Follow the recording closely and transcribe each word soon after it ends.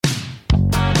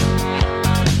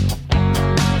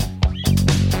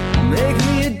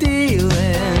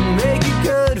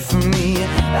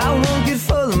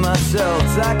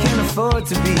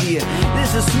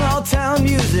small town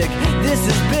music. This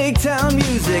is big town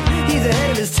music. He's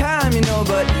ahead of his time, you know,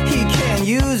 but he can't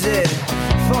use it.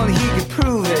 If only he could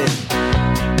prove it.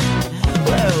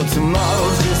 Well,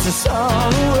 tomorrow's just a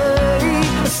song away,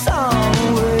 a song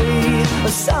away, a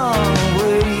song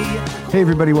away. Hey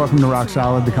everybody, welcome to Rock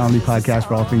Solid, the comedy podcast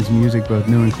for all things music, both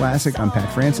new and classic. I'm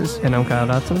Pat Francis. And I'm Kyle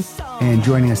Dotson. And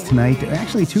joining us tonight,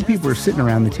 actually two people are sitting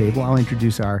around the table. I'll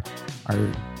introduce our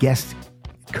guest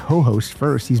co-host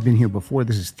first. He's been here before.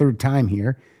 This is his third time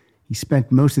here. He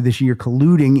spent most of this year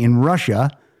colluding in Russia.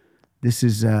 This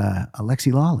is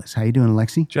Alexi Lawless. How you doing,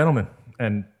 Alexi? Gentlemen,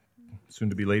 and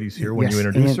soon-to-be ladies here when you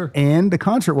introduce her. And the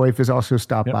concert wife has also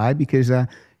stopped by because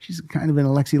she's kind of an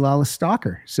Alexi Lawless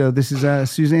stalker. So this is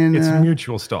Suzanne. It's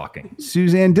mutual stalking.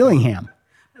 Suzanne Dillingham.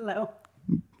 Hello.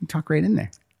 Talk right in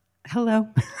there. Hello.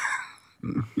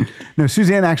 No,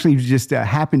 Suzanne actually just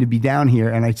happened to be down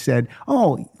here, and I said,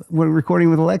 "Oh, we're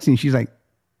recording with Alexi," and she's like,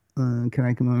 "Can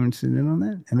I come over and sit in on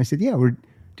that?" And I said, "Yeah, we're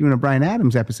doing a Bryan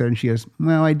Adams episode," and she goes,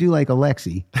 "Well, I do like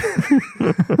Alexi."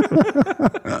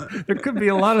 There could be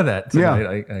a lot of that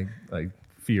tonight. Yeah. I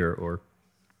fear, or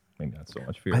maybe not so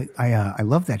much fear. I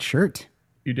love that shirt.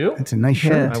 You do? It's a nice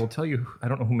shirt. I will tell you, I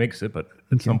don't know who makes it, but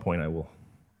at some point I will,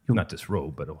 not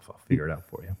disrobe, but I'll figure it out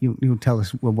for you. You'll tell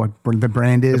us what the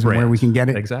brand is and where we can get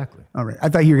it? Exactly. All right. I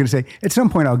thought you were going to say, at some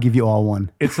point I'll give you all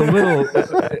one. It's a little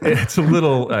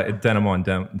denim on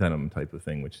denim type of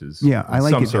thing, which is I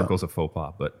like some it, circles a faux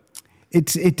pas, but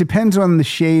it depends on the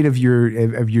shade of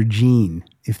your jean,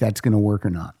 if that's going to work or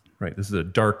not. right. This is a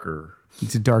darker.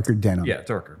 It's a darker denim. Yeah,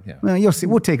 darker. Yeah. Well, you'll see.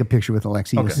 We'll take a picture with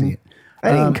Alexi. You'll see it.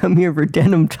 I didn't come here for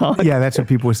denim talk. Yeah, that's what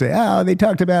people would say. Oh, they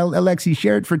talked about Alexi's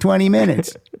shirt for 20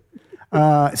 minutes.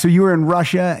 So you were in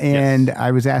Russia, and yes.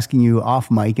 I was asking you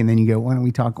off mic, and then you go, why don't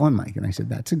we talk on mic? And I said,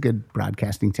 that's a good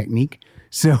broadcasting technique.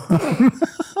 So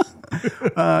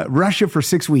Russia for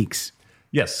 6 weeks.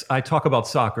 Yes, I talk about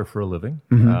soccer for a living.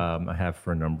 Mm-hmm. I have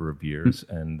for a number of years.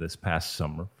 Mm-hmm. And this past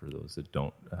summer, for those that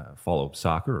don't follow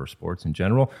soccer or sports in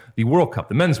general, the World Cup,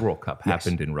 the Men's World Cup,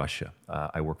 happened in Russia.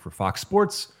 I work for Fox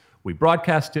Sports. We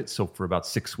broadcast it. So for about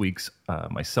 6 weeks,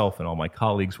 myself and all my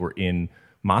colleagues were in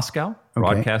Moscow,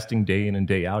 broadcasting day in and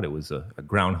day out. It was a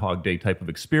Groundhog Day type of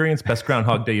experience. Best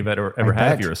Groundhog Day you've ever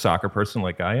had if you're a soccer person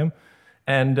like I am.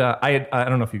 And I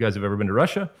don't know if you guys have ever been to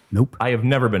Russia. Nope. I have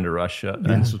never been to Russia,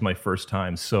 and this was my first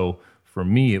time. So for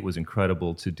me, it was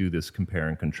incredible to do this compare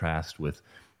and contrast with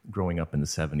growing up in the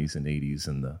 70s and 80s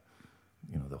and the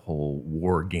whole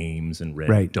war games and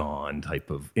Red Dawn type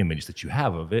of image that you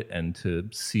have of it, and to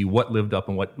see what lived up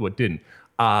and what didn't.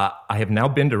 I have now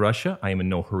been to Russia. I am in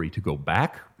no hurry to go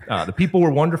back. The people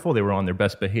were wonderful. They were on their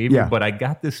best behavior, but I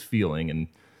got this feeling,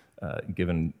 and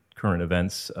given current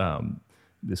events,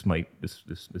 this might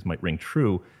ring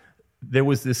true. There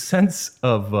was this sense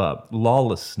of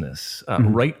lawlessness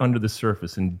right under the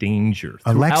surface and danger.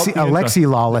 Alexi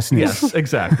lawlessness. Yes,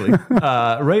 exactly.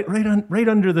 right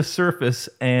under the surface,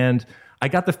 and I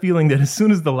got the feeling that as soon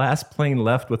as the last plane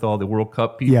left with all the World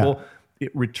Cup people, it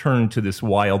returned to this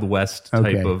Wild West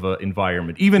type of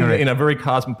environment, even in a very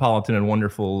cosmopolitan and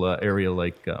wonderful area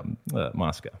like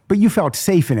Moscow. But you felt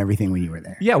safe and everything when you were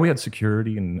there. Yeah, we had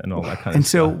security and all that kind of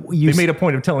stuff. And so they made a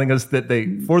point of telling us that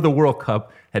they, for the World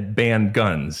Cup, had banned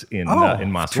guns in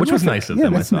Moscow, which was nice of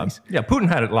them. That's nice. Yeah, Putin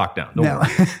had it locked down.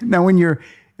 Now, when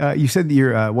you said that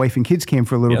your wife and kids came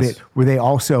for a little bit, were they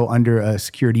also under a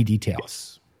security detail?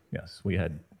 Yes, we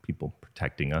had people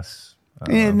protecting us.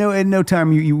 And no time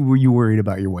were you worried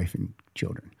about your wife and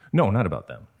children? No, not about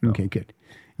them. No. Okay, good.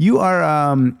 You are.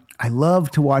 I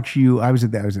love to watch you. I was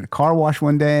at a car wash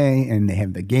one day, and they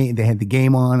had the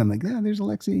game on. I'm like, there's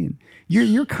Alexi. And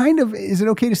you're kind of. Is it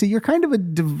okay to say you're kind of a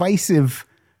divisive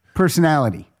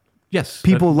personality? Yes.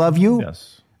 People love you.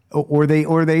 Yes. Or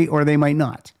they might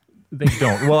not. They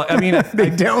don't. Well, I mean,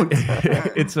 they don't.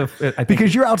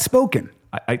 Because you're outspoken.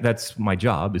 That's my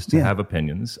job, is to have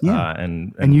opinions.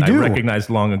 And you do. I recognized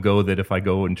long ago that if I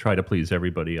go and try to please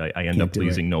everybody, I end up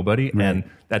pleasing nobody. Right. And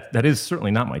that is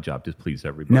certainly not my job, to please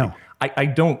everybody. No. I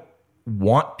don't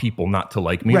want people not to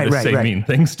like me to say mean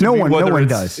things to me, whether no one it's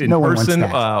does. in person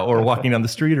or walking down the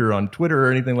street or on Twitter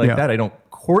or anything like that. I don't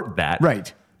court that.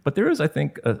 Right. But there is, I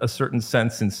think, a certain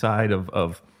sense inside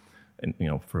of and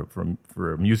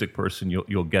for a music person,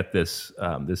 you'll get this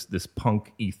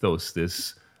punk ethos,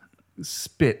 this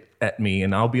spit at me,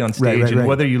 and I'll be on stage, and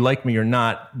whether you like me or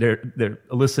not, they're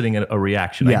eliciting a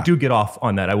reaction. I do get off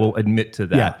on that. I will admit to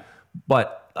that.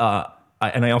 But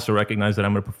I also recognize that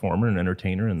I'm a performer and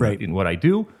entertainer in what I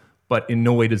do. But in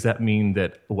no way does that mean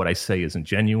that what I say isn't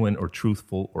genuine or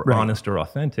truthful or honest or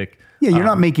authentic. Yeah, you're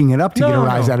not making it up to get a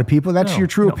rise out of people. That's your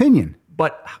true opinion.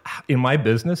 But in my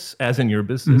business, as in your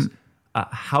business,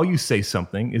 how you say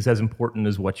something is as important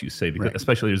as what you say, because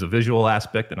especially there's a visual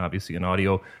aspect and obviously an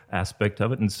audio aspect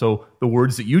of it. And so the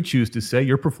words that you choose to say,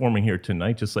 you're performing here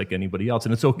tonight just like anybody else.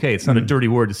 And it's okay. It's not a dirty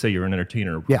word to say you're an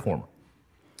entertainer or performer.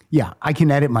 Yeah, I can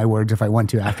edit my words if I want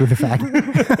to after the fact.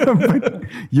 But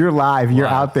you're live. You're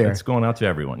out there. It's going out to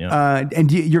everyone, yeah. And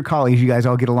your colleagues, you guys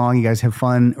all get along? You guys have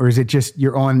fun? Or is it just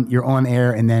you're on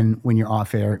air and then when you're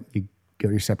off air, you go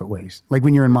your separate ways? Like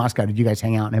when you're in Moscow, did you guys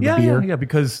hang out and have a beer? Yeah,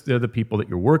 because they're the people that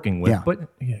you're working with. Yeah. But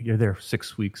you're there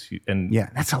 6 weeks. And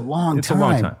that's a long time. It's a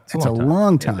long time. It's a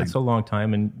long time. It's a long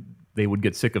time. And they would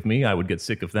get sick of me. I would get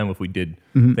sick of them if we did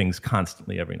things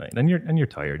constantly every night. And you're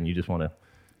tired and you just want to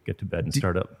get to bed and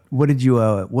start up. What did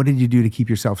you do to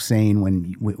keep yourself sane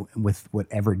when with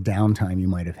whatever downtime you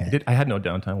might have had? I had no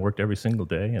downtime. Worked every single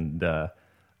day, and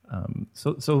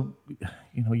so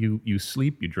you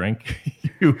sleep, you drink,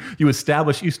 you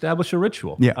establish a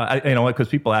ritual. Yeah, because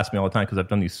people ask me all the time because I've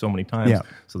done these so many times. Yeah.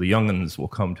 So the youngins will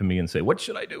come to me and say, "What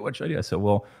should I do? What should I do?" I said,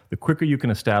 "Well, the quicker you can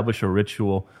establish a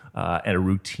ritual and a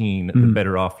routine, the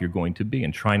better off you're going to be.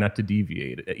 And try not to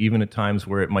deviate, even at times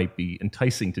where it might be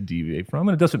enticing to deviate from.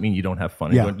 And it doesn't mean you don't have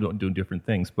fun and don't do different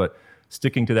things, but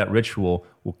sticking to that ritual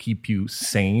will keep you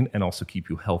sane and also keep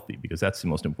you healthy, because that's the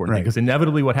most important thing. Because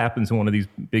inevitably what happens in one of these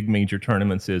big major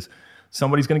tournaments is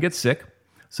somebody's going to get sick,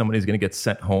 somebody's going to get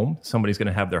sent home, somebody's going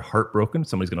to have their heart broken,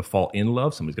 somebody's going to fall in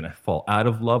love, somebody's going to fall out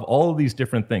of love, all of these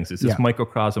different things. It's this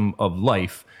microcosm of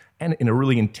life, and in a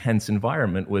really intense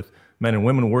environment with men and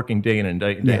women working day in and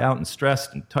day out and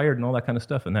stressed and tired and all that kind of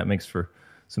stuff. And that makes for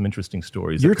some interesting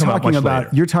stories. You're talking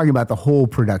about the whole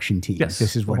production team. Yes,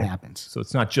 this is what happens. So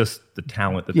it's not just the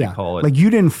talent that they call it. Like you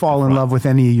didn't fall in love with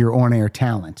any of your on-air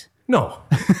talent. No,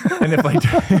 and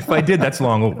if I did, that's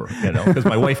long over. Because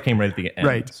my wife came right at the end.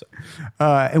 Right. So.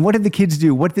 And what did the kids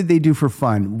do? What did they do for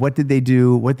fun? What did they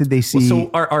do? What did they see? Well,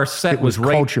 so our set was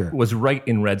culture. right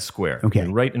in Red Square. Okay.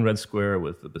 Right in Red Square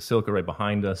with the Basilica right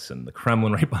behind us and the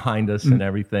Kremlin right behind us and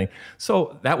everything.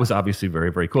 So that was obviously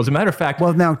very, very cool. As a matter of fact,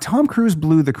 well, now Tom Cruise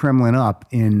blew the Kremlin up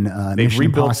in Mission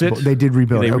Impossible. They did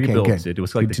rebuild it. They rebuilt it. It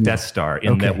was like the Death Star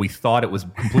in that we thought it was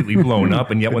completely blown up,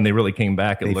 and yet when they really came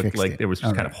back, it looked like there was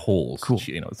just kind of holes. Cool.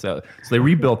 So they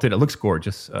rebuilt it. It looks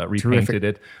gorgeous. Repainted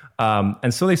it.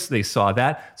 And so they saw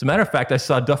that. As a matter of fact, I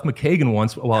saw Duff McKagan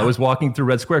once while I was walking through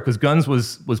Red Square, because Guns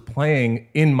was playing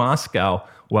in Moscow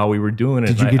while we were doing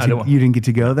it. You didn't get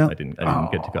to go though? I didn't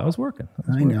get to go. I was working.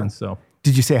 I know. So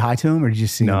did you say hi to him or did you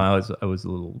see him? No, I was a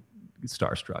little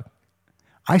starstruck.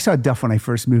 I saw Duff when I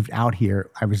first moved out here.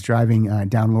 I was driving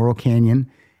down Laurel Canyon,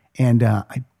 and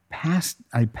I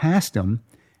passed him,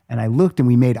 and I looked, and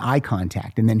we made eye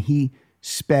contact, and then he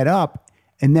sped up,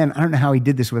 and then I don't know how he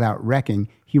did this without wrecking.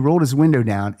 He rolled his window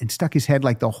down and stuck his head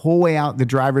like the whole way out the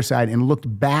driver's side and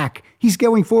looked back. He's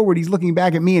going forward. He's looking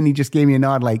back at me, and he just gave me a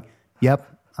nod like, "Yep,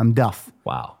 I'm Duff."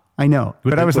 Wow. I know.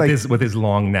 But I was like, with his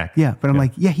long neck. Yeah, but I'm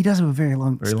like, yeah, he does have a very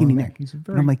long, skinny neck. And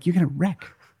I'm like, you're going to wreck.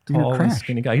 Tall and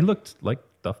skinny guy. He looked like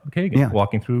Duff McKagan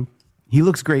walking through. He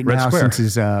looks great Red now Square.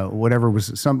 Since his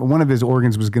one of his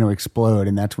organs was going to explode,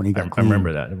 and that's when he got clean. I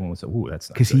remember that. Everyone was like, "Ooh, that's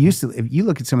not." Because he used to. If you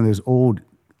look at some of those old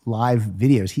live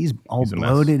videos, he's all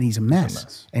bloated. He's a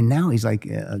mess. And now he's like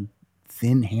a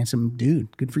thin, handsome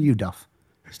dude. Good for you, Duff.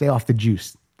 Stay off the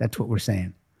juice. That's what we're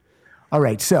saying. All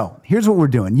right, so here's what we're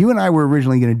doing. You and I were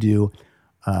originally going to do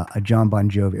a Bon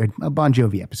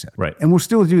Jovi episode, right? And we'll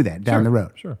still do that down the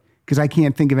road, sure. Because I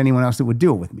can't think of anyone else that would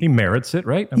do it with me. He merits it,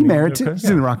 right? He merits it. He's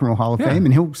in the Rock and Roll Hall of Fame,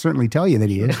 and he'll certainly tell you that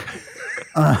he is.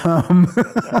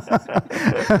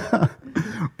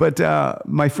 But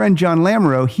my friend John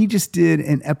Lamoureux, he just did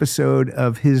an episode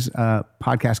of his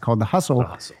podcast called The Hustle,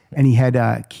 and he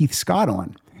had Keith Scott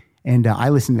on. And I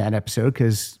listened to that episode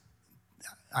because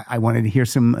I wanted to hear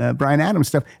some Bryan Adams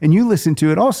stuff. And you listened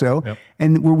to it also. Yep.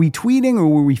 And were we tweeting or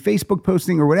were we Facebook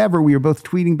posting or whatever? We were both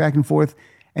tweeting back and forth.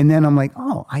 And then I'm like,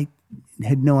 oh, I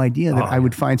had no idea that I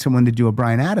would find someone to do a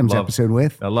Bryan Adams episode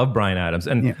with. I love Bryan Adams.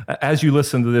 And as you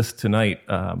listen to this tonight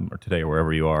or today or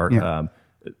wherever you are,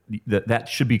 that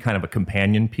should be kind of a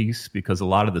companion piece, because a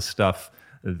lot of the stuff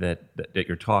that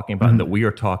you're talking about and that we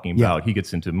are talking about, he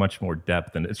gets into much more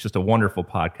depth, and it's just a wonderful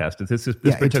podcast. This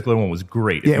particular one was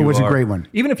great. Yeah, it was a great one.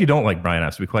 Even if you don't like Bryan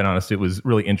Adams, to be quite honest, it was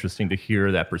really interesting to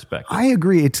hear that perspective. I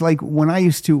agree. It's like when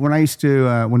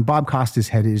Bob Costas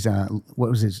had his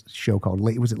what was his show called?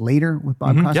 Was it Later with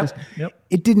Bob Costas? Yep.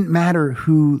 It didn't matter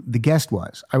who the guest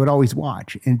was. I would always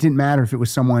watch, and it didn't matter if it was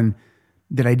someone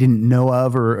that I didn't know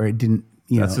of or it didn't.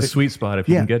 That's the sweet spot if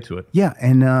you can get to it. Yeah,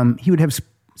 and he would have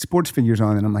sports figures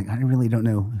on, and I'm like, I really don't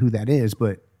know who that is,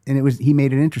 but he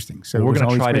made it interesting. So we're going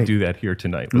to try to do that here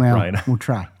tonight with Bryan. We'll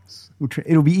try.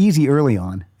 It'll be easy early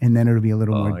on, and then it'll be a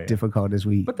little more yeah. difficult as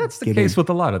we. But that's the get case in. with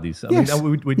a lot of these. I Yes.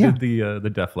 mean, we Yeah. did the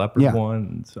Def Leppard Yeah. one.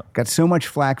 And so. Got so much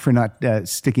flack for not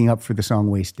sticking up for the song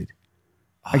 "Wasted."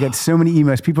 I got so many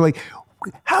emails. People are like,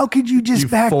 how could you just You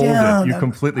back fold it. down? You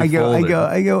completely I go. fold it.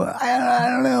 I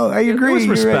don't know. I agree. It was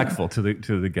You're right. respectful to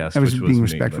the guest. I was which being me,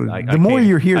 respectful. but The more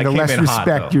you're here, I the came less in hot,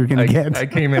 respect though. you're gonna get. I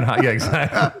came in hot. Yeah,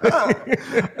 exactly.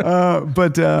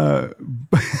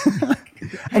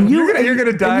 And You're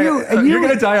gonna die. And You're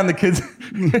gonna die on the kids.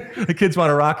 The kids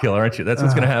want a rock hill, aren't you? That's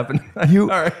what's gonna happen.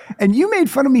 You All right. and you made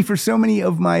fun of me for so many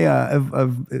of my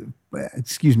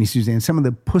excuse me, Suzanne, some of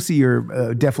the Pussy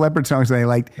or Def Leppard songs that I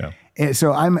liked. Yeah. And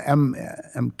so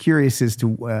I'm curious as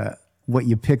to what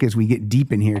you pick as we get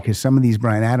deep in here, because some of these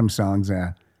Bryan Adams songs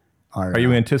are. Are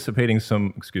you anticipating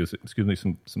some excuse me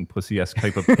some pussy-esque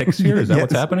type of picks here? Is that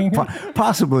what's Yes. happening here?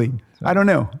 Possibly. I don't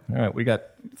know. All right, we got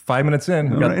 5 minutes in.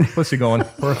 We got pussy going.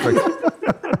 Perfect.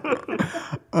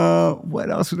 What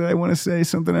else did I want to say?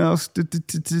 Something else.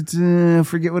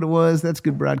 Forget what it was. That's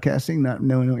good broadcasting, not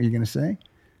knowing what you're going to say.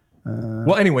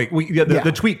 Well, anyway,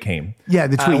 the tweet came. Yeah,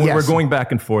 the tweet, We're yes. going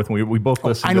back and forth, and we both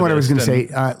listened. I know to what I was this, going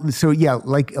to and- say. So yeah,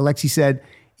 like Alexi said,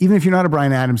 even if you're not a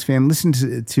Bryan Adams fan, listen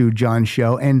to John's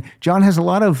show. And John has a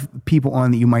lot of people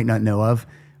on that you might not know of,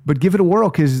 but give it a whirl,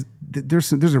 because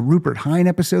there's a Rupert Hine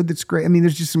episode that's great. I mean,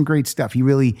 there's just some great stuff. He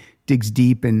really digs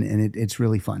deep, and it's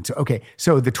really fun. So okay,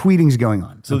 so the tweeting's going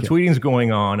on. So the tweeting's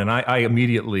going on, and I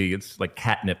immediately, it's like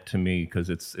catnip to me,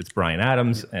 because it's Bryan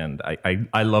Adams, and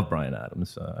I love Bryan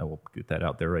Adams. I will get that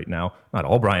out there right now. Not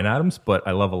all Bryan Adams, but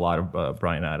I love a lot of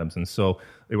Bryan Adams. And so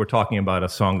they were talking about a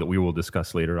song that we will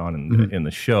discuss later on in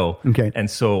the show. Okay. And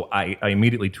so I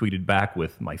immediately tweeted back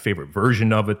with my favorite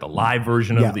version of it, the live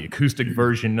version of it, the acoustic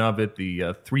version of it,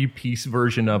 the three-piece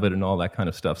version of it, and all that kind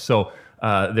of stuff. So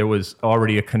there was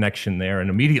already a connection there, and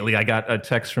immediately I got a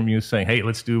text from you saying, "Hey,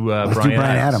 let's do Bryan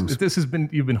Adams." This has been,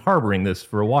 you've been harboring this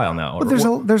for a while now. But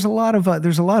there's a lot of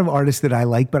artists that I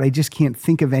like, but I just can't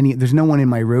think of any. There's no one in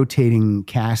my rotating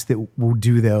cast that will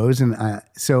do those, and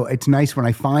so it's nice when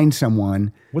I find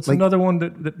someone. What's another one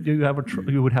that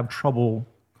you would have trouble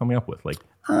coming up with? Like,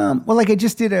 well, like I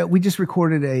just did we just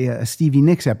recorded a Stevie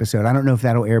Nicks episode. I don't know if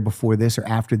that'll air before this or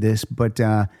after this, but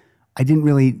I didn't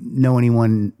really know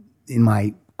anyone in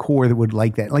my core that would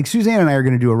like that. Like Suzanne and I are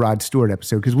going to do a Rod Stewart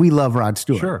episode because we love Rod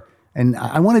Stewart. Sure. And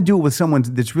I want to do it with someone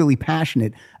that's really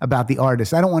passionate about the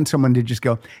artist. I don't want someone to just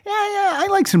go, yeah, I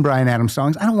like some Bryan Adams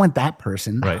songs. I don't want that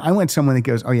person. Right. I want someone that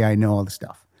goes, oh yeah, I know all the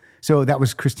stuff. So that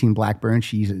was Christine Blackburn.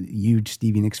 She's a huge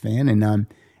Stevie Nicks fan, and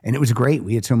it was great.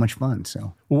 We had so much fun.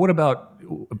 So, well, what about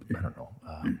I don't know,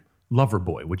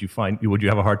 Loverboy? Would you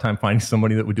have a hard time finding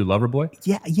somebody that would do Loverboy?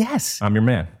 yeah, yes. I'm your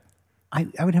man. I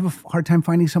would have a hard time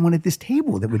finding someone at this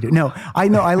table that would do. No, I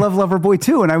know I love Loverboy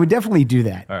too, and I would definitely do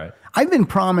that. All right. I've been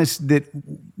promised that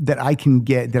I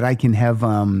can have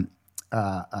oh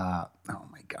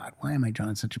my God, why am I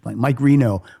drawing such a blank? Mike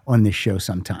Reno on this show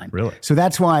sometime. Really? So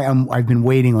that's why I've been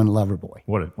waiting on Loverboy.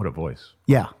 What a voice.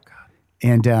 Yeah.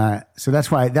 And so that's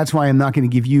why I'm not going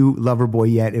to give you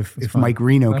Loverboy yet if Mike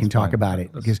Reno can talk about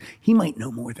it, because he might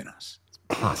know more than us.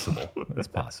 Possible. That's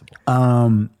possible.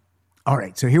 All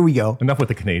right, so here we go. Enough with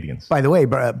the Canadians. By the way,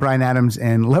 Bryan Adams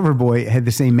and Loverboy had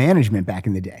the same management back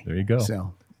in the day. There you go.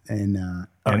 So, all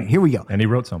right, here we go. And he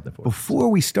wrote something for us. Before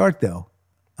we start, though,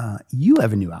 you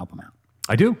have a new album out.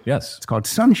 I do, yes. It's called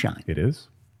Sunshine. It is.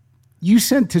 You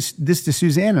sent this to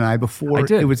Suzanne and I before I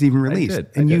did. it was even I released. did.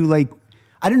 And you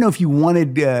I don't know if you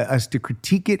wanted us to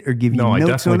critique it or give you No, I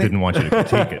notes on definitely it. didn't want you to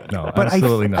critique it. No, But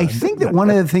absolutely not. I think that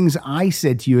one of the things I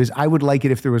said to you is I would like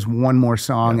it if there was one more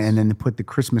song and then put the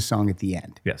Christmas song at the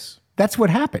end. Yes. That's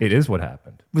what happened. It is what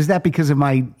happened. Was that because of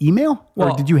my email? Or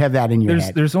Well, did you have that in your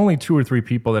head? There's only 2 or 3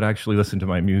 people that actually listen to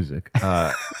my music.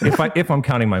 If I'm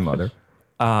counting my mother.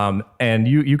 And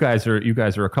you guys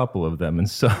are a couple of them. And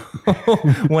so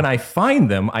when I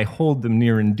find them, I hold them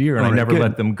near and dear, and I never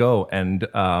let them go. And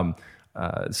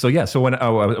so when I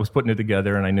was putting it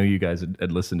together, and I knew you guys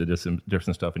had listened to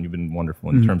different stuff, and you've been wonderful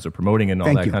in terms of promoting it and all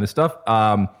Thank that you. kind of stuff.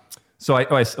 So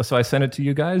I sent it to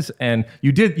you guys, and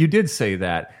you did say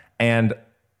that, and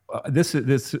this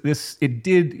it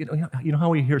did, you know how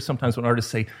we hear sometimes when artists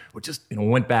say, well, just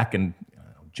went back and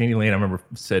Janie Lane, I remember,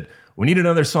 said, we need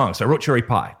another song, so I wrote Cherry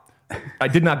Pie. I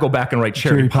did not go back and write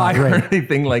Cherry Pie or right.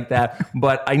 anything like that,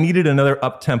 but I needed another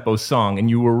up-tempo song, and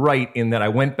you were right in that I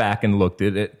went back and looked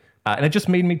at it, and it just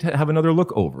made me have another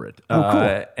look over it.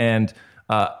 Cool. And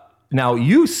now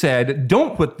you said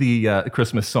don't put the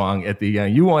Christmas song at the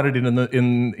end. You wanted it in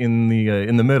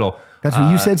the middle. That's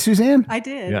what you said, Suzanne? I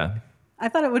did. Yeah. I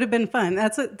thought it would have been fun.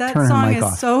 That Turn her song mic is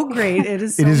off. so great. It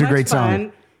is so It is a much great song.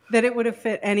 fun. that it would have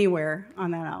fit anywhere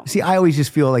on that album. See, I always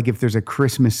just feel like if there's a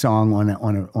Christmas song on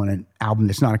an album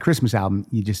that's not a Christmas album,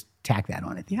 you just tack that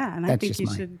on it. Yeah, and I That's think just you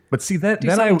mine. should. But see that do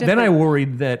then something I different.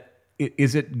 worried that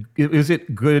is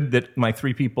it good that my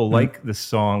three people like this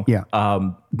song Yeah.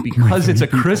 because it's a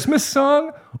Christmas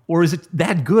song, or is it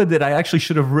that good that I actually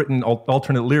should have written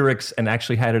alternate lyrics and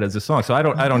actually had it as a song? So I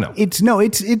don't know.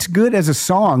 It's good as a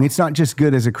song. It's not just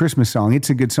good as a Christmas song. It's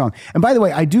a good song. And by the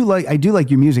way, I do like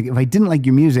your music. If I didn't like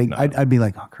your music, I'd be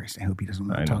like, oh Christ, I hope he doesn't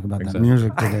want to I know, talk about that exactly.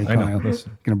 music today. I know. Kyle. Going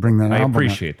to bring that I album up.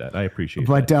 appreciate that. I appreciate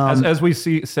But, that. As we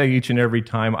say each and every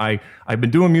time, I've been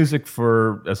doing music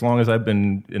for as long as I've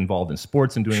been involved in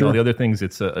sports and doing all the other things.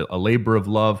 It's a labor of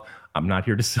love. I'm not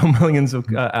here to sell millions of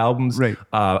albums. Right.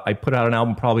 I put out an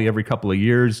album probably every couple of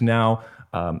years now.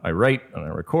 I write and I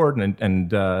record and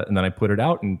then I put it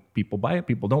out and people buy it.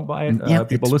 People don't buy it. Yeah,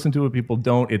 people listen to it. People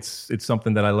don't. It's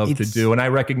something that I love to do, and I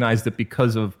recognize that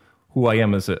because of who I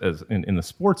am as in the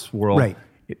sports world. Right.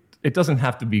 It doesn't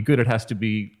have to be good. It has to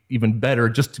be even better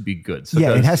just to be good. So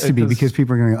Yeah, it has to be because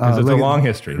people are going to. Oh, it's a look at long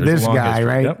history. There's This a long guy, history.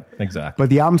 right? Yep, exactly. But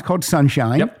the album's called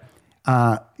Sunshine. Yep.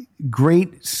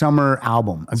 Great summer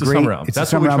album. It's a summer album.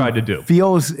 That's what we tried to do. It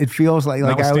feels like I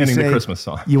always Notwithstanding say, the Christmas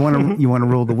song. you want to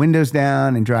roll the windows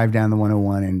down and drive down the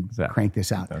 101 and Exactly. crank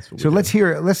this out. That's what we So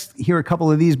did. let's hear a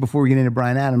couple of these before we get into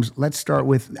Bryan Adams. Let's start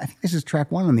with, I think this is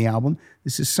track 1 on the album.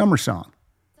 This is Summer Song.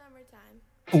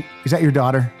 Summertime. Oh, is that your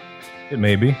daughter? It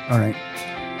may be. All right.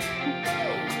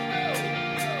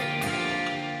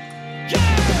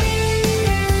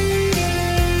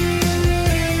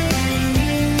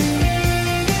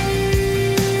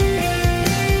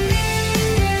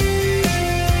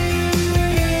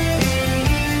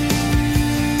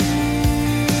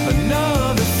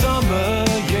 Another summer,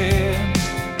 yeah,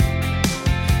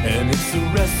 and it's a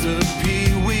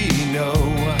recipe we know.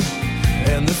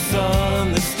 And the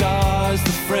sun, the stars, the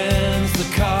friends,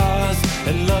 the cars,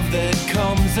 and love that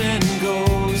comes and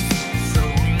goes.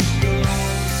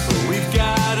 But we've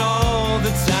got all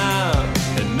the time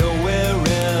and nowhere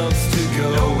else to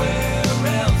go.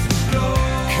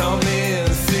 Come in,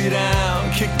 sit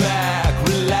down, kick back,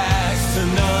 relax,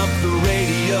 turn up the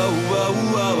radio. Whoa,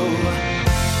 whoa.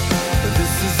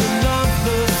 This is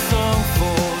another song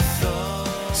for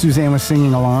some. Suzanne was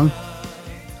singing along.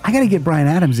 I got to get Bryan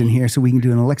Adams in here so we can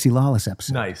do an Alexi Lawless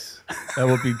episode. Nice. That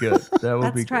would be good. That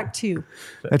would be That's track 2.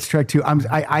 That's track 2.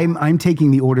 I'm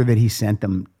taking the order that he sent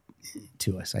them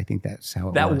to us. I think that's how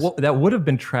it was. That would have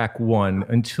been track 1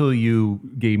 until you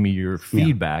gave me your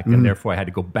feedback, and therefore I had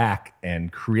to go back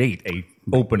and create a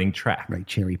opening track. Right,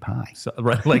 Cherry Pie. So,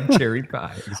 right, like cherry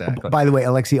pie, exactly. By the way,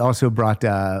 Alexi also brought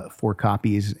 4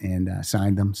 copies and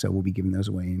signed them, so we'll be giving those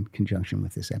away in conjunction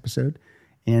with this episode.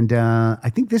 And I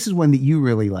think this is one that you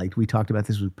really liked. We talked about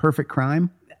this with Perfect Crime.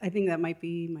 I think that might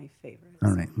be my favorite.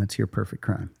 All right, let's hear Perfect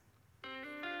Crime.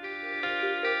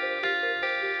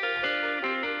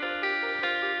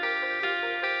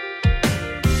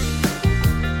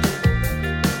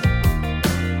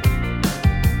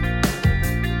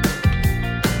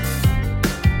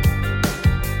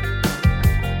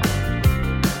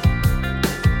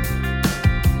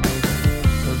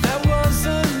 That was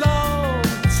a long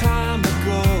time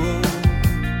ago,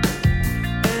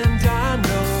 and I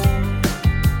know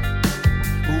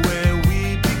where we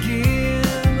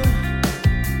begin.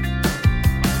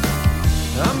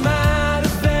 I'm out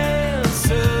of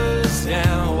answers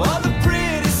now. All the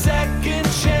pretty second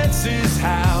chances,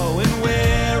 how and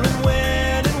where and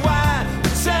when and why.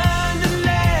 Turn and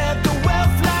let the well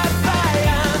fly by.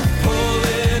 I'm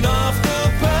pulling off the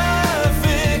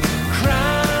perfect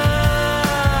crime,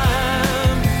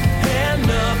 and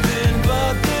nothing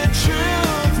but the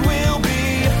truth will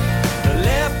be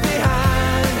left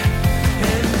behind.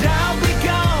 And I'll be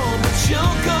gone, but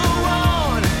you'll go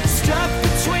on, stuck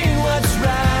between what's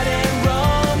right and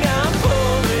wrong. I'm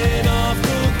pulling off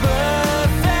the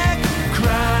perfect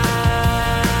crime.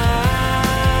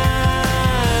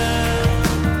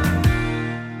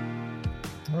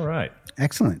 All right.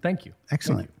 Excellent. Thank you.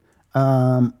 Excellent.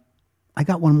 I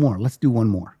got one more. Let's do one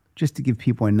more just to give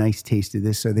people a nice taste of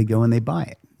this so they go and they buy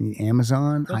it.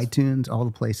 Amazon, iTunes, all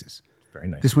the places. Very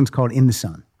nice. This one's called In the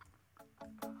Sun.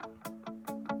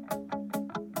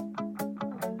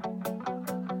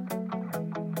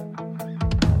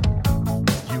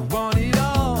 You want it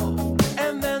all,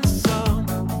 and then some.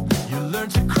 You learn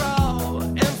to crawl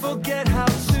and forget how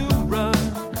to run.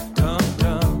 Dum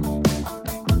dum.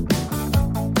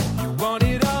 You want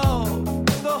it all,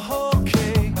 the whole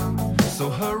cake. So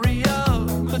hurry up,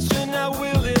 but you're not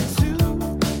willing to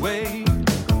wait.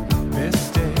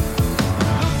 Mistake.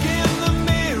 Look in the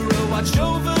mirror, watch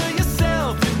over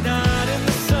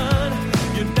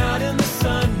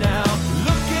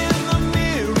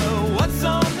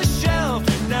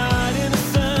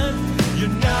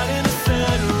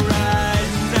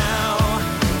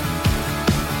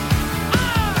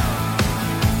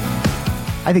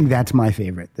I think that's my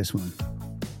favorite, this one.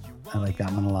 I like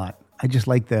that one a lot. I just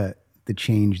like the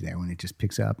change there when it just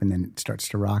picks up and then it starts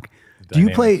to rock. Do you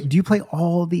play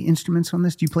all the instruments on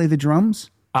this? Do you play the drums?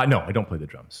 No, I don't play the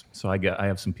drums. So I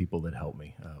have some people that help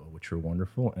me, which are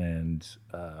wonderful. And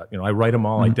I write them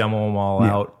all, I demo them all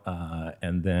out,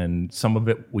 and then some of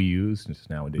it we use. Just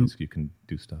nowadays you can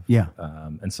do stuff. Yeah.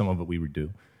 And some of it we redo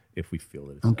if we feel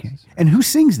that it's Okay. necessary. And who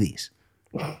sings these?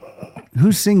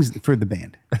 Who sings for the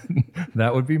band?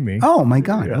 That would be me. Oh my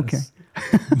God! Yes.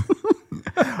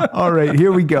 Okay. All right,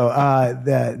 here we go.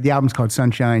 The album's called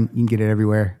Sunshine. You can get it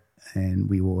everywhere, and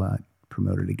we will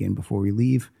promote it again before we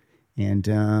leave. And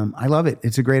I love it.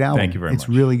 It's a great album. Thank you very much. It's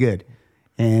really good,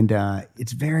 and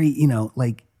it's very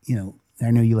I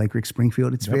know you like Rick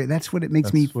Springfield. It's very. That's what it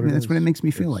makes me. That's what it makes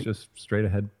me feel it's like. Just straight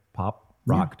ahead pop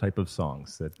rock type of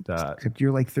songs that Except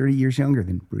you're like 30 years younger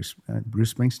than Bruce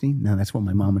Springsteen. No, that's what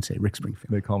my mom would say. Rick Springfield.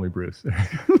 they call me Bruce.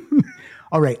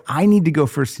 All right, I need to go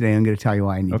first today. I'm going to tell you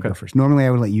why I need to go first. Normally,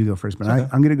 I would let you go first, but I'm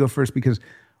going to go first because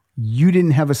you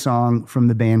didn't have a song from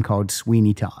the band called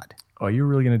Sweeney Todd. Oh, are you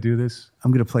really going to do this? I'm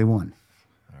going to play one.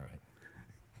 All right.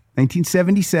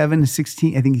 1977,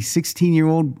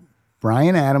 16-year-old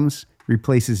Bryan Adams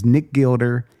replaces Nick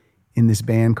Gilder in this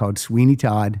band called Sweeney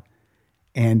Todd.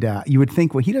 And you would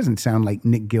think, well, he doesn't sound like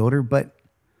Nick Gilder, but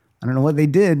I don't know what they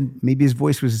did. Maybe his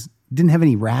voice didn't have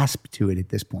any rasp to it at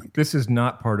this point. This is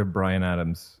not part of Bryan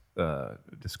Adams'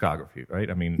 discography, right?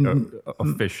 I mean,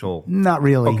 official. Not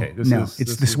really. Okay.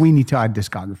 It's the Sweeney Todd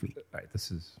discography. All right.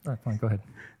 All right, fine. Go ahead.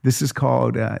 This is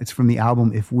called, it's from the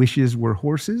album If Wishes Were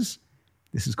Horses.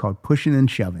 This is called Pushin' and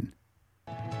Shovin'.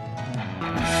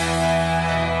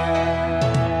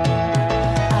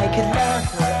 I could love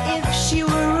her if she were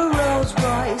a Rolls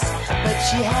Royce, but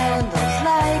she handles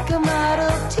like a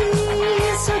Model T.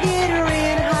 So get her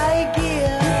in high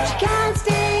gear. She can't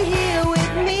stay here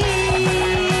with me.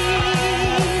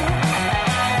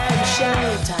 And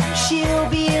showtime, she'll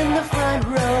be in the front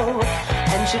row,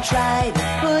 and she'll try to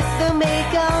put the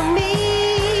make on me.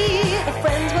 Her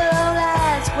friends will all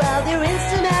ask while their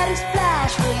Instamatics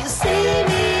flash, will you see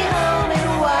me home in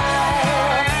a while?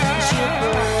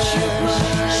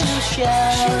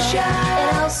 She'll shine,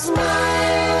 and I'll smile.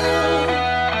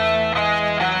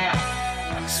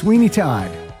 Sweeney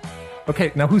Todd.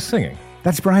 Okay. Now who's singing?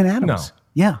 That's Bryan Adams. No.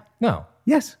 Yeah. No.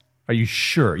 Yes. Are you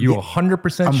sure? You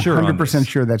 100% I'm sure? 100%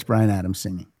 sure that's Bryan Adams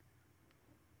singing.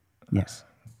 Yes.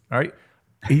 All right.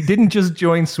 He didn't just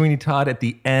join Sweeney Todd at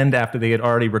the end after they had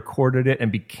already recorded it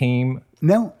and became.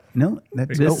 No.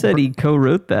 That's This said he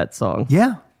co-wrote that song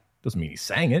Yeah. Doesn't mean he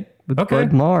sang it. with Okay.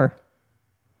 Bud Marr.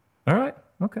 All right.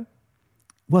 Okay.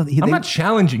 Well, I'm not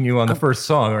challenging you on the first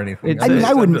song or anything. It's I mean, it's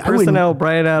I wouldn't- the personnel,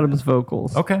 Bryan Adams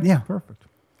vocals. Okay. Yeah. Perfect.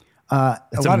 a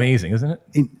It's lot of- amazing, isn't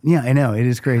it? Yeah, I know. It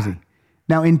is crazy.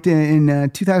 Now, in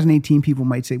 2018, people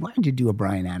might say, why did you do a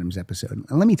Bryan Adams episode?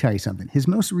 And let me tell you something. His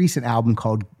most recent album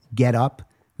called Get Up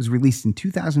was released in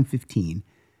 2015.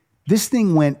 This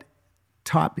thing went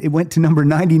it went to number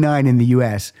 99 in the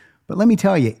US. But let me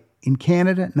tell you, in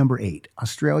Canada, number 8,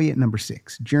 Australia, number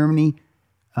 6, Germany,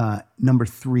 number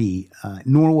 3,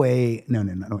 Norway,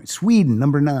 no, Sweden,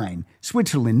 number 9,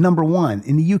 Switzerland, number 1.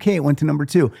 In the UK, it went to number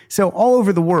 2. So all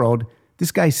over the world,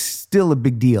 this guy's still a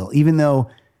big deal, even though,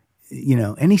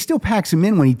 and he still packs them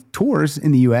in when he tours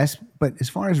in the US. But as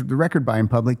far as the record buying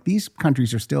public, these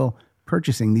countries are still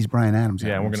purchasing these Bryan Adams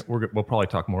Yeah, albums. we'll probably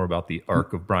talk more about the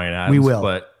arc of Bryan Adams. We will.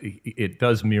 But it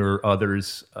does mirror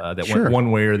others that Sure. went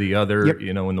one way or the other, Yep.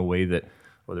 in the way that,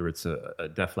 whether it's a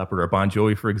Def Leppard or Bon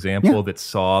Jovi, for example, Yeah. that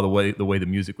saw the way the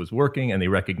music was working, and they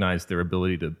recognized their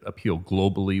ability to appeal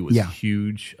globally was Yeah.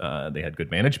 huge. They had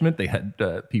good management. They had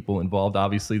people involved,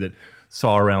 obviously, that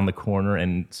saw around the corner,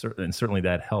 and certainly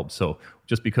that helped. So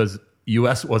just because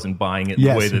U.S. wasn't buying it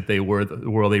Yes. the way that they were, the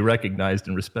world, they recognized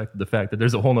and respected the fact that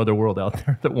there's a whole other world out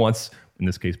there that wants, in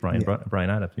this case, Bryan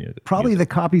Adams music. Probably the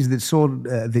copies that sold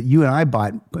that you and I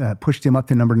bought pushed him up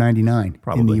to number 99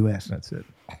 in the U.S. That's it.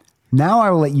 Now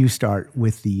I will let you start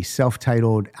with the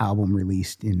self-titled album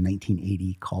released in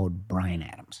 1980 called Bryan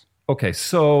Adams. Okay,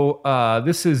 so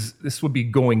this would be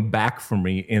going back for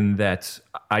me in that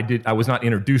I was not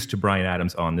introduced to Bryan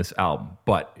Adams on this album,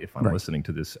 but if I'm listening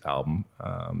to this album,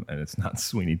 and it's not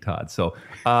Sweeney Todd, so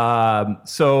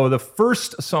the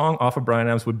first song off of Bryan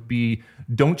Adams would be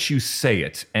 "Don't You Say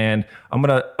It," and I'm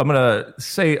gonna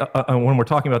say when we're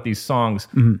talking about these songs,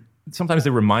 sometimes they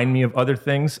remind me of other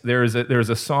things. There's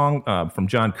a song from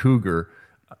John Cougar.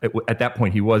 At that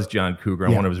point, he was John Cougar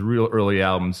on one of his real early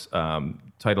albums,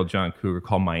 titled John Cougar,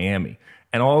 called Miami.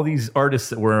 And all these artists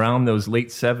that were around those late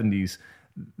 70s,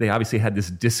 they obviously had this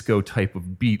disco type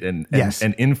of beat and Yes.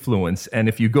 and influence. And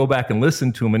if you go back and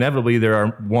listen to them, inevitably there are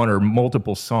one or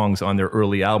multiple songs on their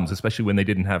early albums, especially when they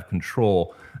didn't have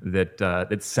control,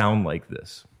 that sound like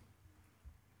this.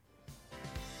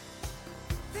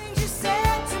 Things you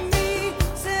said to me,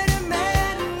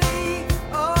 sentimentally,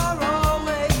 are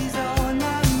always on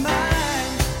my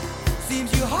mind.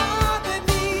 Seems you harbored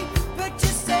me, but you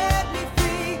set me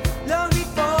free long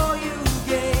before you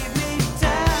gave me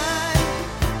time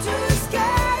to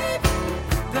escape.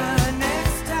 The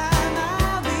next time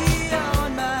I'll be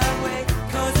on my way,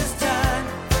 'cause this time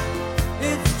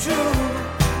it's true.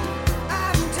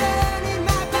 I'm turning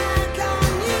my back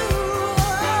on you.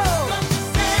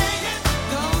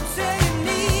 Don't say you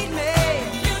need me.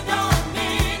 You don't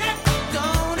need it.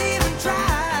 Don't even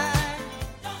try.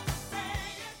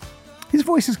 His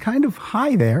voice is kind of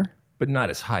high there. But not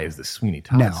as high as the Sweeney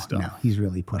Todd No, stuff. no, he's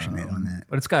really pushing it on that.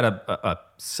 But it's got a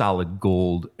solid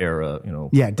gold era,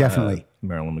 Yeah, definitely.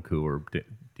 Marilyn McCoo or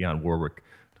Dionne Warwick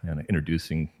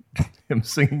introducing him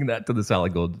singing that to the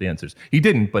solid gold dancers. He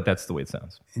didn't, but that's the way it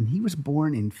sounds. And he was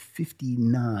born in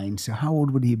 59. So how old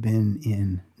would he have been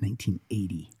in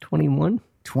 1980? 21.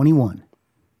 21.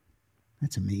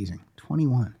 That's amazing.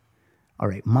 21. All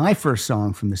right. My first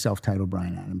song from the self-titled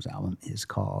Bryan Adams album is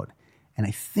called, and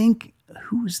I think,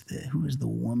 who is the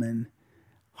woman?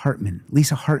 Hartman.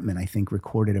 Lisa Hartman, I think,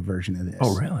 recorded a version of this.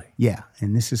 Oh, really? Yeah.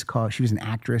 And this is called, she was an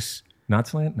actress. Not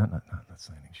slanting? Not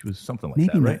slanting. She was something like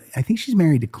Maybe that, not. right? I think she's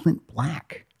married to Clint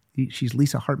Black. She's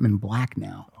Lisa Hartman Black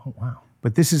now. Oh, wow.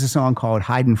 But this is a song called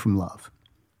Hiding from Love.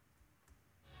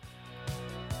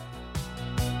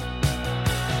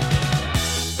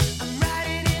 I'm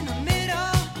riding in the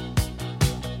middle,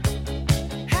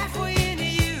 halfway into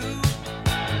you,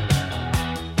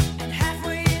 and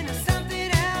halfway into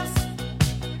something else.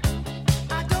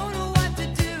 I don't know what to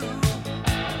do.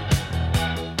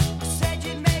 You said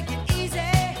you'd make it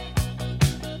easy.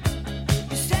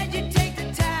 You said you'd take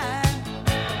the time,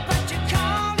 but you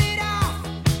called it off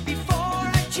before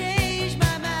I changed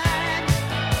my mind.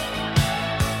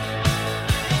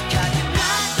 'Cause you're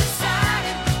not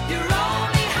decided, you're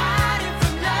only hiding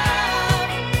from love.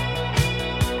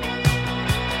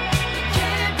 You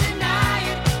can't deny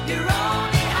it, you're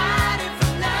only hiding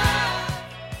from love.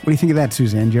 What do you think of that,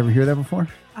 Suzanne? Did you ever hear that before?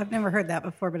 I've never heard that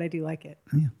before, but I do like it.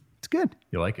 Yeah, it's good.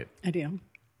 You like it? I do.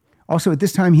 Also, at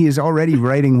this time, he is already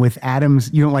writing with Adams.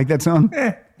 You don't like that song?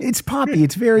 It's poppy.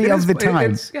 It's very of the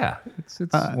time. It's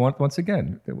once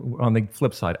again, on the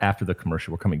flip side, after the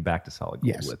commercial, we're coming back to solid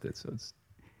gold Yes. with it. So it's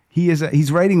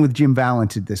He's writing with Jim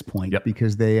Valance at this point Yep.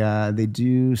 because they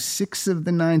do 6 of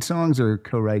the 9 songs are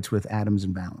co-writes with Adams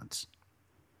and Valance.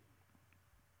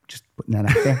 Just putting that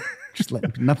out there.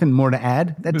 Nothing more to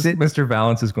add. That's it. Mr.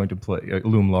 Valance is going to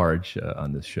loom large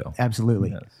on this show.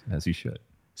 Absolutely. Yes, as he should.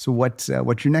 So what's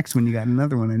your next one? You got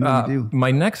another one? I know you do.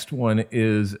 My next one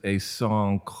is a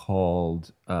song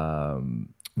called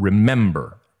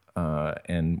Remember.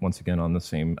 And once again, on the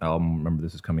same album, remember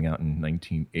this is coming out in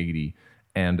 1980.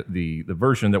 And the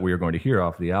version that we are going to hear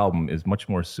off the album is much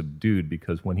more subdued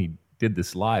because when he did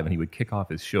this live and he would kick off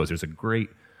his shows, there's a great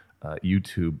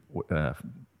YouTube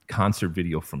concert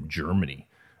video from Germany.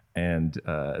 And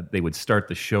they would start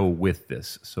the show with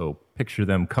this. So picture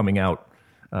them coming out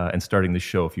and starting the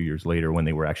show a few years later when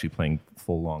they were actually playing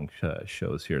full long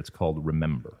shows here. It's called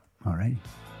Remember. All right.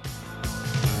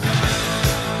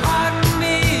 Pardon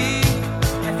me,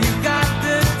 have you got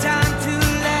the time to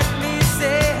let me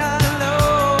say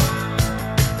hello?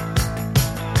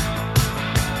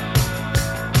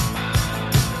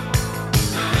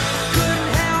 Couldn't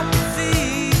help but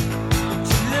see that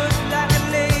you look like a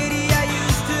lady I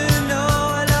used to know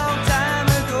a long time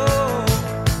ago.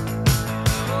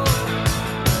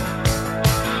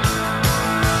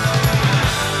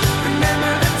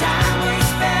 Remember the time we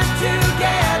spent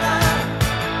together.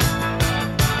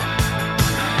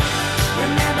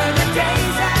 Remember the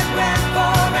days that went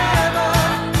forever.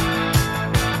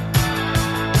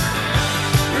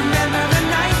 Remember the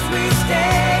nights we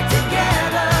stayed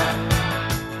together.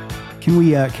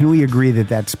 Can we agree that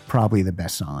that's probably the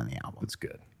best song on the album? It's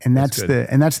good. And that's good.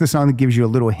 the song that gives you a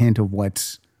little hint of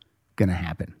what's going to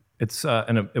happen. It's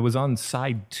it was on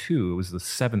side 2. It was the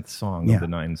 7th song Yeah. of the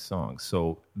 9 songs.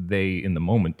 So they, in the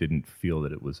moment, didn't feel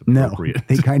that it was No, appropriate.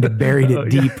 they kind of buried it Oh,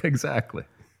 deep. Yeah, exactly.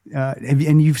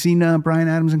 And you've seen Bryan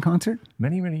Adams in concert?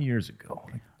 Many years ago.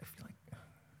 I feel like,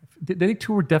 did they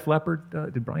tour Def Leppard?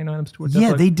 Did Bryan Adams tour Def Yeah,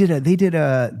 Leppard?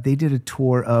 they did a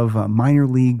tour of minor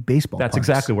league baseball. That's parks.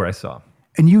 exactly where I saw him.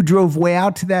 And you drove way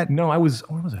out to that. No, where was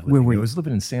I living? Where were you? I was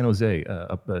living in San Jose,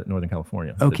 up Northern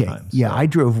California. At Okay, the time, yeah, so- I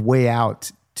drove way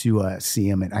out to see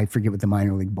him at, I forget what the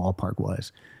minor league ballpark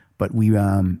was, but we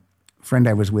friend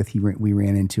I was with, we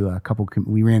ran into a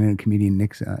comedian,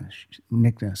 Nick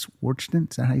Swartzen.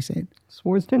 Is that how you say it?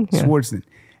 Swartzen? Yeah. Swartzen.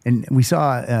 And we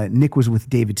saw Nick was with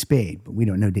David Spade, but we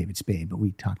don't know David Spade, but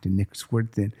we talked to Nick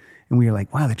Swartzen, and we were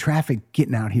like, wow, the traffic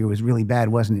getting out here was really bad,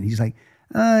 wasn't it? He's like,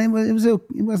 it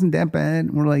wasn't that bad.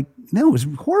 And we're like, no, it was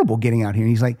horrible getting out here. And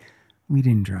he's like, we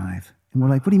didn't drive. And we're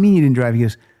like, what do you mean you didn't drive? He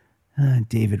goes,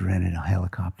 David rented a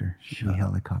helicopter. We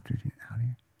helicoptered out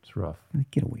here. It's rough.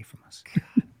 Like, get away from us.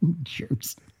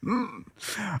 Jerks.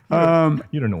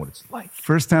 You don't know what it's like.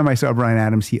 First time I saw Bryan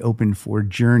Adams, he opened for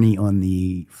Journey on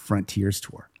the Frontiers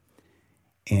tour.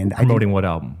 And Promoting what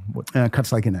album? What?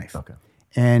 Cuts Like a Knife. Okay.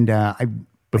 And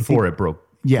Before it broke.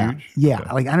 Yeah. Huge? Yeah.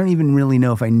 Okay. Like, I don't even really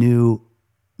know if I knew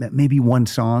maybe one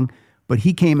song, but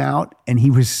he came out and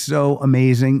he was so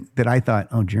amazing that I thought,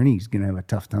 oh, Journey's going to have a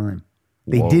tough time.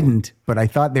 They Whoa. didn't, but I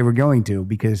thought they were going to,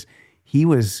 because he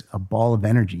was a ball of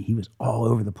energy. He was all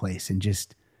over the place and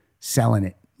just selling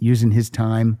it, using his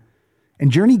time.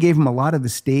 And Journey gave him a lot of the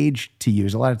stage to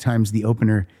use. A lot of times the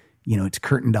opener, it's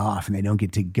curtained off and they don't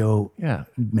get to go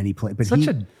many places. But Such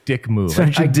a dick move.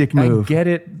 Such a dick move. I get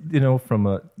it,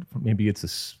 maybe it's a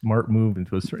smart move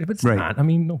into a certain, but it's Right. not. I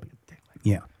mean, nobody a dick like that.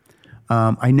 Yeah.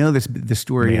 I know the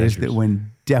story is that Managers.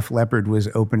 when Def Leppard was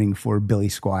opening for Billy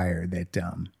Squier, that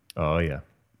Oh, yeah.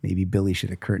 maybe Billy should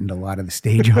have curtained a lot of the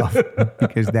stage off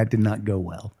because that did not go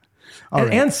well. All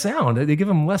right. And sound. They give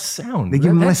him less sound. They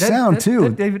give him less sound, too.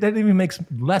 That even makes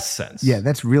less sense. Yeah,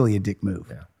 that's really a dick move.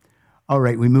 Yeah. All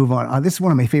right, we move on. This is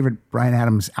one of my favorite Bryan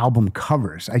Adams album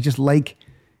covers. I just like,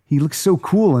 he looks so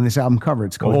cool in this album cover.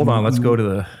 It's Well, called. hold on. Let's go to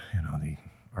the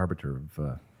arbiter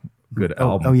of good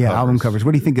album. Oh yeah, album covers.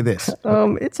 What do you think of this?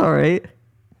 It's all right.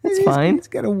 It's fine.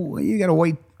 You got a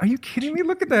white. Are you kidding me?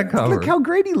 Look at that cover. Look how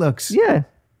great he looks. Yeah.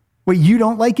 Wait, you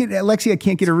don't like it, Alexi? I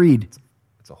can't get a read.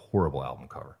 It's a horrible album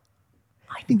cover.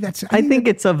 I think that's. I think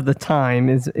it's of the time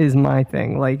is my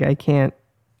thing. Like, I can't.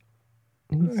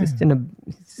 He's just in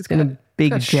a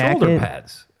big Got jacket. shoulder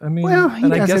pads. I mean, Well, he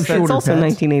and I does guess have that's shoulder Also,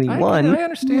 pads. 1981. I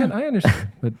understand.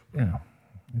 But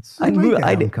it's I'd like move, that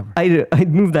album cover. I'd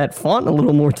move that font a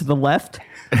little more to the left.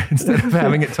 instead of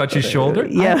having it touch his shoulder.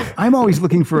 Yeah. I'm always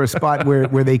looking for a spot where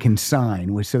they can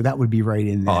sign, so that would be right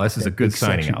in there. Oh, this is a good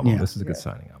signing album. This is a good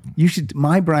signing album. You should.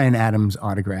 My Bryan Adams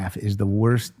autograph is the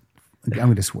worst. I'm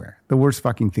going to swear, the worst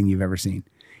fucking thing you've ever seen.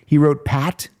 He wrote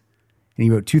Pat, and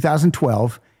he wrote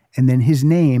 2012, and then his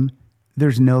name.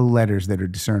 There's no letters that are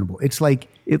discernible. It's like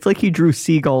he drew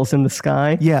seagulls in the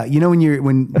sky. yeah,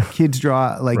 when kids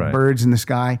draw like Right. birds in the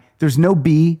sky. There's no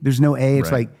B. There's no A.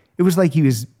 It's Right. like it was like he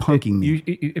was punking me.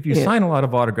 If you sign a lot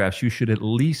of autographs, you should at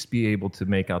least be able to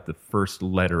make out the first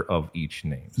letter of each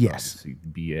name. So Yes. obviously,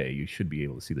 BA. You should be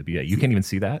able to see the BA. You can't even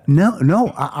see that. No.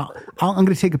 I'm going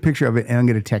to take a picture of it and I'm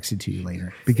going to text it to you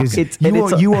later because It's- you and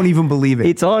it's- won't even believe it.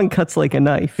 It's on Cuts Like a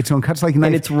Knife. It's on Cuts Like a Knife,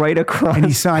 and it's right across and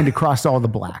he signed across all the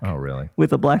black. Oh, really?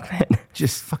 with a black pen.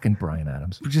 Just Fucking Bryan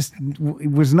Adams.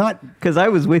 it was not. Because I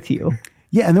was with you.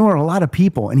 Yeah, and there were a lot of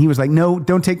people, and he was like, "No,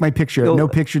 don't take my picture. No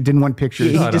picture. Didn't want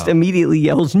pictures." He just immediately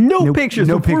yells, "No, pictures!"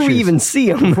 no before we pictures. even see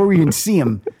him. Before we even see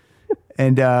him.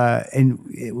 And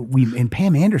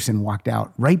Pam Anderson walked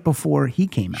out right before he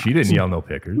came out. She didn't yell no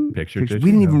picture. We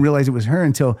didn't even realize it was her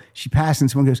until she passed, and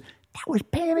someone goes, "That was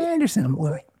Pam Anderson." I'm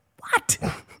like, "What?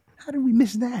 How did we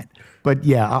miss that?" But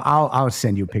yeah, I'll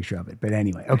send you a picture of it. But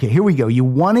anyway, okay, here we go. You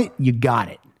want it, you got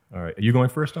it. All right. Are you going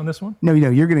first on this one? No,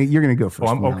 you're gonna go first.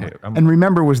 Oh, I'm- Leon. okay, And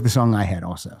Remember was the song I had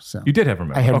also. So You did have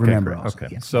Remember. I had Okay, Remember great. also. Okay.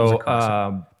 Yes, it was a So,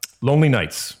 classic. Lonely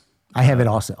Nights. I have it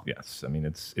also. Yes. I mean,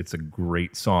 it's a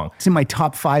great song. It's in my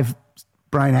top 5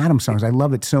 Bryan Adams songs. I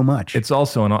love it so much. It's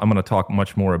also, and I'm going to talk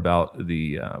much more about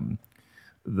the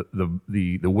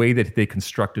way that they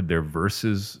constructed their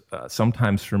verses.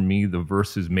 Sometimes for me, the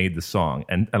verses made the song,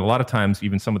 and a lot of times,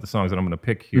 even some of the songs that I'm going to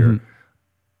pick here, Mm-hmm.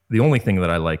 the only thing that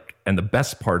I like and the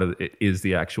best part of it is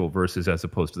the actual verses as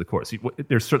opposed to the chorus.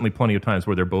 There's certainly plenty of times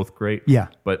where they're both great. Yeah.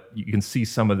 But you can see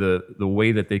some of the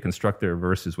way that they construct their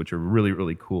verses, which are really,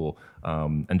 really cool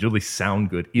and really sound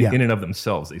good. Yeah. In and of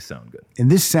themselves, they sound good. And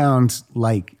this sounds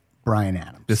like Bryan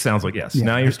Adams. This sounds like, yes.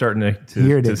 Now you're starting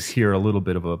Here it to is. hear a little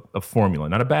bit of a formula.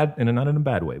 Not in a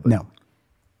bad way, but No.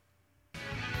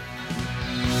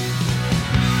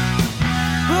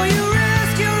 Will you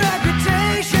risk your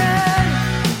reputation?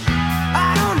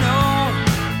 I don't know.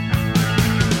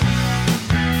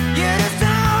 You just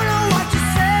don't know what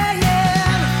you're saying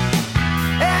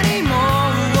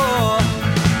anymore.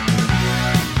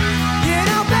 You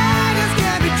know beggars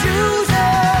can be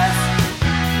choosers,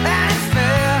 and it's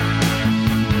fair.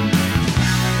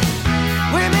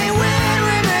 We may win,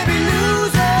 we may be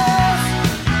losers,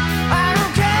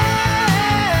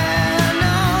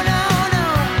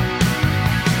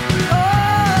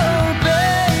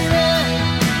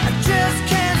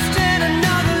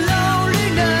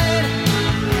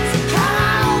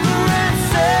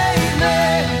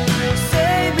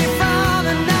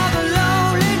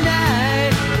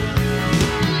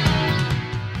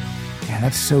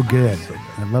 that's so good.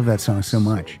 I love that song so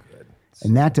much.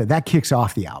 And that kicks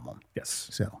off the album. Yes.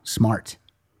 So smart.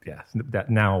 Yeah. That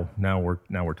now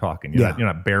we're talking. You're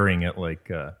not burying it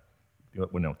like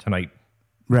Tonight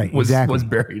Right. was exactly.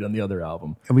 buried on the other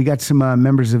album. And we got some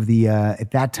members of the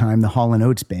at that time the Hall &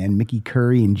 Oates band, Mickey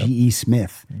Curry and G.E.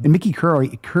 Smith. And Mickey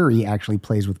Curry actually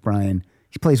plays with Brian.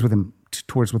 He plays with him,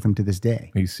 tours with him to this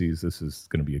day. He sees this is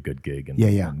going to be a good gig, and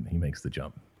and he makes the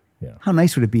jump. Yeah. How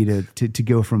nice would it be to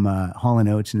go from Hall &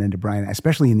 Oates and then to Brian,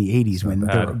 especially in the 80s when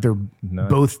they're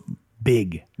both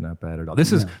big. Not bad at all.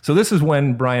 This is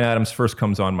when Bryan Adams first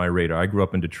comes on my radar. I grew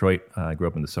up in Detroit. I grew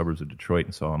up in the suburbs of Detroit,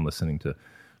 and so I'm listening to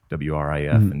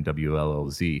WRIF and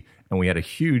WLLZ. And we had a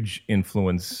huge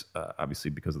influence, obviously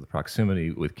because of the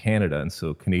proximity with Canada. And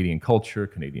so Canadian culture,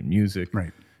 Canadian music,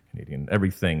 Canadian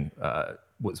everything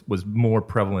was more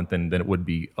prevalent than it would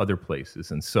be other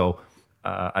places. And so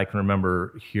I can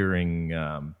remember hearing,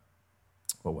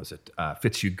 what was it?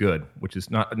 Fits You Good, which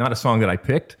is not a song that I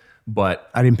picked, but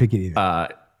I didn't pick it either.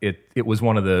 It was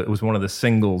one of the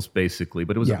singles basically,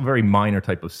 but it was a very minor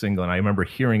type of single. And I remember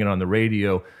hearing it on the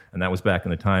radio, and that was back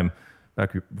in the time,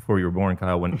 back before you were born,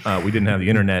 Kyle, when we didn't have the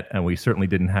internet, and we certainly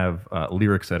didn't have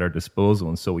lyrics at our disposal,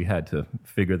 and so we had to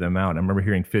figure them out. And I remember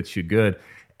hearing Fits You Good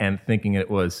and thinking it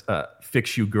was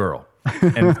Fix You Girl,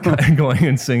 and going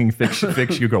and singing Fix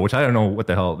You Girl, which I don't know what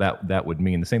the hell that would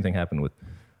mean. The same thing happened with,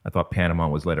 I thought Panama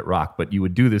was Let It Rock, but you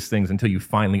would do these things until you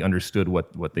finally understood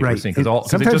what they were saying.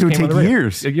 Sometimes it would take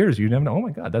years. Years. You never know. Oh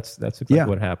my God, that's exactly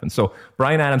what happened. So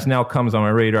Bryan Adams now comes on my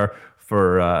radar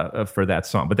for that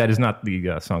song, but that is not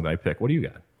the song that I picked. What do you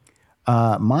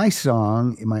got? My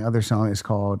other song is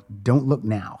called Don't Look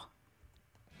Now.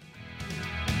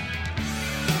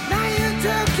 Now you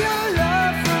took your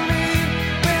love from me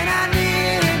when I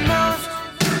needed most.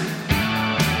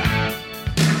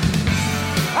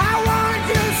 I wanted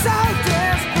you so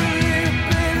desperately,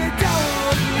 baby. Don't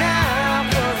look now,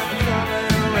 'cause I'm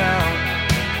coming around.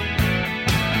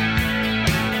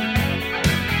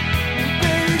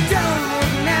 Baby, don't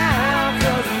look now,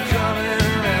 'cause I'm coming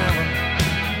around.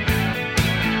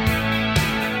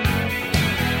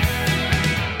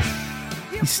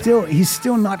 He's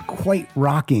still not quite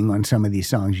rocking on some of these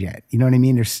songs yet. You know what I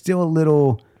mean? There's still a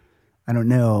little, I don't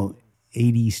know,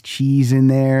 80s cheese in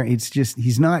there. It's just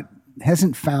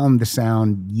hasn't found the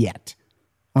sound yet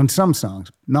on some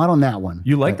songs. Not on that one.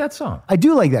 You like that song? I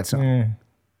do like that song.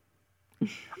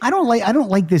 I don't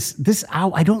like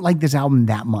this album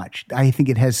that much. I think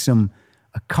it has a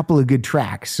couple of good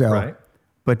tracks. So, right.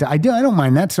 But I don't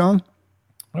mind that song.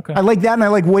 Okay. I like that, and I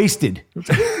like Wasted.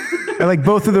 I like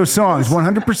both of those songs,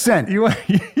 100%.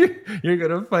 You're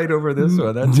gonna fight over this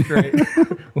one. That's great.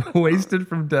 Wasted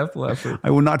from Def Leppard. I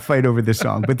will not fight over this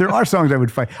song, but there are songs I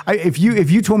would fight. If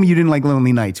you told me you didn't like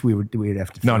Lonely Nights, we'd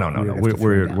have to. No.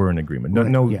 We're in agreement.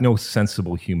 No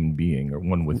sensible human being or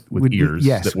one with ears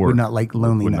would not like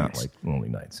Lonely would Nights. Not like Lonely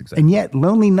Nights, exactly. And yet,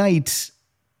 Lonely Nights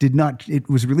did not. It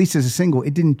was released as a single.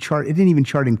 It didn't chart. It didn't even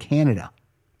chart in Canada.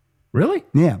 Really?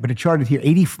 Yeah, but it charted here.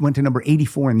 Went to number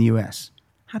 84 in the U.S.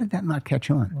 How did that not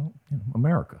catch on? Well,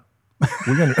 America.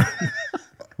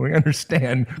 We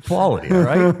understand quality, all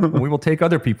right? We will take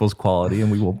other people's quality and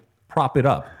we will prop it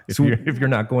up if you're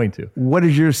not going to. What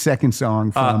is your second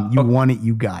song from You Want It,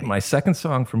 You Got It? My second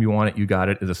song from You Want It, You Got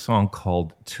It is a song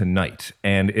called Tonight.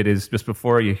 And it is, just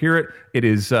before you hear it, it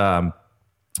is, I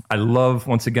love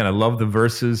the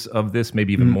verses of this,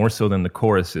 maybe even more so than the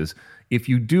choruses. If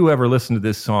you do ever listen to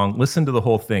this song, listen to the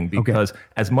whole thing, because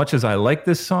as much as I like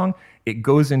this song, it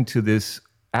goes into this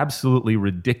absolutely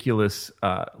ridiculous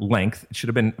length. It should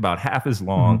have been about half as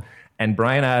long. And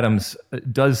Bryan Adams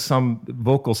does some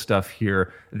vocal stuff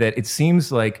here that it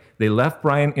seems like they left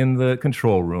Brian in the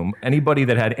control room. Anybody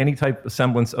that had any type of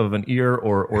semblance of an ear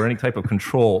or any type of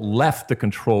control left the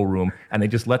control room, and they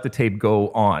just let the tape go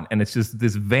on. And it's just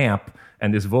this vamp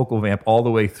and this vocal vamp all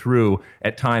the way through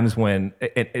at times when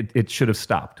it should have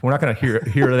stopped. We're not going to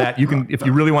hear that. You can, if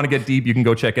you really want to get deep, you can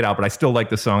go check it out. But I still like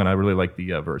the song, and I really like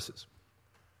the verses.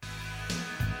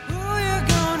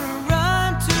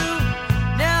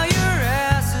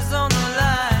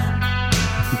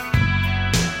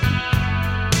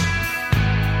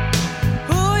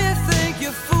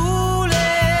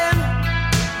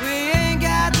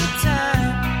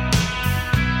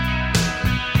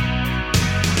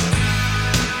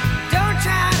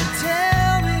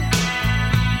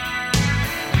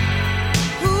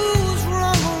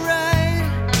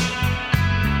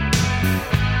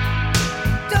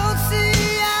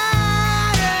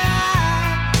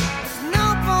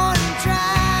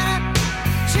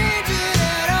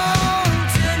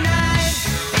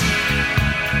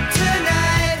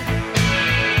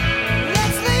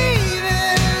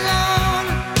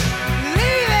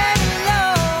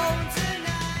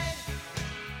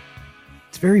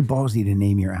 very ballsy to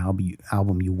name your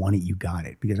album You Want It, You Got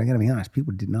It, because I got to be honest,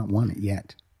 people did not want it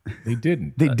yet. They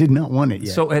didn't. They did not want it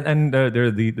yet. So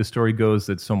the story goes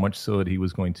that so much so that he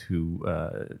was going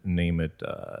to name it.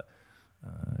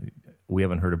 We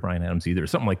haven't heard of Bryan Adams either,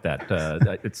 something like that.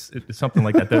 It's something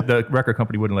like that. The record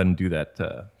company wouldn't let him do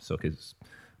that.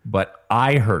 But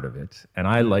I heard of it, and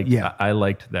I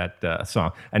liked that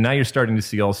song. And now you're starting to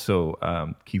see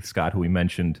also Keith Scott, who we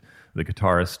mentioned, the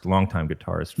guitarist, longtime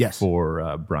guitarist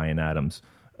for Bryan Adams.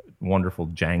 Wonderful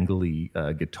jangly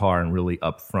guitar and really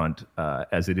upfront,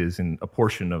 as it is in a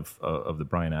portion of the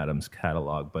Bryan Adams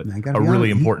catalog, but a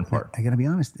really important part. I got to be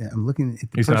honest. I'm looking at the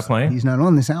He's not playing? He's not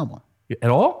on this album. At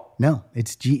all? No,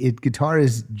 guitar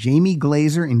is Jamie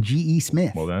Glazer and G.E.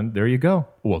 Smith. Well, then there you go.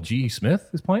 Well, G.E. Smith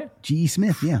is playing? G.E.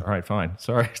 Smith, yeah. All right, fine.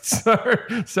 Sorry,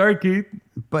 Keith.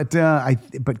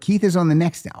 But Keith is on the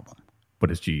next album.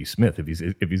 But it's G.E. Smith if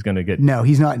he's going to get no,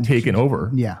 he's not taken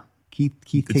over. Yeah. Keith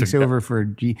takes over for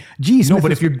G.E. Smith. No,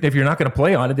 but if you're not going to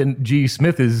play on it, then G.E.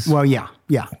 Smith is yeah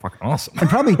fucking awesome. And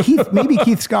probably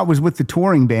Keith Scott was with the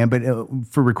touring band, but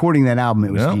for recording that album,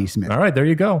 it was G.E. Smith. All right, there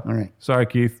you go. All right. Sorry,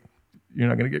 Keith. You're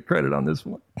not going to get credit on this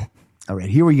one. All right,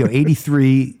 here we go.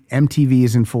 83, MTV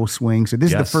is in full swing. So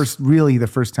this is the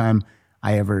first time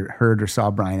I ever heard or saw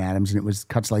Bryan Adams, and it was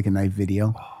Cuts Like a Knife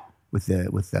video with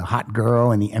the hot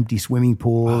girl and the empty swimming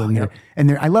pool.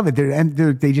 I love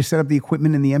it. They just set up the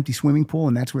equipment in the empty swimming pool,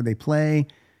 and that's where they play.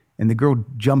 And the girl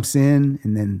jumps in,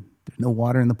 and then there's no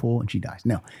water in the pool, and she dies.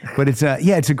 No, but it's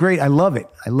a great. I love it.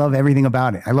 I love everything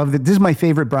about it. I love that. This is my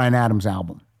favorite Bryan Adams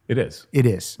album. It is. It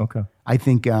is. Okay. I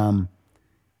think.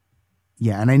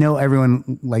 Yeah, and I know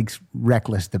everyone likes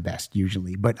Reckless the best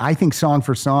usually, but I think song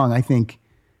for song, I think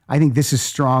this is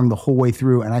strong the whole way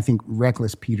through, and I think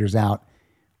Reckless peters out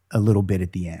a little bit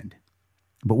at the end.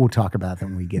 But we'll talk about that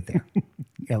when we get there.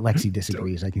 Yeah, Lexi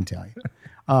disagrees, I can tell you.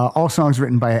 All songs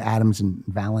written by Adams and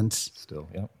Valance. Still,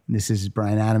 yeah. This is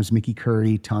Bryan Adams, Mickey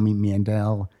Curry, Tommy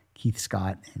Mandel, Keith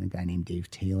Scott, and a guy named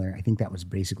Dave Taylor. I think that was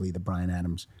basically the Bryan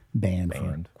Adams band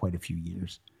for quite a few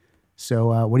years.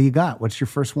 So what do you got? What's your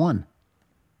first one?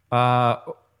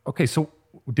 Okay, so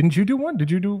didn't you do one? Did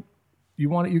you do You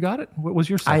Want It, You Got It? What was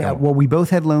your second one? Well, we both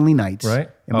had Lonely Nights. Right.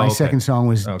 And my second song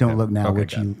was Don't Look Now,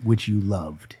 Okay, which you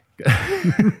loved.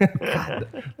 God,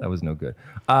 that was no good.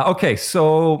 Okay,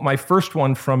 so my first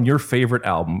one from your favorite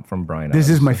album from Bryan Adams.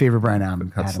 This is my favorite Bryan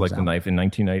Adams. Cuts Like the Knife in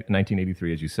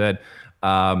 1983, as you said,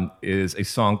 is a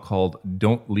song called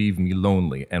Don't Leave Me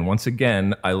Lonely. And once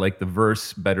again, I like the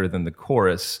verse better than the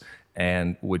chorus.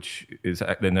 And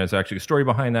then there's actually a story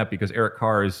behind that because Eric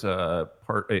Carr is a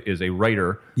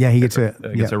writer. Yeah, he gets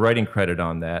a writing credit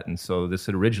on that, and so this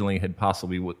originally had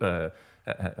possibly was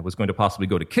going to possibly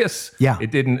go to Kiss. Yeah,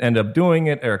 it didn't end up doing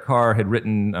it. Eric Carr had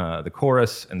written the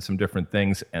chorus and some different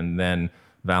things, and then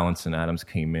Valance and Adams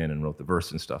came in and wrote the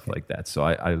verse and stuff like that. So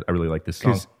I really like this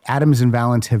song. Adams and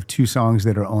Valance have two songs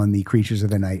that are on the Creatures of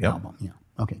the Night album. Yeah.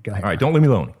 Okay, go ahead. All right, Don't Leave Me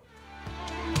Lonely.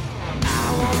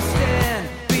 I won't stand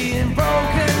being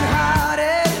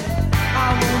broken-hearted. I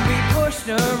won't be pushed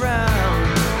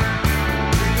around.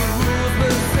 The rules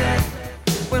were set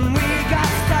when we got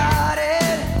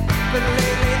started, but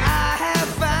lately I have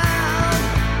found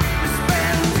we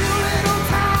spend too little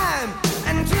time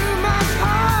and too much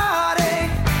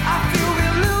heartache. I feel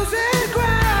we're losing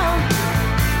ground,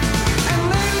 and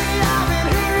lately I've been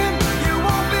hearing you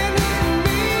won't be needing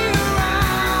me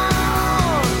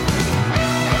around.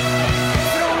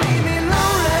 Don't leave me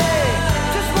lonely,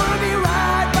 just wanna be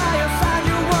right by your side.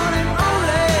 You want it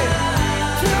only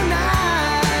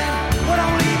tonight. Well,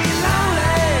 don't leave me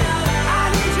lonely,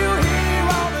 I need you here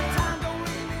all the time. Don't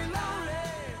leave me lonely.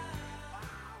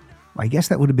 I guess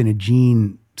that would have been a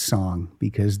Gene song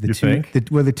because the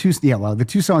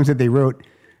two songs that they wrote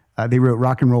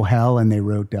Rock and Roll Hell and they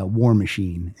wrote War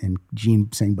Machine, and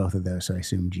Gene sang both of those. So I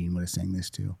assume Gene would have sang this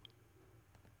too.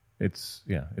 It's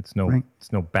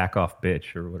no Back Off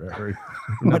Bitch or whatever.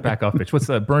 Not Back Off Bitch. What's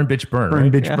the Burn Bitch Burn? Burn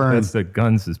right? Bitch Burn. That's the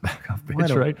Guns is Back Off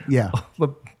Bitch, right? Yeah.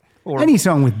 Or- Any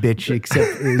song with bitch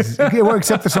except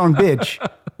the song Bitch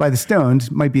by the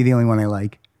Stones might be the only one I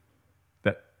like.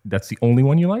 That's the only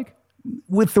one you like?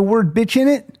 With the word bitch in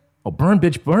it? Oh, Burn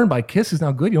Bitch Burn by Kiss is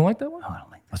now good. You don't like that one? Oh, I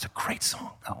don't like that. That's a great song.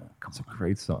 Oh, come It's on. a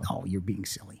great song. Oh, you're being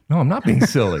silly. No, I'm not being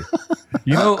silly.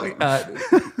 You know,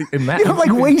 Matt, You don't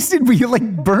like Wasted, but you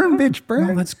like Burn Bitch Burn?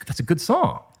 No, that's a good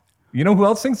song. You know who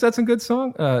else thinks that's a good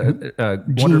song?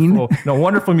 Gene?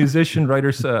 Wonderful musician, writer,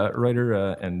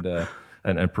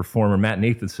 and performer Matt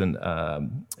Nathanson,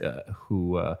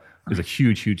 who is a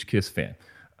huge Kiss fan.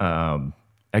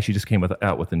 actually just came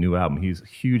out with a new album. He's a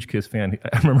huge Kiss fan.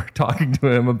 I remember talking to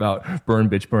him about Burn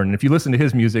Bitch Burn. And if you listen to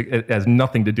his music, it has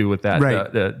nothing to do with that.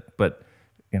 Right. But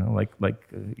you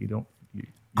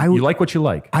like what you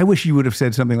like. I wish you would have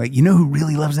said something like, you know who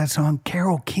really loves that song?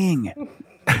 Carole King.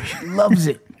 She loves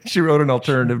it. She wrote an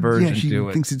alternative version she to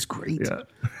it. thinks it's great. Yeah.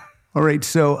 All right,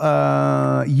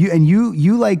 so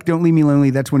you like "Don't Leave Me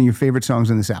Lonely." That's one of your favorite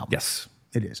songs on this album. Yes.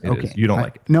 It is. It Okay. is. You don't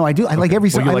like it. No, I do. I like every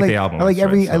song. Well, you I like the album, I like that's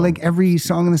every. right, so I like every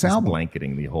song on this album.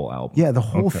 Blanketing the whole album. Yeah, the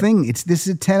whole thing. This is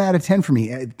a 10 out of 10 for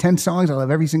me. 10 songs. I love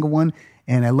every single one,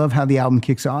 and I love how the album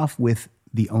kicks off with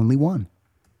 "The Only One."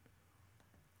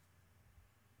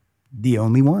 The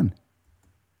Only One.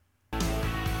 Well,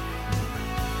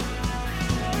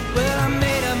 I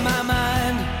made up my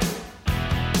mind,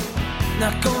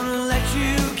 not gonna let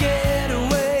you get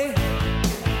away.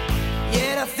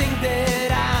 Yet I think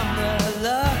that I'm the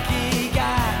lucky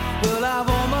guy. Well, I've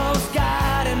almost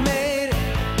got it made.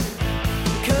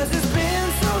 'Cause it's been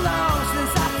so long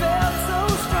since I felt so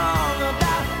strong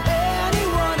about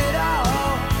anyone at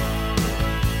all.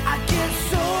 I get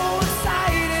so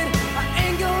excited, I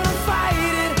ain't gonna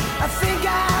fight it. I think I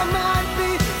might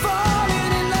be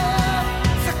falling in love.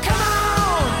 So come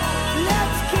on,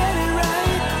 let's get it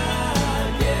right.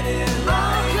 Get it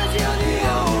right. 'Cause you're the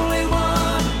only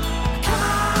one. Come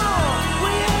on, we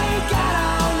ain't got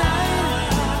all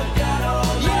night.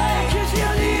 Yeah, 'cause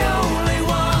you're the only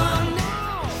one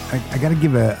now. I got to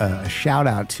give a shout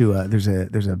out to there's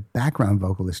a background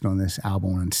vocalist on this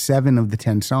album on 7 of the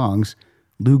 10 songs,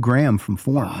 Lou Graham from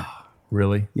Forum.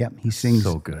 Really? Yep, he sings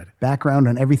So good. background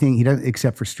on everything he does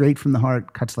except for Straight from the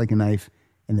Heart, Cuts Like a Knife,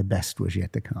 and The Best Was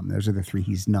Yet to Come. Those are the 3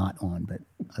 he's not on, but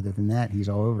other than that, he's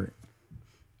all over it.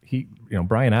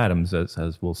 Brian Adams,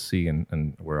 as we'll see,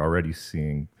 and we're already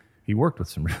seeing, he worked with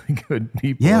some really good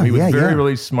people. Yeah, he was yeah, very, yeah.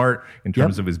 really smart in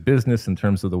terms Yep. of his business, in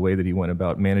terms of the way that he went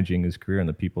about managing his career and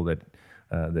the people that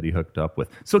he hooked up with.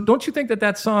 So don't you think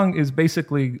that song is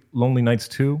basically Lonely Nights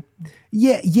 2?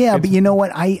 Yeah, but you know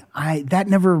what? I that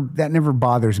never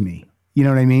bothers me. You know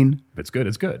what I mean? If it's good,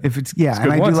 it's good. If it's It's good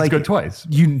and I once, do like it's good twice.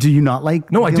 Do you not like?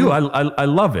 No, I the do. other- I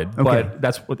love it. Okay.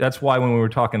 But that's why when we were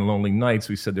talking Lonely Nights,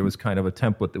 we said there was kind of a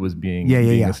template that was being Yeah.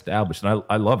 established. And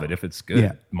I love it. If it's good,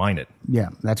 Yeah. mine it. Yeah,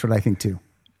 that's what I think too.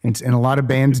 And a lot of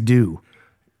bands do.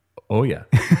 Oh, yeah.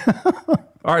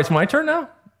 All right, it's my turn now?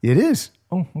 It is.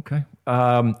 Oh, okay.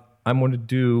 I'm going to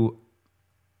do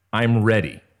I'm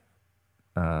Ready.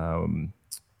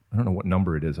 I don't know what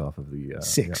number it is off of the...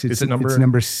 6. Is it number? It's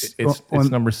number It's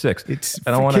number 6. It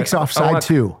And kicks off side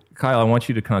 2. Kyle, I want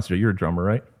you to consider, you're a drummer,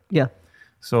 right? Yeah.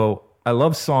 So I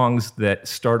love songs that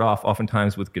start off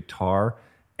oftentimes with guitar,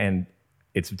 and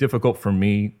it's difficult for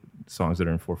me, songs that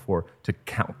are in 4/4, to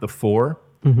count the 4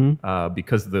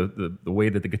 because the way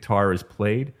that the guitar is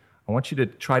played. I want you to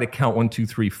try to count 1, 2,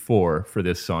 3, 4 for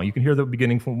this song. You can hear the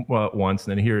beginning from once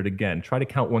and then hear it again. Try to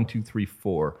count 1, 2, 3,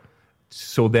 4.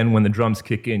 So then when the drums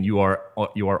kick in, you are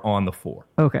on the 4.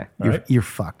 Okay. You're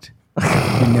fucked.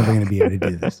 You're never going to be able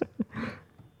to do this.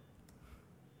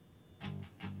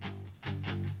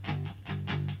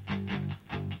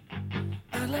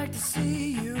 I'd like to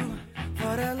see you,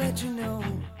 thought I'd let you know.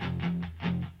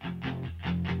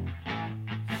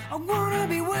 I wanna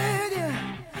be with you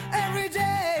every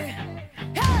day.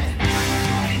 Hey!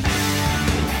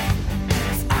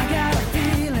 'Cause I got a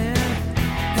feeling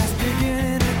that's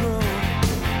beginning to grow.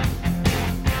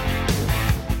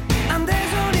 And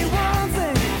there's only one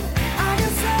thing I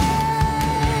can say,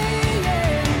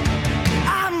 yeah.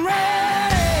 I'm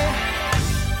ready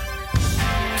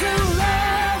to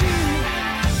love you.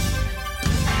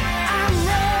 I'm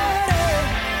ready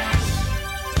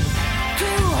to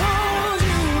hold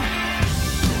you.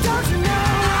 Don't you know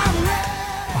I'm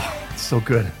ready? It's so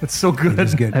good. It's so good.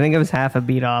 It's good. I think it was half a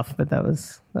beat off, but that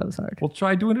was hard. Well,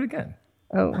 try doing it again.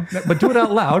 Oh, But do it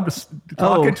out loud. Just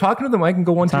talking to the mic and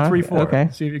go 1, 2, 3, 4. Okay.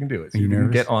 See if you can do it. So you you can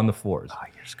nervous? get on the 4s. Oh,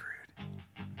 you're screwed.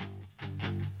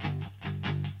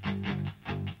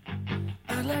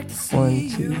 I'd like to see 1, you.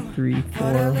 2, 3,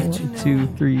 4. 1, 2,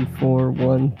 3, 4.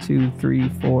 1, 2, 3,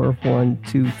 4. 1,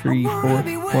 2, 3, 4.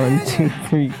 1, 2,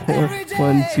 3, 4.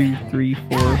 1, 2, 3,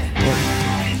 4.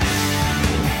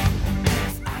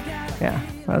 Yeah,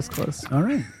 that was close. All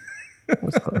right. That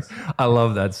was close. I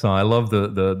love that song. I love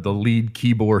the lead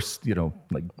keyboard,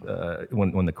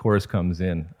 when the chorus comes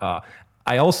in.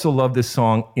 I also love this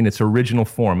song in its original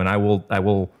form, and I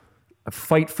will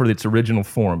fight for its original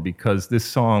form because this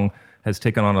song has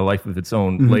taken on a life of its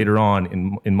own later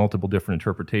on in multiple different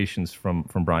interpretations from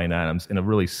Bryan Adams in a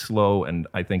really slow and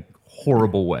I think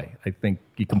horrible way. I think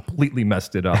he completely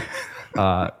messed it up.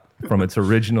 from its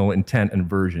original intent and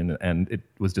version, and it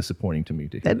was disappointing to me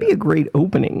to hear That'd be a great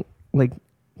opening, like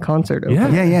concert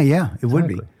opening. Yeah. It would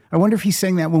be. I wonder if he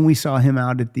sang that when we saw him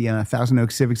out at the Thousand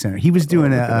Oaks Civic Center. He was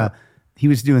doing he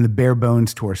was doing the Bare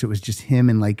Bones tour, so it was just him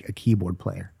and like a keyboard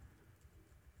player,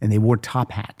 and they wore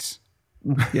top hats.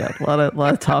 Yeah, a lot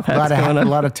of top hats going on. A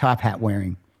lot of top hat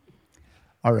wearing.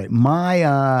 All right, my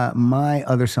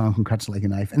other song from Cuts Like a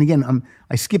Knife, and again,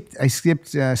 I skipped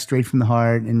Straight from the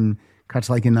Heart and Cuts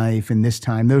Like a Knife, and This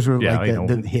Time. Those were like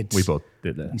the hits. We both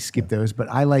did that. You skipped those, but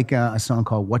I like a song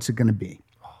called "What's It Gonna Be."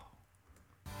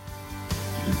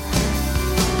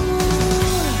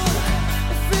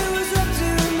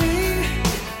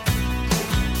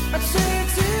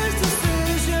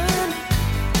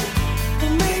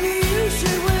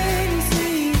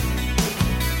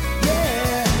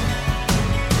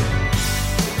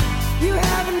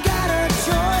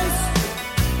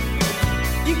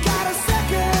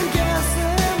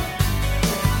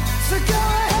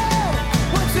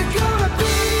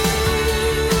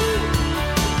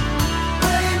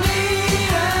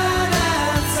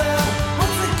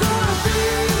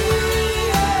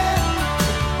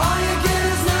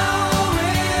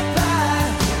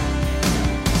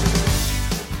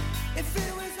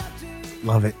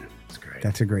 Love it. It's great.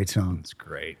 That's a great song. It's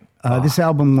great. This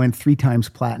album went 3 times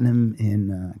platinum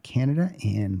in Canada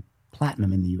and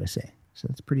platinum in the USA. So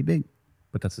that's pretty big.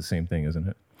 But that's the same thing, isn't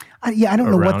it? I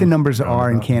don't know what the numbers are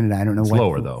in about. Canada. I don't know It's what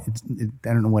lower, though. I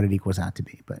don't know what it equals out to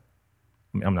be, but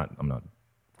I mean, I'm not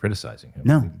criticizing him.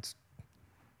 No. It's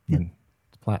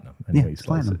platinum. Anyway, he it's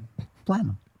sells platinum.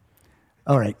 Platinum.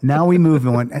 All right, now we move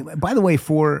on. By the way,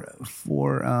 for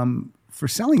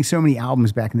selling so many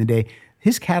albums back in the day,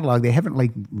 his catalog, they haven't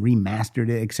like remastered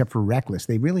it except for Reckless.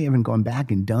 They really haven't gone back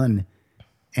and done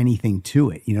anything to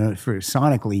it, for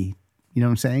sonically, you know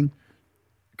what I'm saying?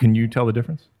 Can you tell the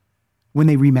difference? When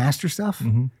they remaster stuff,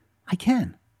 I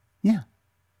can. Yeah.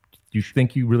 Do you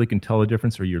think you really can tell the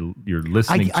difference, or you're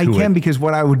listening to it? I can, because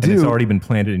what I would do... And it's already been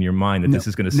planted in your mind that this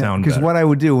is going to sound better. Because what I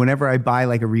would do, whenever I buy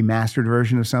like a remastered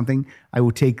version of something, I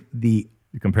would take the...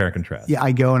 You compare and contrast. Yeah,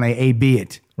 I go and I A-B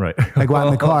it. Right. I go out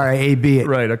in the car, I A-B it.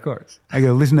 Right, of course. I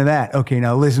go, listen to that. Okay,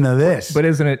 now listen to this. But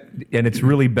isn't it... And it's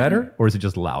really better, or is it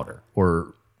just louder?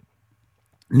 Or...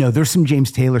 No, there's some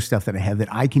James Taylor stuff that I have that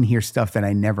I can hear stuff that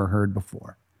I never heard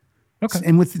before. Okay.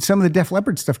 And with some of the Def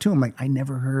Leppard stuff too, I'm like, I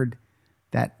never heard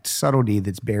that subtlety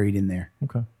that's buried in there.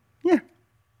 Okay. Yeah.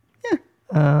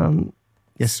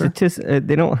 Yes, sir.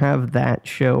 They don't have that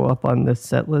show up on the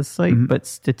setlist site, but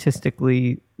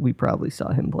statistically, we probably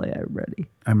saw him play I'm Ready.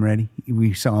 I'm Ready.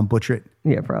 We saw him butcher it.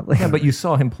 Yeah, probably. Yeah, but you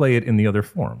saw him play it in the other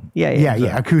form. Yeah,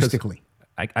 acoustically.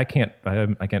 I can't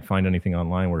find anything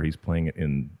online where he's playing it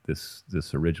in this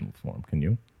original form. Can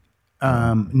you?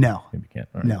 No. Maybe you can't.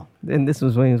 All right. No. And this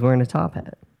was when he was wearing a top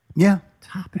hat. Yeah.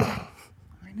 Top hat.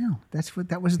 I know.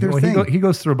 That was their thing. He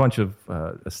goes through a bunch of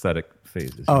aesthetic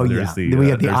phases. Oh, There's yeah. We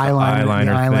had the there's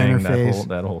eyeliner thing, phase.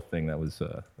 that whole thing that was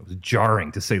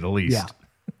jarring, to say the least. Yeah.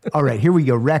 All right, here we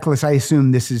go. Reckless. I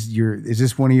assume is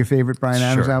this one of your favorite Bryan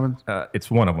Adams Sure. albums?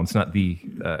 It's one of them. It's not the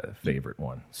favorite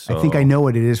one. So, I think I know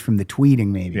what it is from the tweeting,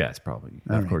 maybe. Yeah, it's probably.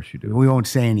 All Of right. course you do. We won't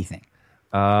say anything.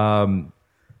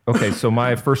 Okay, so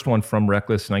my first one from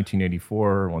Reckless,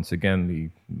 1984. Once again, the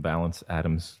Valance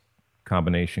Adams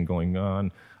combination going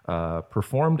on.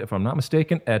 Performed, if I'm not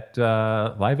mistaken, at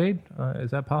Live Aid.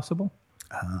 Is that possible?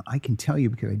 I can tell you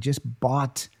because I just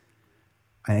bought,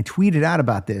 and I tweeted out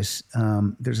about this.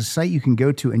 There's a site you can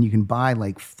go to and you can buy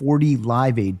like 40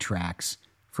 Live Aid tracks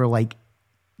for like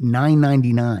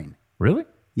 $9.99. Really?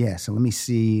 Yeah. So let me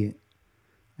see.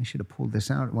 I should have pulled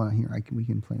this out. Well, here we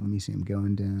can play. Let me see. I'm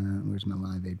going down. Where's my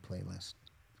Live Aid playlist?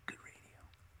 Good radio.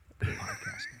 Good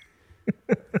podcasting.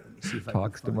 Let me see if I can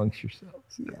Talks find- amongst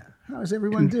yourselves. Yeah. How's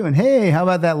everyone doing? Hey, how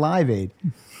about that Live Aid?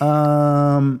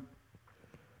 I've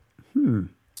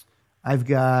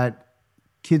got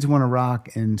Kids Wanna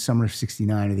Rock and Summer of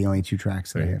 '69 are the only 2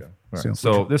 tracks that There I you have. go. All right.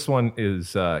 So this one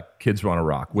is Kids Wanna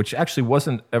Rock, which actually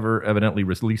wasn't ever evidently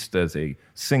released as a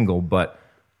single, but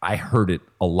I heard it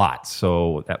a lot.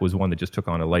 So that was one that just took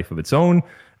on a life of its own,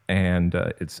 and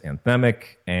it's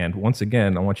anthemic. And once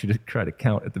again, I want you to try to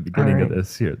count at the beginning of right.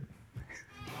 this here.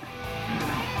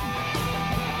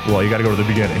 Well, you got to go to the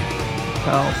beginning.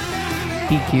 Oh,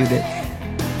 he cued it.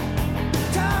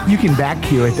 You can back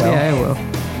cue it though. Yeah, I will.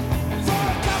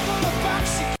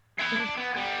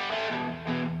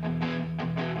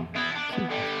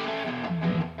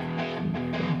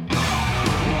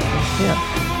 Yeah,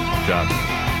 Good job.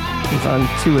 he's on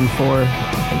 2 and 4. I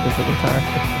think with the guitar.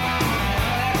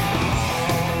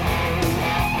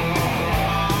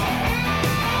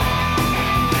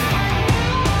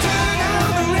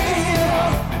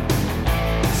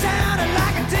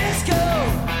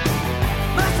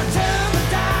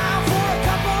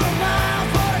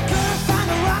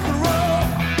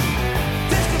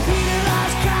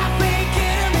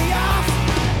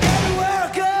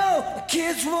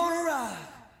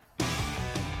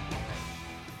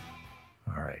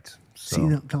 right. So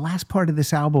See, the last part of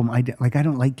this album, I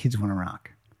don't like Kids Wanna Rock.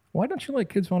 why don't you like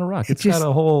Kids Wanna Rock? It It's just- got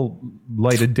a whole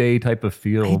light of day type of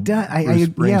feel. It does.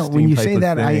 Bruce Yeah, when Springsteen you type say of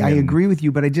that, thing, I and agree with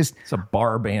you, but It's a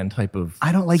bar band type of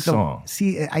I don't like song.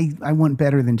 I want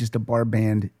better than just a bar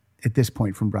band at this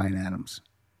point from Bryan Adams.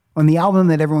 On the album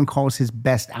that everyone calls his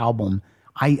best album,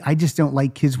 I just don't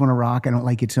like Kids Wanna Rock. I don't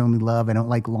like It's Only Love. I don't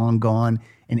like Long Gone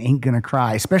and Ain't Gonna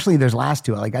Cry, especially those last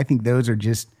two. I think those are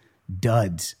just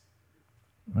duds.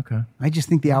 Okay. I just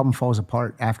think the album falls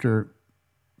apart after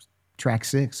track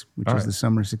 6, which All was right. the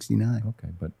Summer '69. Okay,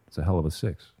 but it's a hell of a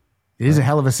 6. It is a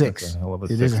hell of a 6. It's a hell of a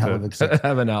It 6 is a hell of a to 6.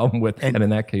 have an album with, and in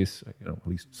that case, at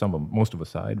least most of a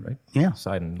side, right? Yeah.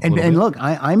 Side and And look,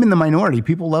 I'm in the minority.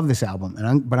 People love this album,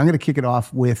 but I'm going to kick it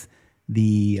off with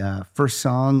the first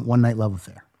song, One Night Love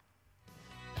Affair.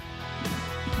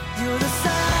 You're the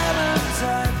silent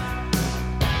type,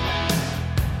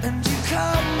 and you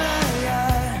caught my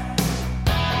eye.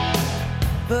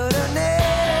 But I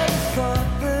never thought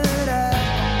that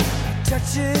I'd be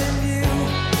touching you.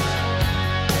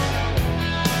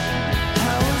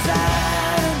 How was I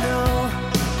to know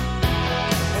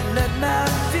and let my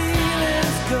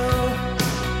feelings go,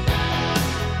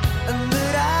 and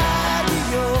that I'd be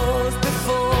yours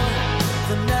before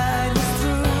the night was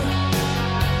through?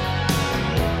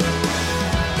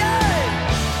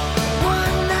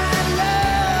 One night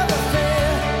love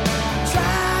affair,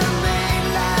 try to make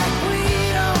like we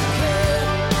don't care.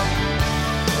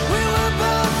 We were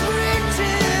both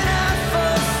reaching out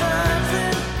for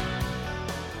something.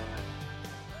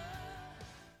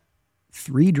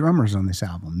 3 drummers on this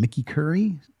album: Mickey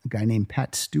Curry, a guy named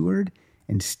Pat Stewart,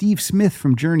 and Steve Smith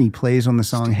from Journey plays on the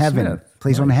song Steve Heaven. Smith.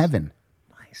 Plays on Nice. Heaven.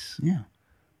 Nice. Yeah.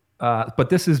 But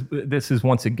this is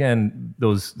once again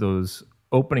those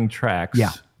opening tracks.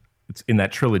 Yeah. It's in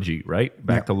that trilogy, right?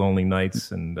 Back Yep. to Lonely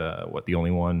Nights and The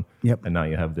Only One. Yep. And now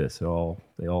you have this. They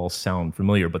all sound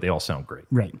familiar, but they all sound great.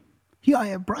 Right.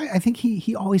 Brian, I think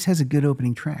he always has a good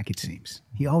opening track, it seems.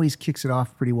 He always kicks it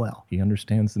off pretty well. He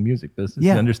understands the music business.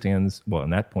 Yeah. He understands. Well, at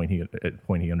that point,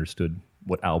 he understood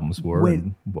what albums were When-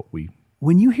 and what we.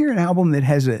 When you hear an album that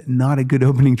has not a good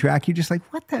opening track, you're just like,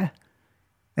 what the?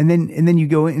 And then you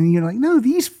go in and you're like, no,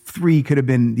 these 3 could have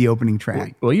been the opening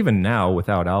track. Well, even now,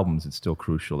 without albums, it's still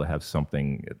crucial to have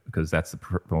something because that's the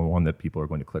one that people are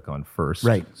going to click on first.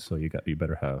 Right. So you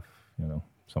better have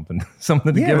something to Yeah,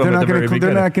 give them. they're at not the gonna very they're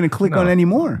beginning. not going to click on any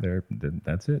more.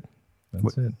 That's it.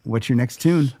 That's it. What's your next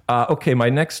tune? Okay, my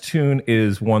next tune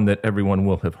is one that everyone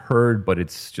will have heard, but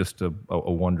it's just a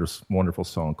wonderful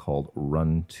song called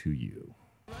 "Run to You."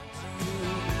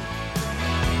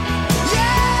 Yeah,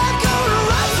 I'm gonna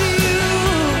run to you.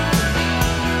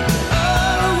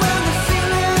 Oh, when the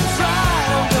feeling's right,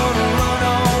 I'm gonna run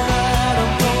all night.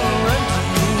 I'm gonna run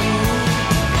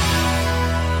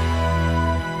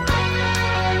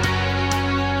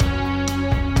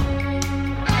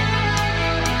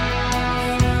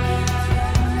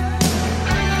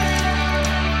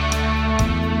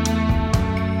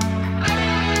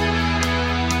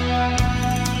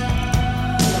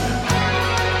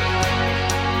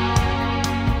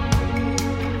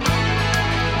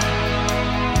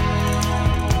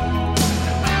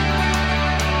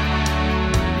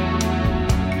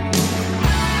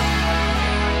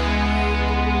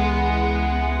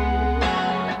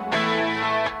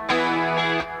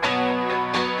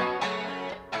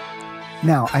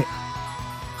Now,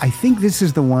 I think this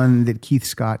is the one that Keith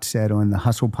Scott said on the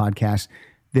Hustle podcast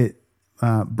that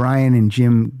Brian and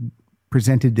Jim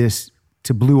presented this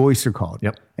to Blue Oyster Cult.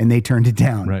 Yep. And they turned it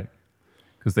down. Right.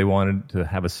 Because they wanted to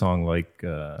have a song like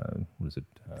what is it?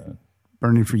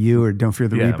 Burning for You or Don't Fear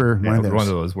the Reaper. One of those. One of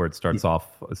those where it starts off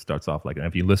like, and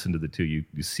if you listen to the two, you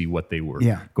see what they were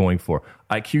Yeah. going for.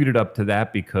 I queued it up to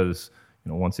that because,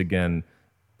 once again,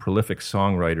 prolific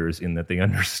songwriters in that they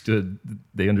understood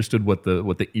what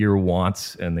the ear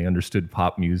wants, and they understood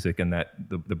pop music, and that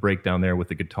the breakdown there with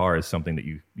the guitar is something that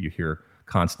you hear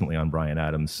constantly on Bryan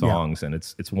Adams songs, and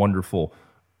it's wonderful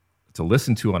to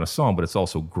listen to on a song, but it's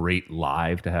also great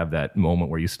live to have that moment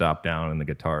where you stop down and the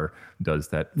guitar does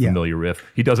that familiar riff.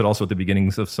 He does it also at the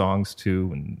beginnings of songs too,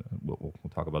 and we'll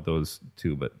talk about those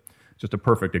too, but just a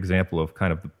perfect example of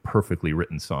kind of the perfectly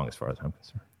written song as far as I'm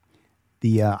concerned.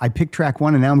 I picked track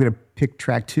 1 and now I'm going to pick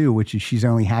track 2, which is She's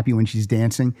Only Happy When She's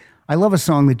Dancing. I love a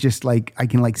song that just like, I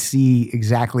can like see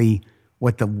exactly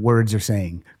what the words are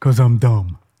saying. 'Cause I'm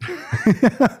dumb.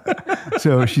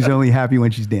 So She's Only Happy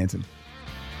When She's Dancing.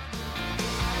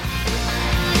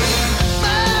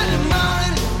 Monday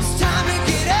morning, it's time to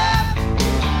get up.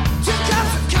 2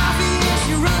 cups of coffee and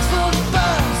she runs for the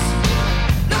bus.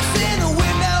 Looks in the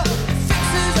window,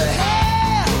 fixes her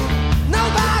hair.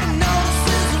 Nobody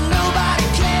notices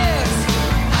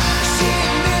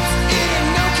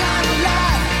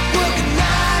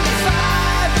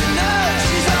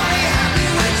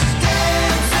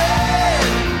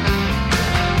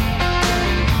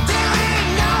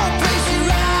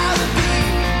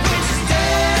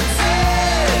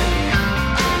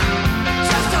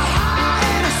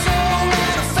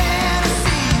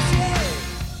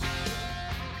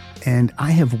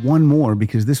have one more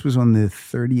because this was on the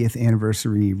 30th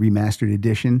anniversary remastered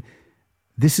edition.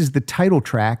 This is the title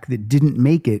track that didn't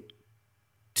make it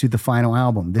to the final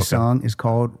album. This song is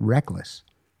called Reckless.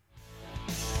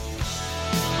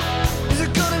 Is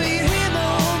it gonna be him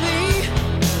or me?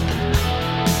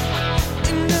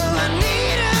 You know I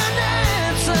need an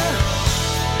answer.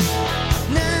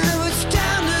 Now it's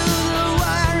down to the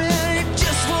wire and it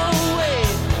just won't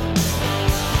wait.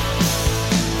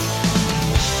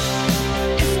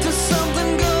 If there's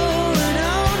something going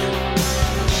on,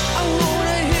 I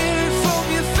wanna hear it from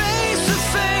you face to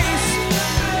face.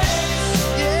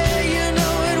 Yeah, you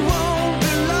know it won't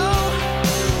be long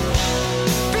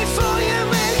before you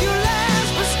make your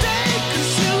last mistake,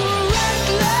 'cause you were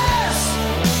reckless.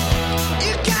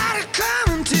 You gotta come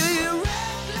until you're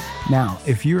reckless. Now,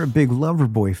 if you're a big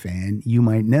Loverboy fan, you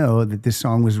might know that this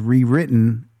song was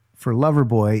rewritten for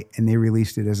Loverboy and they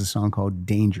released it as a song called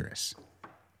Dangerous.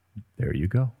 There you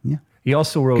go. Yeah. He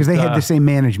also wrote Because they had the same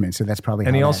management, so that's probably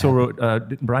and how he that also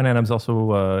happened. wrote. Brian Adams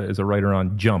also is a writer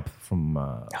on Jump from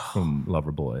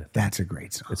Loverboy. That's a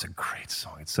great song. It's a great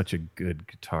song. It's such a good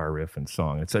guitar riff and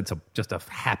song. It's just a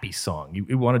happy song.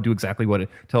 You want to do exactly what it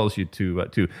tells you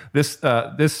to.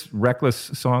 This Reckless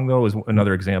song though is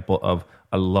another example of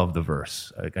I love the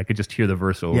verse. I could just hear the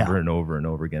verse over Yeah. and over and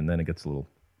over again. Then it gets a little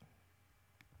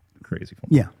crazy for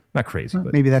me. Yeah. Not crazy,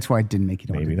 but Maybe that's why it didn't make it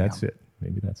on maybe the that's album. it.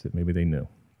 Maybe that's it. Maybe they knew,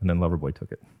 and then Loverboy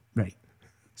took it. Right.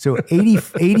 So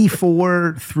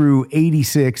 84 through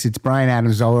 86, it's Bryan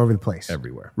Adams all over the place.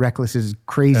 Everywhere. Reckless is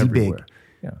crazy Everywhere. big.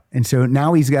 Yeah. And so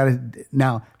now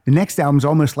now the next album's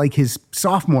almost like his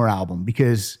sophomore album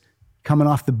because coming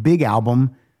off the big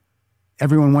album,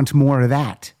 everyone wants more of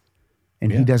that.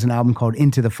 And he Yeah. does an album called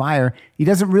Into the Fire. He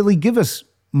doesn't really give us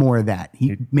more of that.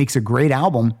 He makes a great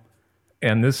album.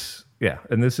 And this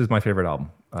is my favorite album.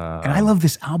 And I love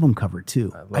this album cover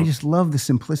too. I just love the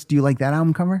simplicity. Do you like that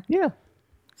album cover? Yeah.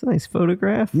 It's a nice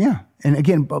photograph. Yeah. And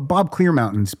again, Bob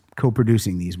Clearmountain's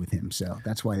co-producing these with him. So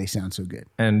that's why they sound so good.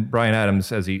 And Bryan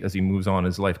Adams, as he moves on,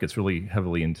 his life gets really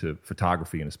heavily into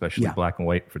photography and especially Yeah. black and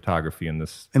white photography. And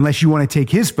this Unless you want to take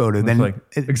his photo, then like-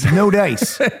 no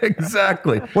dice.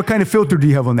 exactly. What kind of filter do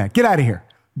you have on that? Get out of here.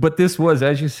 But this was,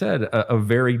 as you said, a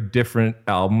very different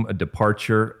album, a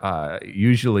departure.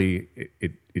 Usually,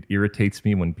 it irritates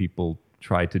me when people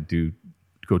try to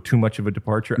go too much of a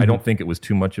departure. I don't think it was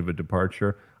too much of a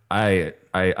departure. I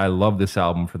love this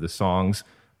album for the songs.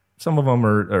 Some of them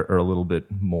are a little bit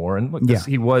more. And look, Yeah.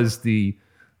 he was the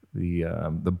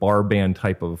bar band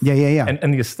type of Yeah.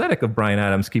 And the aesthetic of Bryan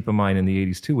Adams, keep in mind, in the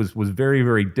 80s too, was very,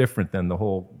 very different than the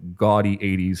whole gaudy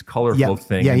 80s colorful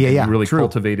thing. Yeah. And he really True.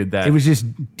 cultivated that. It was just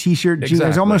t-shirt, jeans. It was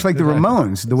Exactly. almost like the Exactly.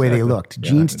 Ramones, the way they Exactly. looked. Yeah.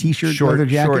 Jeans, t-shirt, leather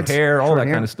jackets. Short hair, all Short that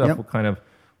hair. kind of stuff. Yep. Kind of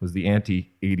was the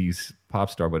anti-80s pop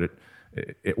star, but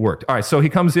it worked. All right, so he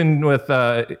comes in with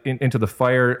Into the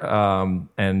Fire,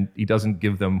 and he doesn't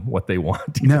give them what they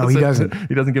want. No, he doesn't.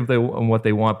 He doesn't give them what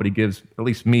they want, but he gives at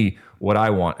least me what I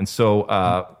want. And so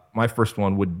my first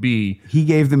one would be He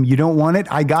gave them, you don't want it?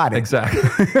 I got it. exactly.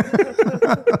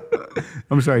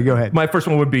 I'm sorry, go ahead. My first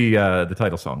one would be the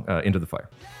title song, Into the Fire.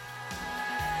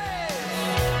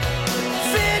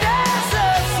 Fit as a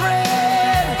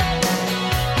thread.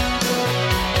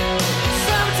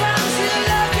 Sometimes you're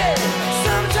lucky,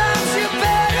 sometimes you're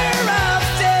better off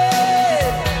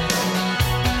dead.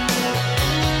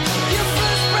 Your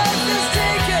first breath is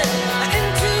taken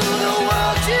into the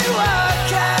world you are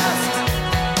cast.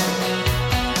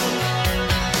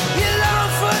 You long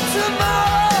for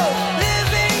tomorrow,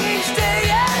 living each day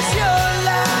as your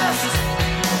last.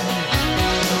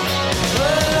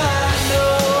 Well, I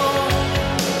know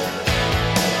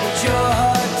what your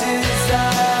heart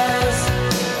desires,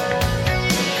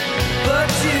 but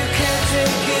you can't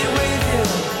take it with you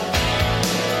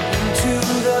into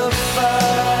the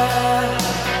fire.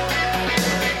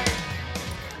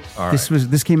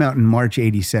 This came out in March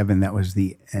 87. That was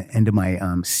the end of my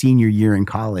senior year in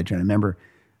college. And I remember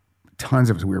tons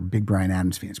of us, we were big Bryan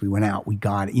Adams fans. We went out, we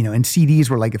got it, and CDs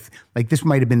were like this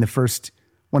might have been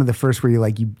one of the first where you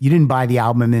didn't buy the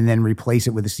album and then replace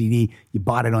it with a CD. You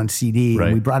bought it on CD Right.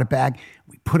 and we brought it back,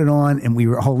 we put it on and we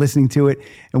were all listening to it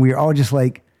and we were all just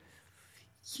like,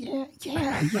 yeah.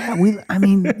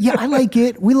 I like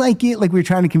it. We like it. Like we were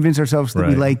trying to convince ourselves that we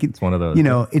Right. like it. It's one of those.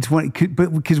 It's one,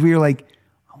 but because we were like,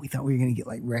 we thought we were going to get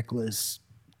like Reckless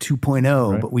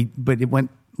 2.0, Right. but it went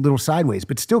a little sideways,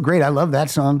 but still great. I love that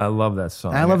song. I love that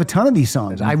song. I love a ton of these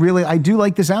songs. I do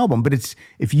like this album, but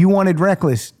if you wanted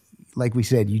Reckless, like we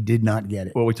said, you did not get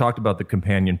it. Well, we talked about the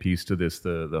companion piece to this,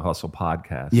 the Hustle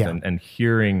podcast, Yeah. and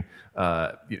hearing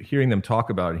them talk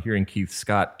about it, hearing Keith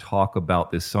Scott talk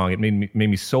about this song, it made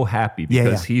me so happy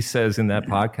because he says in that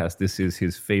podcast this is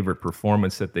his favorite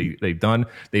performance that they've done.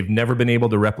 They've never been able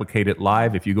to replicate it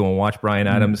live. If you go and watch Bryan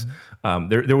Adams,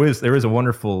 there is a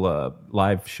wonderful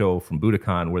live show from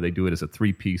Budokan where they do it as a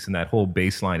 3-piece, and that whole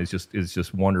bass line is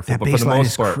just wonderful. That But for bass the line most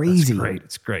is part, crazy.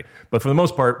 It's great. But for the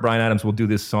most part, Bryan Adams will do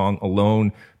this song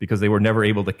alone because they were never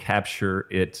able to capture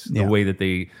it the way that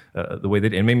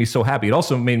it made me so happy. It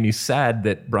also made me sad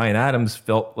that Bryan Adams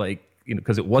felt like,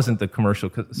 because it wasn't the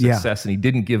commercial success and he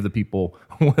didn't give the people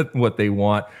what they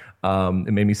want.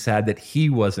 It made me sad that he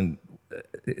wasn't,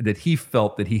 that he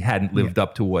felt that he hadn't lived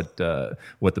up to what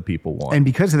the people want. And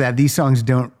because of that, these songs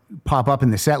don't pop up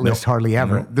in the set list hardly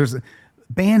ever. There's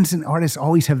bands and artists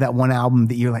always have that one album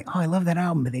that you're like, oh, I love that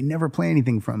album, but they never play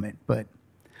anything from it. But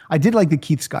I did like that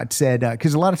Keith Scott said,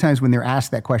 because a lot of times when they're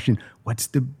asked that question, what's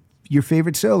your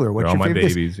favorite solo? Or what's They're your all my favorite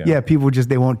babies, this? yeah. People just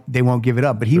they won't give it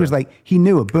up. But he was like, he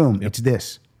knew it. Boom, it's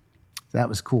this. That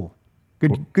was cool.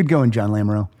 Good going, John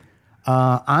Lamoureux.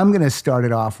 I'm going to start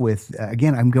it off with,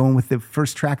 again, I'm going with the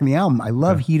first track on the album. I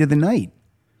love Heat of the Night.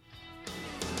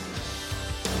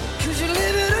 Could you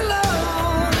live it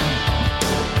alone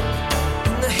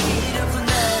in the heat of the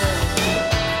night?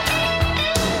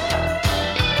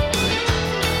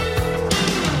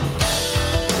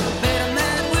 Met a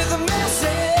man with a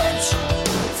message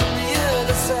from the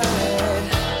other side.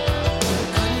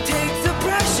 Couldn't take the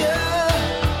pressure,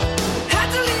 had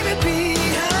to leave it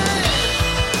behind.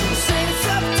 Say it's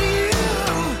up to you.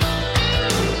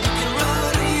 You can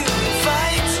run or you can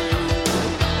fight.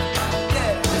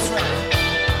 Yeah, that's right.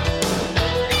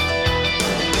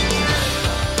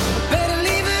 Better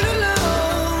leave it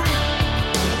alone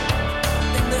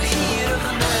in the heat of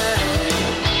the night.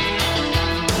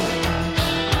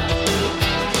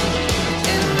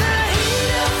 In the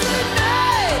heat of the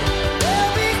night,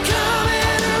 they'll be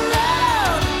coming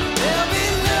around. They'll be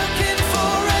looking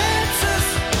for answers.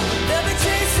 They'll be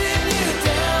chasing you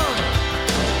down.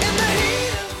 In the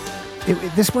heat of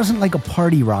the This wasn't like a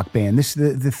party rock band.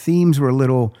 The themes were a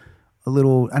little. I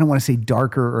don't want to say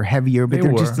darker or heavier, but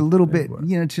they're just a little bit,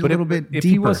 just a little bit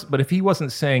deeper. But if he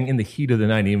wasn't saying in the heat of the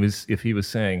night, if he was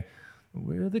saying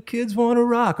where the kids want to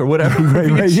rock or whatever,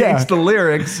 if he changed yeah. the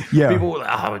lyrics, Yeah. people would,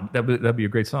 that'd be a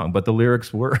great song. But the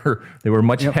lyrics were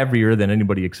much heavier than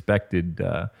anybody expected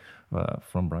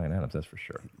from Bryan Adams, that's for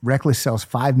sure. Reckless sells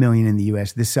 5 million in the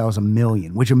US. This sells 1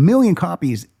 million, which 1 million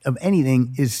copies of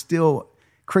anything is still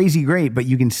crazy great, but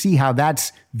you can see how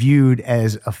that's viewed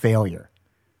as a failure.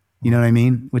 You know what I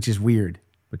mean? Which is weird.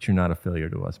 But you're not a failure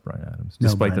to us, Bryan Adams, No,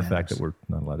 despite Bryan the fact Adams. that we're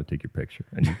not allowed to take your picture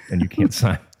and you can't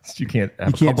sign. You can't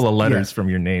have You a couple of letters yeah. from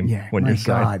your name Yeah, when my you're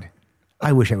signed. God.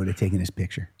 I wish I would have taken this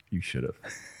picture. You should have.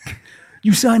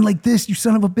 You sign like this, you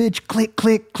son of a bitch. Click,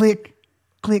 click, click,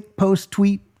 click, post,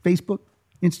 tweet, Facebook,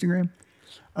 Instagram.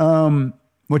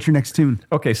 What's your next tune?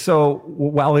 Okay, so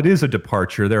while it is a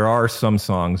departure, there are some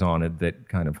songs on it that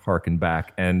kind of harken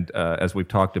back. And as we've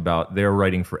talked about, they're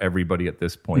writing for everybody at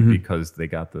this point because they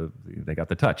got the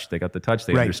touch. They got the touch.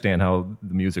 They Right. understand how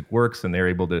the music works, and they're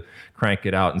able to crank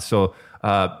it out. And so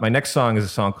my next song is a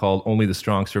song called "Only the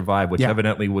Strong Survive," which Yeah.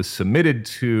 evidently was submitted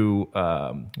to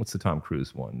what's the Tom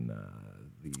Cruise one?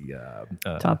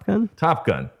 Top Gun? Top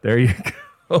Gun. There you go.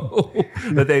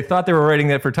 But they thought they were writing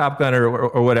that for Top Gun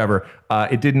or whatever.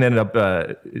 It didn't end up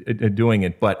doing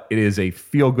it, but it is a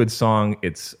feel-good song.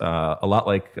 It's a lot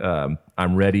like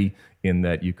I'm Ready in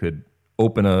that you could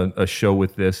open a show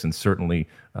with this, and certainly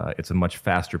it's a much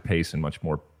faster pace and much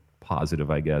more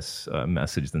positive, I guess,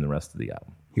 message than the rest of the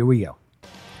album. Here we go.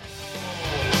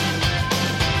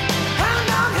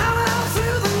 How long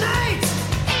through the night?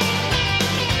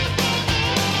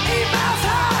 8 miles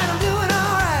high, I'm doing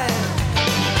alright.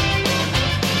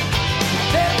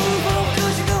 Better move on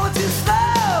 'cause you're going too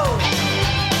slow.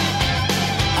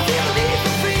 I feel the need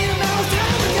for freedom, now it's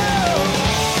time to go.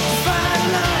 To find a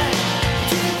line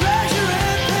between pleasure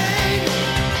and pain.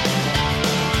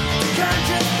 You can't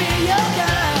just be your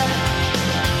guide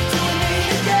till we meet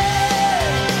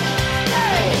again.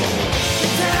 Hey, the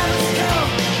time has come.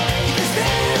 You can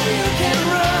stand or you can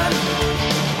run.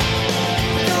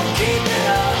 Don't keep it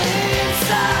all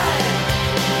inside.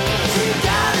 So you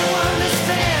gotta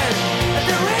understand that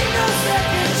there ain't no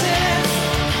second chance.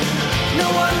 No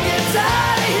one gets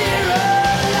out of here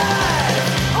alive.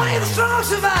 Only the strong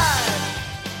survive.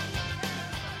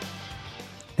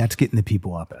 That's getting the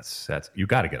people up. That's you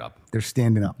got to get up. They're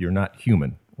standing up. You're not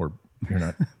human, or you're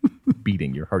not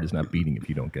beating. Your heart is not beating if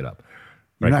you don't get up.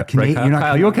 You're not Cana- Kyle? you're not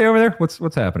Kyle, you okay over there?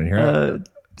 What's happening here?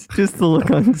 Just the look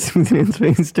on Suzanne's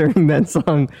face during that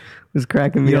song was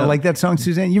cracking me You up. don't like that song,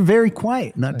 Suzanne? You're very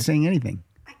quiet, not saying anything.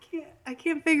 I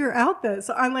can't figure out this.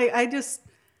 So I'm like,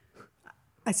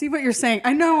 I see what you're saying.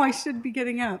 I know I should be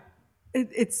getting up.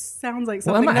 It sounds like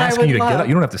Well, something I'm not that I asking would you to love, get up.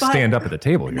 You don't have to but stand up at the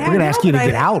table here. Yeah, We're going to I ask know, you to but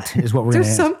get out, is what we're going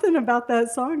There's to ask. something about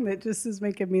that song that just is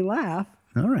making me laugh.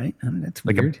 All right. I mean, that's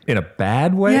Like weird. in a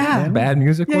bad way? Yeah. Bad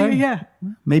music Yeah, way? yeah.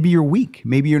 Maybe you're weak.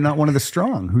 Maybe you're not one of the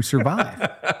strong who survive.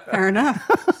 Fair enough.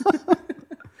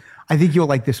 I think you'll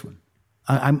like this one.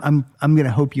 I'm going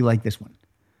to hope you like this one.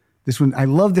 This one, I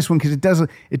love this one because it does,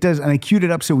 and I queued it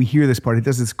up so we hear this part. It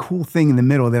does this cool thing in the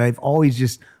middle that I've always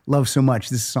just loved so much.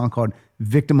 This is a song called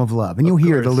Victim of Love. And you'll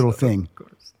hear the little thing.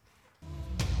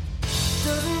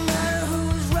 Doesn't matter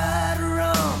who's right or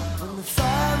wrong. When the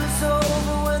fire is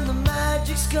over, when the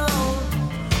magic's gone,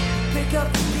 pick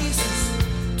up the pieces,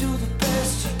 do the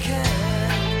best you can.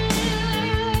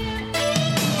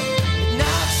 It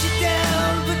knocks you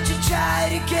down, but you try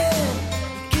it again.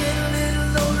 You get a little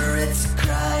older, it's a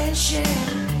crying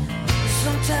shame.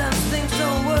 Sometimes things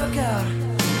don't work out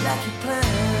like you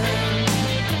planned.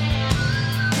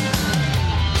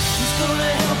 Who's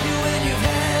gonna help you when you've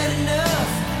had enough?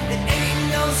 It ain't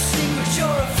no secret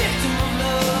you're a victim of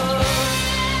love.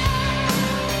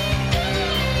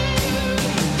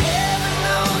 Heaven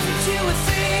knows what you were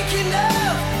thinking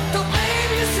of. Don't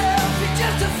blame yourself, you're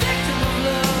just a victim of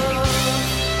love.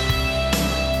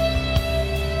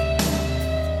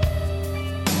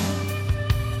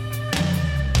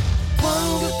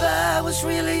 One goodbye was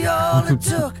really all it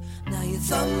took. Now you're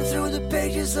thumbing through the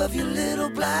pages of your little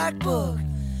black book.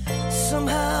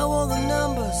 Somehow all the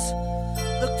numbers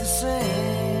look the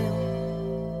same.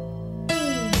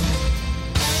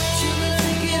 You've been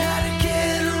thinking how to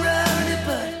get around it,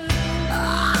 but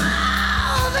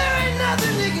there ain't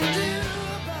nothing you can do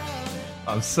about it.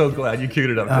 I'm so glad you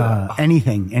queued it up. for that.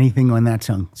 Anything on that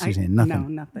song, Suzanne?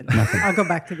 Nothing. No, nothing. I'll go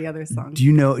back to the other songs. Do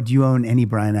you own any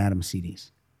Bryan Adams CDs?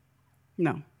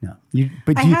 No, No.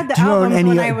 I had the albums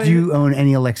when I was- do you own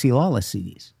any Alexi Lawless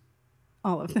CDs?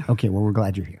 all of them. Okay, well, we're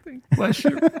glad you're here. Bless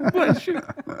you. Bless you.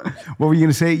 What were you going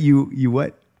to say? You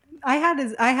what? I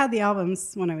had the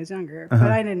albums when I was younger, but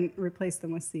I didn't replace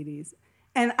them with CDs.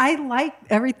 And I like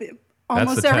everything,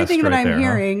 almost the test everything that right I'm there, huh?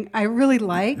 hearing. I really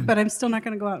like, but I'm still not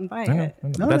going to go out and buy it.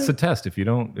 That's the test. If you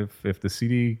don't, if the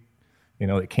CD,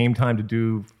 it came time to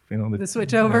do, The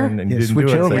switch over? and you Yeah, didn't switch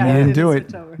do it, over. it's You like, didn't do switch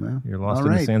it. over. Well, you're lost all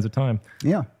in the right. sands of time.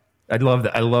 Yeah. I love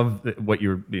that. I love what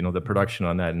you're, the production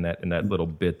on that and that little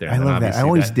bit there. I And love that. I obviously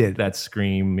always did. that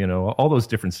scream. All those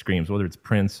different screams, whether it's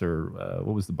Prince or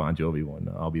what was the Bon Jovi one?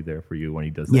 I'll Be There for You when he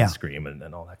does that Yeah. scream and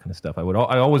all that kind of stuff. I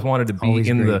always wanted to be Always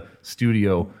in great. the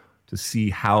studio to see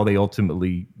how they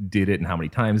ultimately did it and how many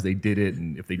times they did it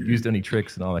and if they used any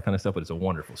tricks and all that kind of stuff. But it's a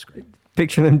wonderful scream.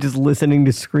 Picture them just listening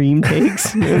to scream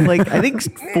takes. I think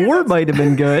 4 might have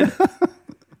been good.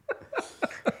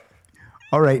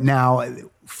 All right, now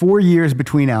 4 years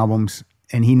between albums,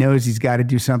 and he knows he's got to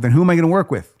do something. Who am I going to work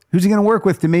with? Who's he going to work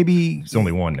with to maybe? It's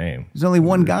only one name. There's only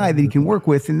one guy that he can work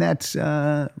with, and that's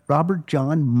Robert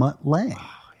John Mutt Lange.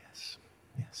 Oh, yes.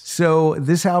 So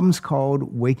this album's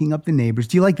called "Waking Up the Neighbors."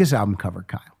 Do you like this album cover,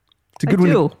 Kyle? It's a good I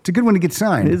one. do. It's a good one to get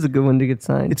signed. It is a good one to get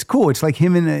signed. It's cool. It's like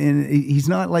him in he's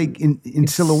not like in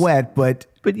silhouette, but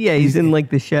yeah, he's in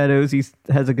the shadows. He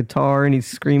has a guitar and he's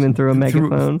screaming through a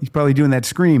megaphone. he's probably doing that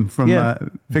scream from Yeah.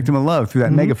 "Victim of Love" through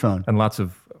that megaphone. And lots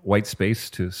of white space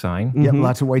to sign. Yep,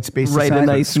 lots of white space. to Write a sign.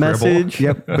 nice Scribble. message.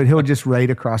 Yep, but he'll just write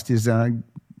across his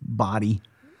body.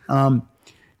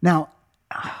 Now,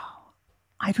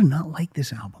 I do not like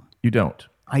this album. You don't.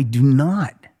 I do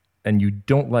not. And you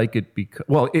don't like it because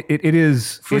it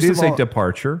is First of all- a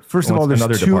departure. First of Well, all, it's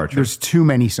another departure. there's too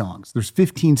many songs. There's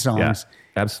 15 songs.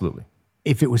 Yeah, absolutely.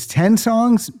 If it was 10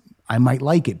 songs, I might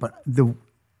like it. But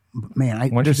man, Why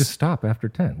don't you just stop after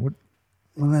 10? What?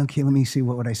 well, okay, let me see.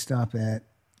 What would I stop at?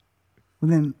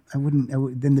 Well, then I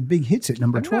wouldn't. Then the big hits at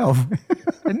number 12.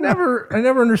 I never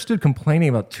understood complaining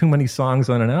about too many songs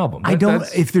on an album. I don't.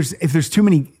 That's- If there's too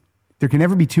many, there can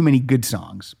never be too many good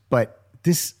songs. But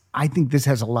this, I think this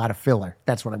has a lot of filler.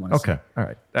 That's what I want to say. Okay, all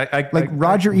right. Like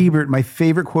Roger Ebert, my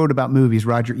favorite quote about movies,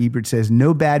 Roger Ebert says,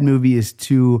 "No bad movie is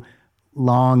too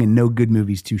long and no good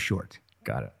movie is too short."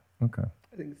 Got it. Okay.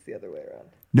 I think it's the other way around.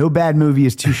 No bad movie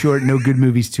is too short, no good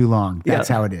movie is too long. That's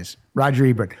Yeah. how it is. Roger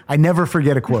Ebert. I never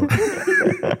forget a quote.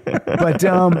 But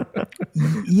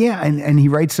yeah, and he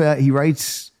writes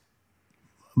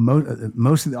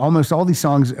almost all these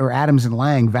songs are Adams and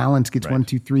Lang. Valance gets Right. 1,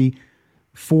 2, 3,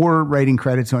 4 writing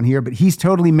credits on here, but he's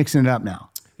totally mixing it up now.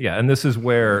 Yeah, and this is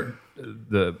where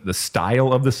the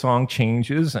style of the song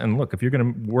changes. And look, if you're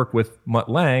going to work with Mutt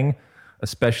Lange,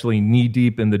 especially knee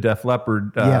deep in the Def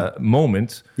Leppard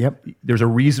moment, Yep. there's a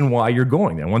reason why you're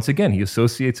going there. Once again, he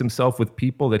associates himself with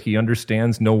people that he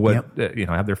understands, know what,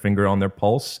 have their finger on their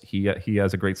pulse. He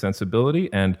has a great sensibility.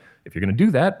 And if you're going to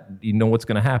do that, you know what's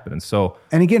going to happen. And so,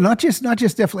 And again, not just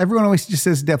Def. Everyone always just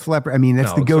says Def Leppard. I mean, that's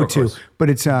No, the of go-to. course. But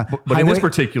it's but in this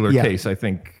particular case, I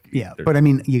think. Yeah, but I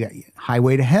mean, you got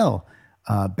Highway to Hell,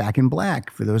 Back in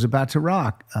Black, For Those About to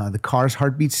Rock, The Cars,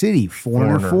 Heartbeat City,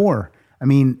 Foreigner 4. I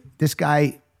mean, this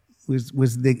guy was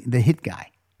the hit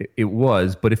guy. It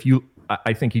was, but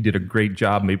I think he did a great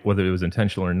job, maybe whether it was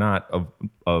intentional or not,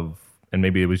 of and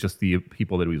maybe it was just the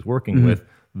people that he was working with.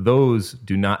 Those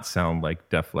do not sound like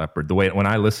Def Leppard. The way when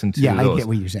I listen to I those, get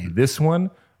what you're saying. This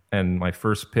one and my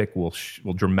first pick will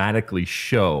dramatically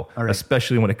show,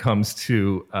 especially when it comes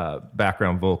to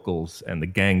background vocals and the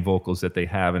gang vocals that they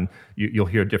have, and you'll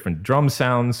hear different drum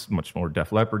sounds, much more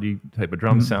Def Leppard-y type of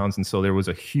drum sounds, and so there was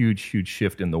a huge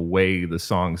shift in the way the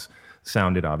songs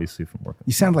sounded, obviously, from working.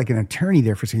 You sound like an attorney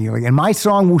there for a second. You're like, and my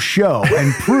song will show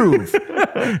and prove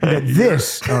that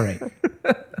this. All right.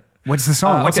 What's the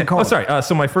song? What's it called? Oh, sorry.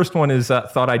 So my first one is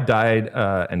Thought I Died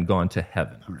and Gone to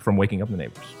Heaven from Waking Up the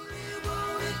Neighbors.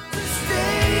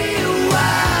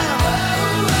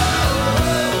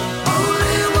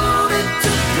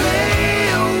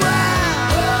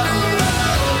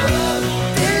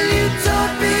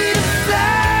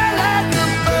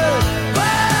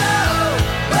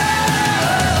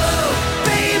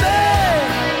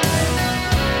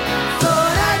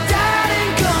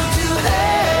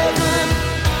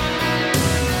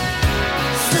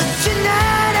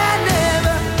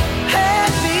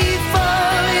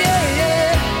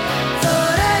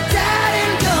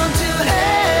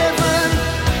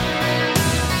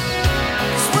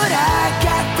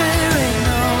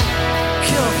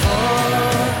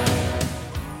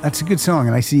 That's a good song,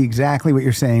 and I see exactly what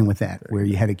you're saying with that, where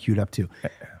you had it queued up to.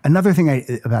 Another thing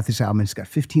about this album, it's got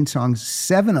 15 songs.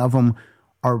 7 of them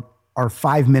are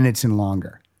 5 minutes and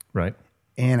longer. Right.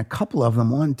 And a couple of them,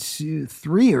 1, 2,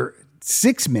 3 are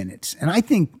 6 minutes. And I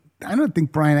don't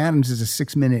think Bryan Adams is a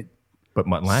 6-minute But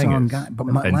Mutt Lange song is. guy. But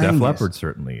Mutt and Lange Def is. Leppard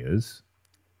certainly is.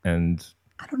 And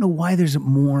I don't know why there's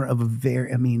more of a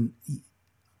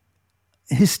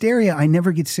Hysteria, I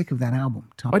never get sick of that album.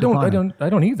 I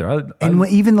don't either.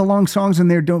 Even the long songs in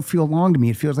there don't feel long to me.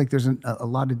 It feels like there's a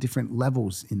lot of different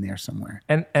levels in there somewhere.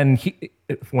 And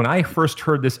when I first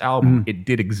heard this album, it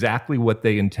did exactly what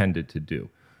they intended to do,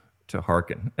 to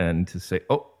hearken and to say,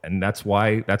 oh, and that's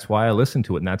why I listened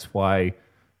to it, and that's why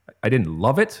I didn't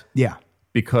love it. Yeah,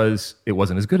 because it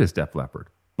wasn't as good as Def Leppard,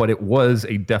 but it was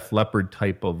a Def Leppard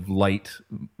type of light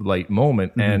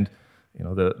moment, and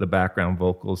the background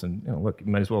vocals, and look, you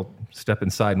might as well step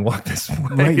inside and walk this way.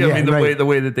 Right, yeah, I mean, the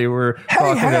way that they were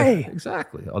talking,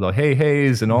 exactly. Although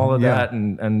hey-heys and all of that,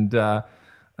 and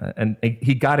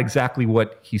he got exactly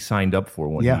what he signed up for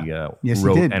when he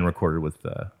wrote and recorded with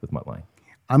Mutt Lange.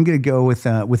 I'm gonna go with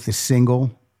the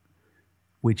single,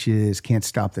 which is "Can't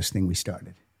Stop This Thing We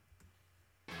Started."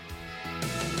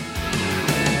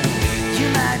 You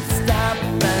might stop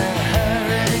the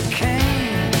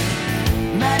hurricane,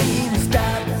 might even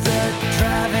stop the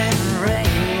driving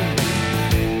rain.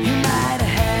 You might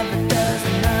have a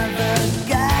dozen other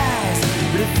guys,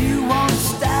 but if you won't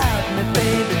stop me,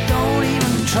 baby, don't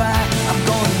even try. I'm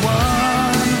going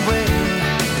one way,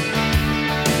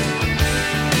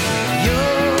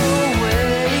 your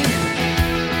way.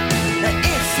 Now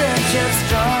it's such a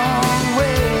strong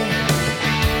way.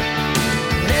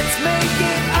 Let's make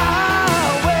it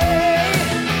our way.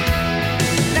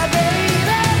 Now,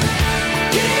 baby,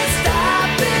 can't stop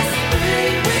this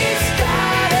thing we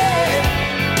started.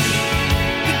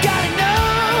 You gotta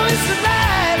know it's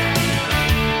right.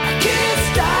 Can't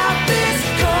stop this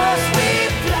course we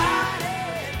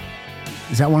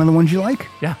plotted. Is that one of the ones you like?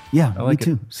 Yeah, Yeah, I like me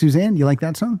too. Suzanne, you like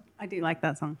that song? I do like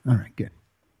that song. All right, good.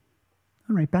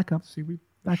 All right, back up.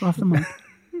 Back off the mic.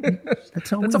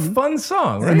 That's That's a fun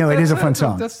song, right? No, it is a fun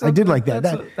song. I did like that.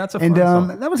 That's a fun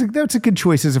song. That's a good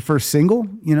choice as a first single.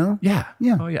 Yeah.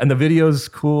 Yeah. Oh, yeah. And the video's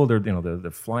cool. They're they're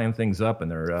flying things up,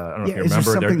 and they're I don't know if you is there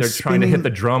remember, something they're trying to hit spinning? the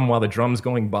drum while the drum's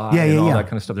going by, Yeah, and all yeah. that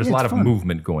kind of stuff. There's Yeah, a lot it's of fun.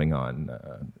 movement going on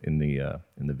in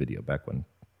the video back when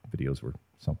videos were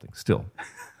something. Still.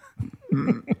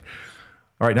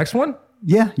 All right, next one.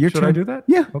 Yeah, your Should turn. I do that?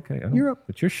 Yeah. Okay. You're up.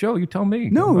 It's your show. You tell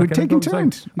me. No, Why we're can't I taking go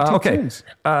turns. second? We take Okay. turns.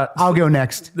 Uh, I'll go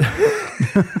next.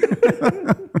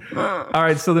 All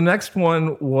right, so the next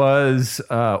one was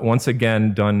once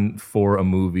again done for a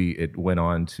movie. It went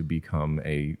on to become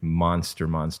a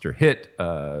monster hit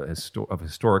of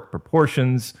historic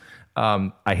proportions.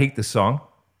 I hate this song,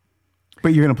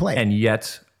 But you're going to play it. and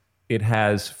yet it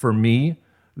has, for me,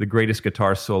 the greatest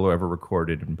guitar solo ever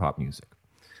recorded in pop music.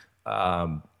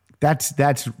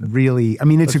 That's really. I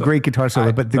mean, it's a great guitar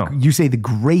solo, but you say the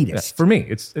greatest. For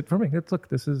me, for me. Look,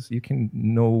 this is. You can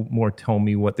no more tell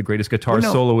me what the greatest guitar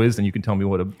solo is than you can tell me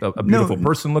what a beautiful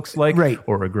person looks like, right?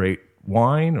 Or a great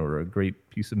wine, or a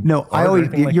great piece of. No, I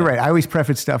always. You're right. I always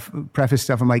preface stuff.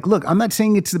 I'm like, look, I'm not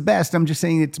saying it's the best. I'm just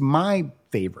saying it's my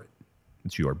favorite.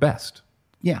 It's your best.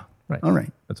 Yeah. Right. All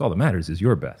right. That's all that matters is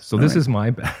your best. So this is my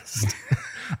best,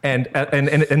 and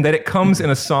that it comes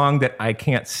in a song that I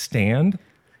can't stand.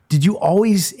 Did you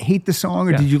always hate the song,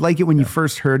 or did you like it when you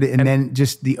first heard it, and then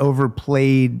just the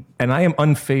overplayed? And I am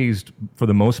unfazed for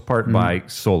the most part by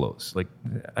solos. Like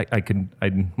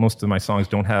most of my songs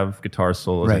don't have guitar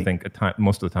solos. Right. I think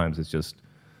most of the times it's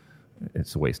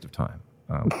a waste of time.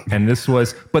 And this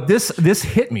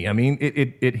hit me. I mean,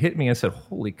 it hit me and said,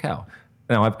 "Holy cow!"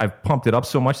 Now I've pumped it up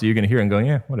so much that you're going to hear it and go,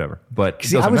 "Yeah, whatever." But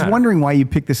see, I was wondering why you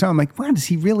picked this song. I'm like, wow, does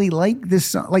he really like this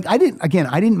song? Like, I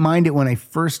didn't mind it when I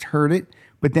first heard it.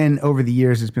 But then over the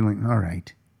years, it's been like, all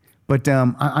right. But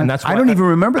I don't even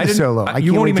remember the solo.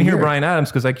 You won't even hear Bryan Adams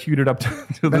because I queued it up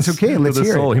to That's okay. Let's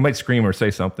hear solo. it. He might scream or say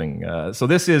something. So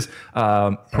this is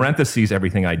parentheses,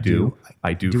 everything I do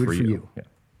for you. Yeah.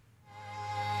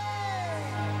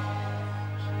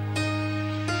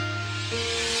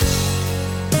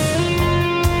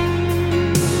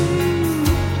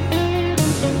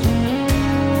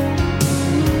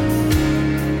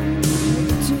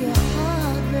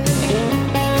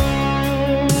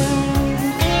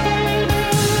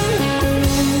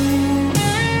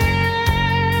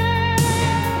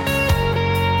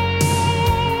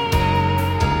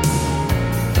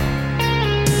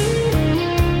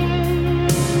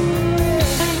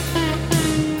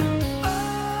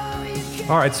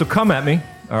 All right, so come at me.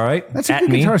 All right, that's a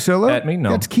good guitar solo. At me,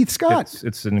 no, that's Keith Scott.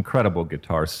 It's an incredible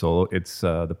guitar solo. It's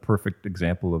the perfect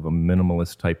example of a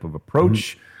minimalist type of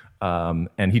approach.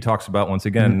 And he talks about once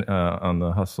again on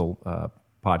the Hustle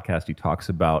podcast. He talks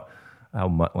about how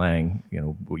Mutt Lange,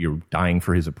 you're dying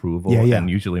for his approval, and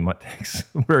usually Mutt takes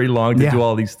very long to do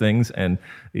all these things. And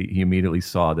he immediately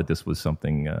saw that this was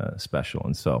something special.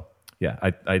 And so,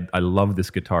 I love this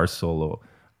guitar solo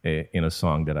in a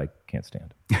song that I can't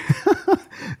stand.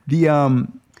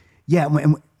 When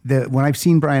I've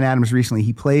seen Bryan Adams recently,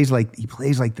 he plays like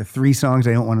the three songs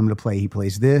I don't want him to play. He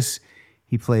plays this,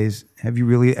 he plays "Have You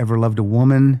Really Ever Loved a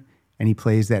Woman," and he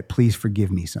plays that "Please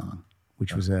Forgive Me" song,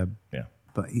 which was But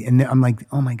I'm like,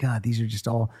 oh my God, these are just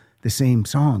all the same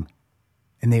song,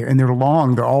 and they're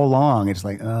long. They're all long. It's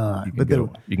like, you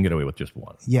can get away with just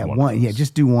one. Yeah, one. Yeah,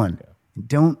 just do one. Yeah.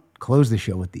 Don't close the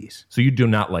show with these. So you do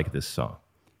not like this song.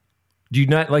 Do you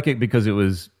not like it because it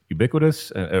was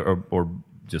ubiquitous, or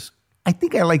just? I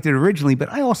think I liked it originally,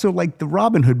 but I also liked the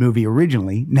Robin Hood movie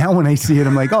originally. Now when I see it,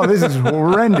 I'm like, oh, this is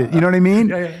horrendous. You know what I mean?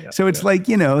 Yeah. So it's like,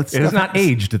 it has not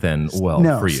aged then well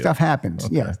for you. Stuff happens.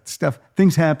 Okay. Yeah,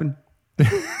 things happen.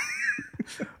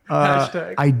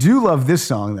 I do love this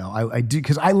song though. I do,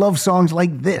 because I love songs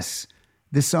like this.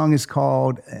 This song is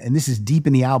called, and this is deep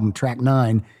in the album, track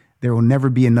 9. There Will Never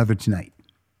Be Another Tonight.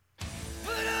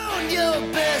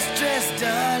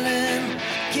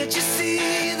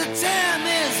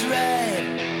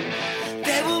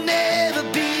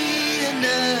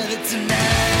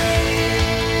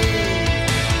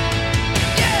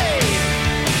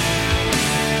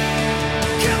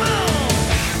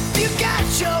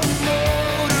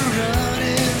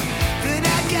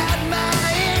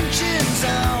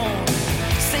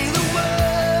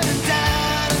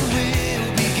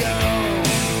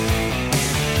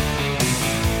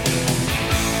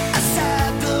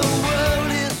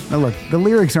 Now look, the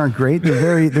lyrics aren't great.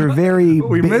 They're very.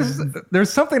 We missed. There's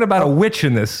something about a witch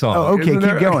in this song. Oh, okay.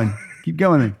 Keep going. Keep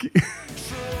going.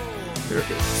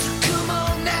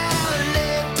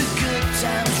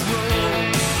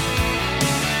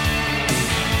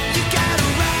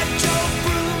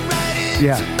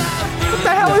 Yeah. What the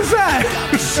hell is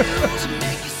that?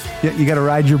 Yeah, you got to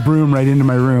ride your broom right into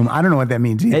my room. I don't know what that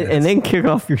means either. And then kick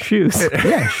off your shoes.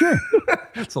 Yeah, sure.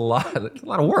 It's a lot of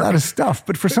work. A lot of stuff.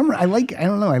 But for some reason, I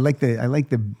don't know. I like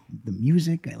the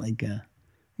music. I like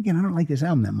again, I don't like this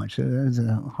album that much. It's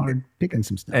hard picking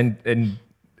some stuff. And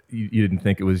you didn't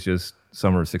think it was just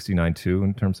Summer of '69 too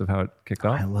in terms of how it kicked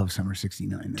off? I love Summer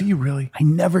 '69. Do you really? I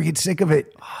never get sick of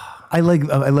it. I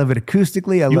love it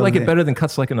acoustically. You like it better than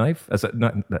Cuts Like a Knife?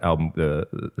 Not the album, the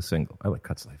single. I like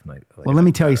Cuts Like a Knife. Well, let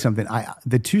me tell you something.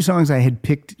 The two songs I had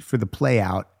picked for the play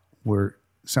out were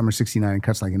Summer '69 and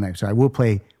Cuts Like a Knife. So we'll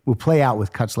play out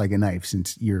with Cuts Like a Knife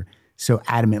since you're so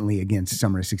adamantly against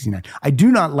Summer of '69. I do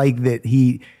not like that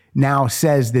he now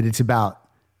says that it's about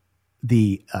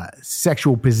the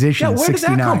sexual position. Yeah, where did that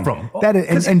 69. come from? That is,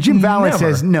 'Cause and Jim Valent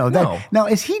never. says no. No. Now,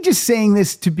 is he just saying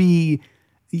this to be,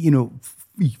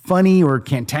 funny or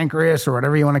cantankerous or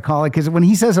whatever you want to call it? Because when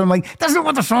he says it, I'm like, that's not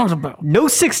what the song's about. No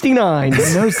 69.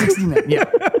 No 69. Yeah.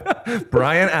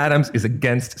 Brian Adams is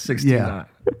against 69. Yeah.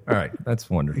 All right, that's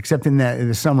wonderful. Except in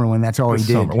the summer when that's all he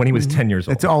did. Summer, when he was 10 years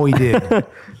old. That's all he did.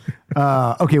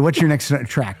 Okay, what's your next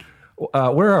track?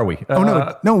 Where are we?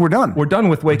 No, we're done. We're done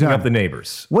with Waking done. Up the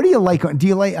Neighbors. What do you like? Do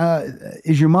you like,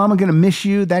 is your mama going to miss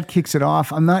you? That kicks it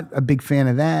off. I'm not a big fan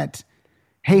of that.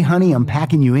 Hey, honey, I'm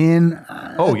packing you in.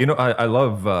 I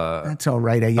love... That's all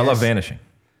right, I guess. I love Vanishing.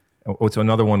 It's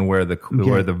another one where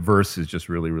the verse is just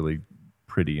really, really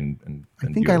pretty and I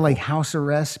think beautiful. I like House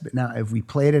Arrest, but now if we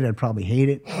played it, I'd probably hate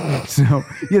it. So,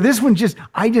 yeah, this one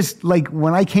I just like,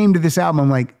 when I came to this album, I'm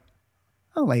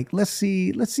like, let's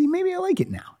see, maybe I like it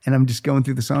now. And I'm just going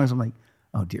through the songs. I'm like,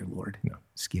 oh, dear Lord. No.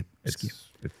 Skip.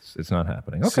 It's not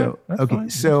happening. Okay. So, that's okay. fine.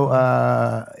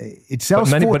 So it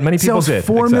sells, But many people sells did.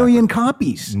 4 million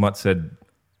copies. Mutt said,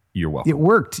 you're welcome. It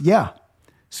worked, yeah.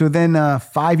 So then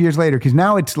 5 years later, because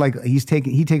now it's like he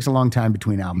takes a long time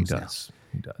between albums. He does.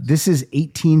 This is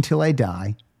 18 Till I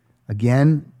Die.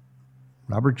 Again,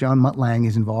 Robert John Mutt Lange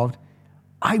is involved.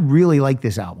 I really like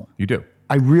this album. You do.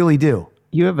 I really do.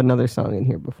 You have another song in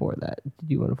here before that. Did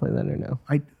you want to play that or no?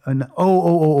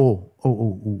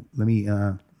 Let me.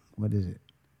 What is it?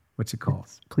 What's it called?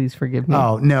 Please Forgive Me.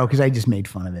 Oh no, because I just made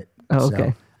fun of it. Oh, So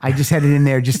okay. I just had it in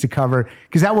there just to cover,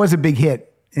 because that was a big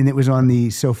hit, and it was on the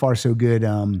So Far So Good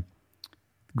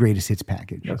greatest hits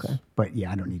package. Okay. But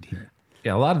yeah, I don't need to hear it.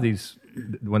 Yeah, a lot of these,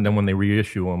 when they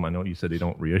reissue them, I know you said they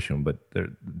don't reissue them, but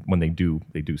when they do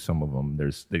some of them.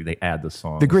 They add the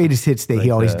songs. The greatest hits day, he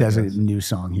always does a yes. new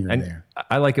song here and And there.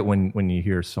 I like it when you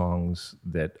hear songs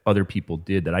that other people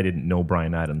did that I didn't know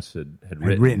Brian Adams had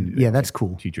written. Yeah, that's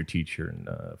cool. Teacher, and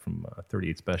from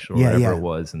 38 Special, or Yeah, whatever yeah. it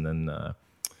was, and then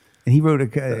And he wrote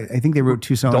I think they wrote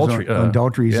 2 songs on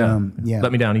Daltrey's.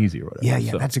 Let Me Down Easy, or whatever.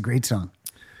 Yeah, So, that's a great song.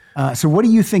 So what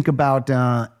do you think about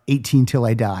 18 Till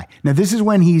I Die? Now this is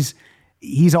when he's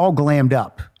all glammed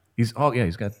up. he's got Got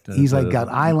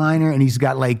eyeliner, and he's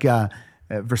got like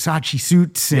Versace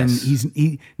suits, and Yes.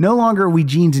 he no longer are we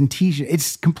jeans and t-shirt.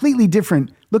 It's completely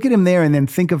different. Look at him there, and then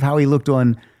think of how he looked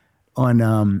on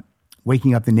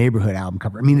Waking Up the Neighborhood album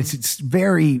cover. I mean, it's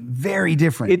very, very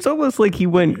different. It's almost like he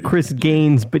went Chris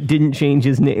Gaines but didn't change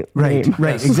his name. right,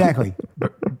 exactly.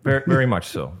 very, very much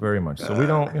so. Very much so.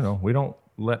 We don't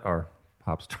let our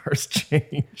pop stars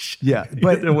change. Yeah, Either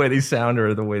but- the way they sound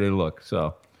or the way they look.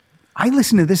 So I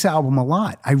listen to this album a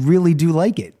lot. I really do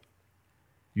like it.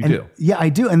 you And- do. Yeah, I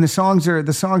do. And the songs are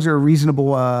a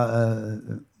reasonable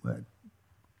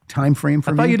time frame for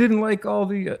I me. thought you didn't like all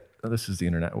the. This is the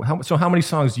internet. How many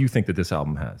songs do you think that this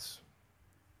album has?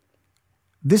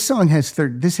 This song has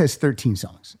 13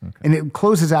 songs, and it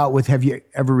closes out with "Have You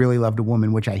Ever Really Loved a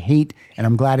Woman," which I hate, and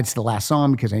I'm glad it's the last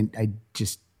song because I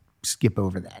just skip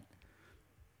over that.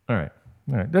 All right.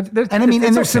 And I mean,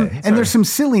 and there's some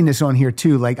silliness on here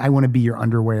too, like "I Want to Be Your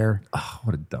Underwear." Oh,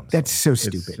 what a dumb. That's song. so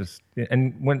It's stupid. just,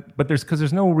 because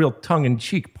there's no real tongue in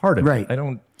cheek part of Right. it. I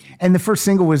don't. And the first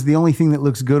single was "The Only Thing That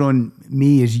Looks Good on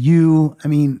Me Is You." I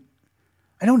mean,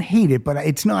 I don't hate it, but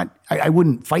it's not. I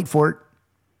wouldn't fight for it.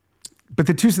 But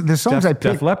the songs I picked,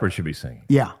 Def Leppard should be singing.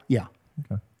 yeah.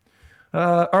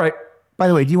 All right. By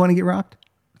the way, do you want to get rocked?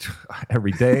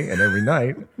 Every day and every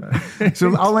night. So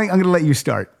I'm going to let you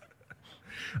start.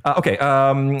 Okay.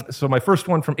 So my first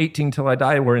one from 18 Till I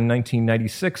Die, we're in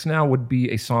 1996 now, would be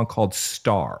a song called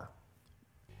Star.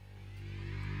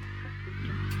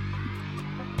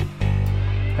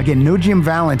 Again, no Jim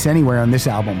Valence anywhere on this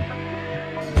album.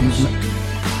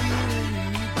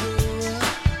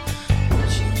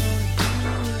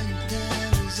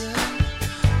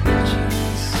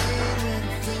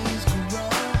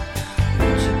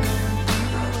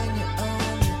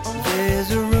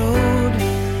 There's a road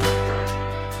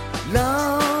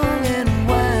long and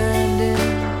winding.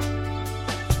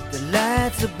 The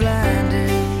lights are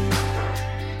blinding,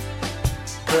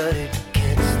 but it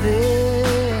gets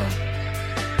there.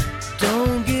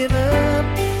 Don't give up.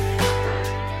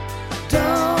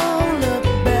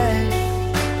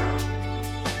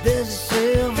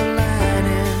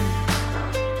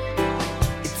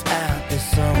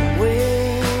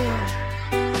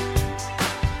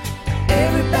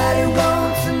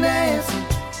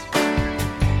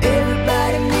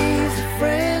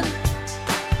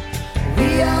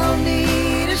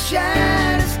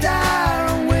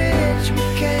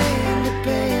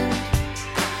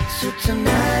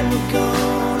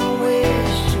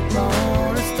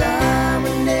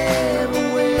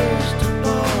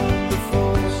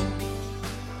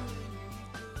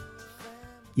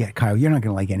 Yeah, Kyle, you're not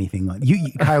going to like anything.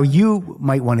 Kyle, you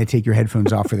might want to take your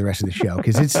headphones off for the rest of the show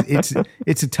because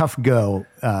it's a tough go,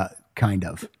 kind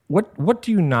of. What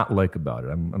do you not like about it?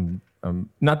 I'm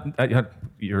not.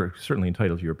 You're certainly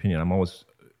entitled to your opinion. I'm always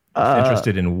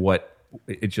interested in what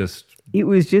it just. It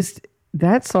was just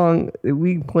that song.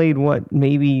 We played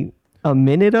maybe a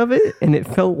minute of it, and it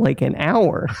felt like an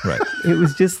hour. Right. It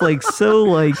was just like so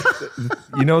like.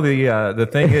 The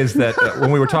thing is that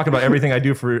when we were talking about everything I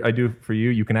do for you,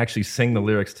 you can actually sing the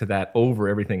lyrics to that over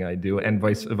everything I do, and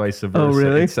vice versa. Oh,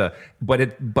 really? It's,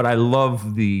 but I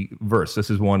love the verse.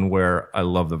 This is one where I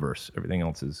love the verse. Everything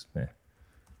else is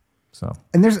So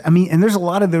And there's a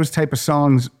lot of those type of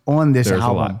songs on this there's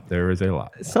album. a lot. There is a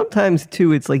lot. Sometimes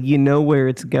too, it's like you know where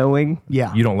it's going.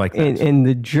 Yeah, You don't like that. And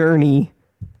the journey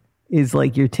is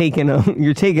like you're taking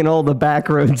all the back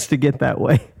roads to get that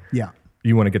way. yeah.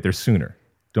 You want to get there sooner.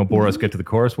 Don't bore us. Get to the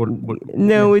chorus. What?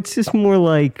 No, it's just more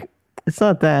like it's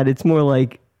not that. It's more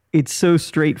like it's so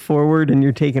straightforward, and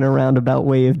you're taking a roundabout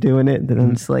way of doing it that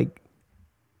I'm just like,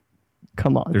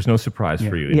 come on. There's no surprise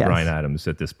for you in Yes. Bryan Adams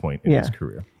at this point in his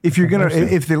career. If you're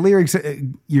if the lyrics,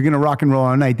 you're gonna rock and roll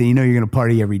all night, then you know you're gonna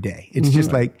party every day. It's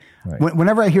just like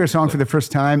whenever I hear a song for the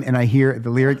first time and I hear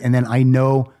the lyric and then I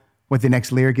know what the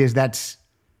next lyric is.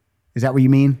 Is that what you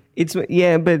mean? It's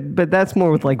but that's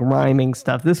more with like rhyming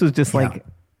stuff. This was just like,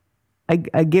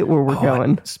 I get where we're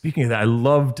going. Speaking of that, I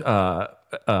loved. I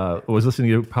was listening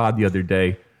to your pod the other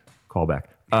day. Callback.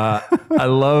 I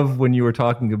love when you were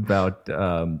talking about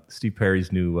Steve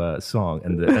Perry's new song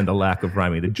and the lack of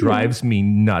rhyming. It drives me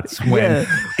nuts when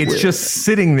it's just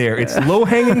sitting there. It's low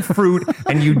hanging fruit,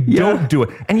 and you don't do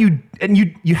it, and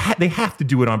they have to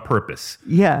do it on purpose.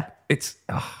 Yeah. It's.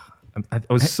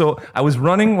 I was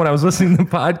running when I was listening to the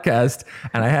podcast,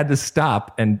 and I had to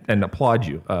stop and applaud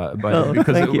you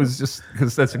because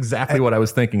that's exactly what I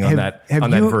was thinking on that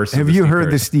verse. Have you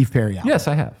heard the Steve Perry album? Yes,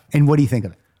 I have. And what do you think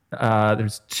of it?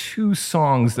 There's two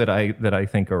songs that I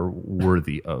think are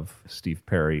worthy of Steve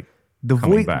Perry The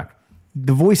coming back.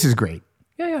 The voice is great.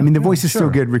 Yeah. I mean, the voice is still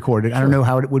good recorded. I don't know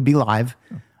how it would be live.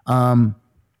 I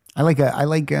like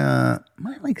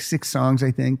 6 songs,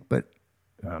 I think, but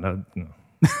No.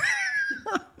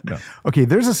 No. okay,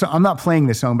 there's a song. I'm not playing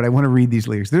this song, but I want to read these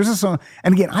lyrics. There's a song,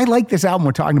 and again, I like this album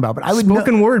we're talking about, but I would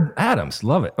Spoken word Adams,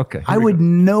 love it. Okay, I would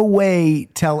no way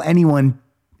tell anyone.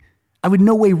 I would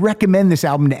no way recommend this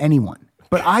album to anyone.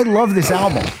 But I love this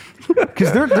album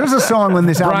because there's a song on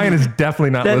this album. Brian is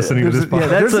definitely not listening to this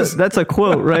podcast. That's a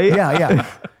quote, right? Yeah.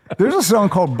 There's a song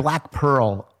called Black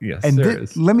Pearl. Yes, and there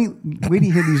is. Let me wait to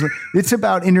hear these. It's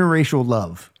about interracial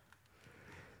love.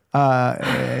 All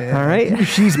right.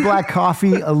 She's black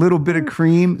coffee, a little bit of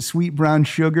cream, sweet brown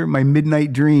sugar, my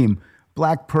midnight dream.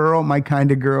 Black Pearl, my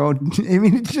kind of girl. I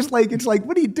mean, it's like,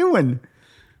 what are you doing?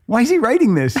 Why is he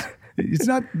writing this? It's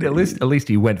not. At least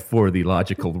he went for the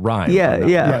logical rhyme.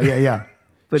 Yeah.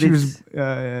 But she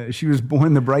was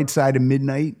born the bright side of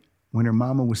midnight when her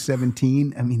mama was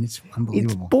 17. I mean, it's it's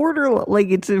unbelievable. borderline, like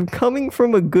it's coming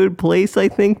from a good place, I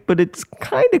think, but it's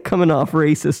kind of coming off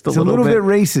racist It's a little bit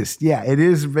racist. Yeah, it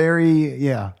is very,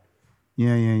 yeah.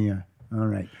 All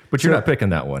right. But you're not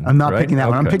picking that one. I'm not right? picking that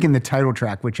one. I'm Okay. picking the title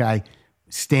track, which I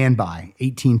stand by,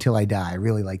 18 Till I Die. I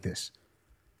really like this.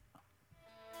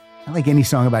 I like any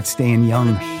song about staying young.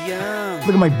 Look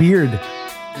at my beard.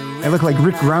 I look like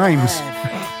Rick Grimes.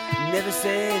 Never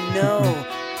say no.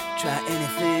 Try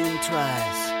anything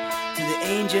twice. Till the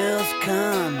angels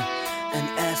come and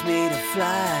ask me to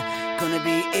fly. Gonna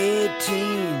be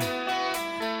 18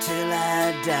 till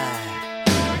I die.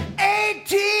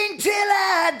 18 till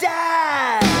I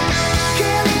die.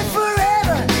 Can't live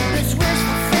forever. It's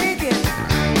wishful thinking.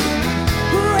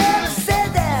 Whoever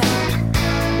said that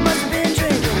must have been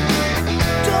drinking.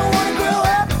 Don't wanna grow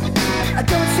up. I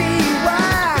don't see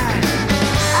why.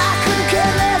 I couldn't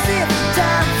care less if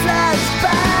time flies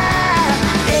by.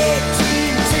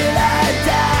 18 till I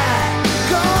die.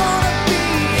 Gonna be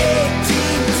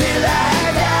 18 till I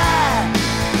die.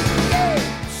 Yeah,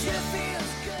 sure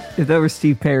feels good. If that were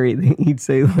Steve Perry, he'd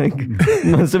say like,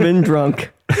 must have been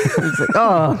drunk. It's like,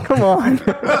 oh, come on.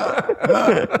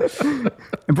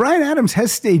 And Bryan Adams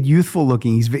has stayed youthful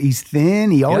looking. He's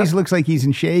thin. He always looks like he's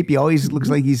in shape. He always looks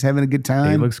like he's having a good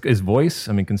time. His voice.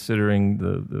 I mean, considering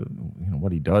the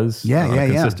what he does on a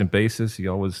consistent basis, he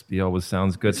always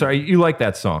sounds good. Sorry, you like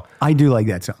that song? I do like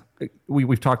that song.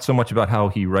 We've talked so much about how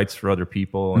he writes for other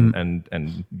people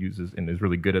and uses and is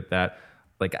really good at that.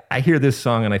 Like, I hear this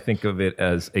song and I think of it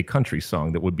as a country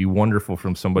song that would be wonderful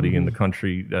from somebody in the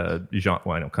country genre.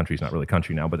 Well, I know country's not really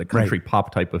country now, but the country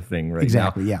pop type of thing right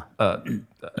Exactly, now.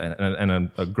 And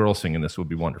a girl singing this would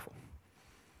be wonderful.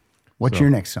 What's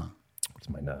your next song?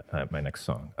 what's my next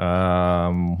song?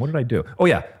 What did I do? Oh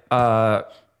yeah, a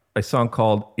song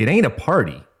called "It Ain't a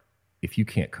Party If You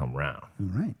Can't Come Round." All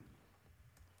right.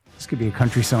 This could be a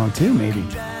country song too, maybe.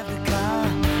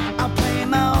 I'll play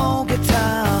my own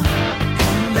guitar.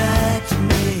 Come back to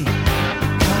me.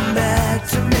 Come back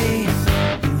to me.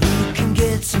 You can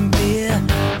get some beer.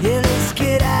 Yeah, let's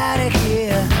get out of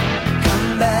here.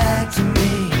 Come back to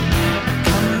me.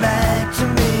 Come back to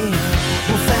me.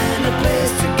 We'll find a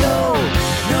place to go.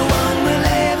 No one will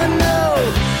ever know.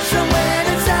 Somewhere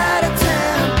that's out of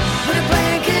town. With a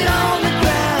blanket on the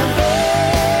ground,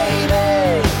 baby.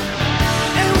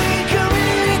 And we can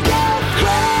really go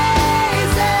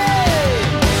crazy.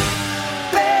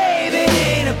 Baby,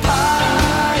 ain't a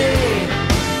party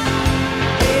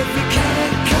if you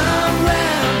can't come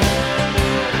round.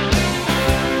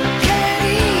 Can't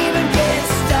even get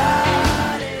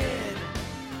started.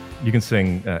 You can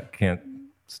sing "Can't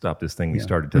Stop This Thing We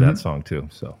Started" to that song too.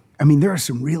 So I mean, there are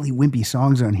some really wimpy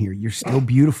songs on here. You're Still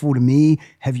Beautiful to Me.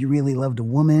 Have You Really Loved a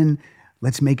Woman?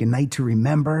 Let's Make a Night to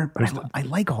Remember. But I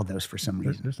like all those for some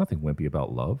reason. there's nothing wimpy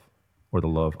about love or the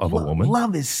love of a woman.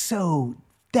 Love is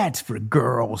that's for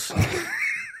girls.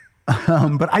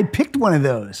 But I picked one of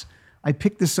those. I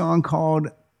picked the song called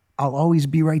I'll Always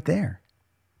Be Right There.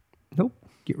 Nope.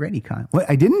 Get ready, Kyle. What,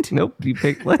 I didn't? Nope. You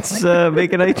picked. Let's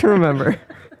make a night to remember.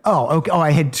 Oh, okay. Oh,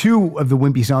 I had two of the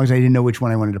wimpy songs. I didn't know which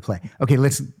one I wanted to play. Okay,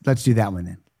 let's do that one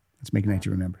then. Let's make a night to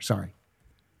remember. Sorry.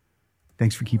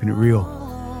 Thanks for keeping it real.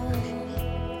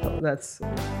 Oh, that's.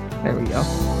 There we go.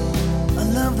 I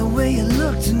love the way you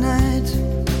look tonight,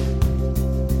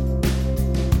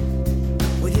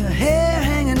 with your hair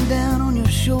hanging down on your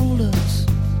shoulders.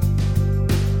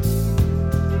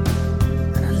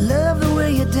 And I love the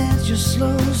way you dance your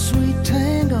slow, sweet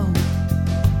tango.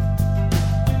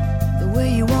 The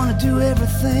way you want to do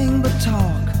everything but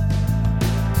talk.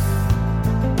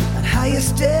 And how you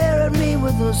stare at me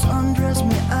with those undress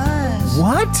me eyes.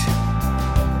 What?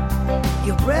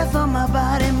 Your breath on my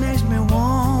body makes me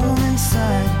warm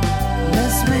inside.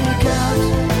 Let's make out.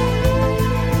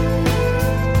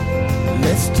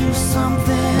 Let's do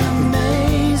something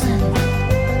amazing.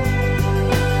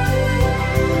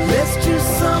 Let's do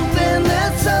something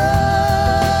that's all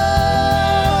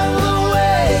the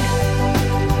way.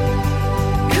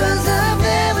 'Cause I've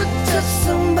never touched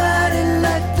somebody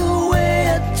like the way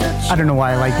I touch you. I don't know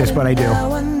why I like this, but I do.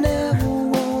 Now I never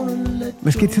wanna let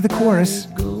Let's get to the chorus.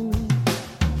 go.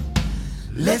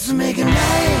 Let's make a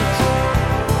night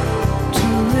to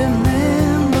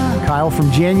remember. Kyle, from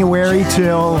January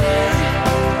till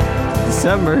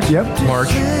December.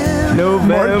 March.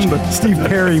 November. Steve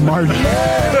Perry, March.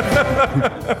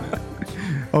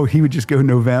 Oh, he would just go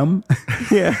November.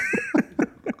 Yeah.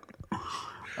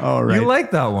 All right. You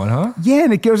like that one, huh? Yeah,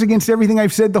 and it goes against everything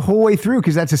I've said the whole way through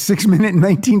because that's a 6-minute and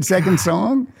 19-second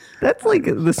song. That's like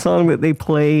the song that they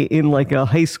play in like a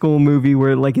high school movie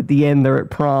where like at the end they're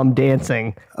at prom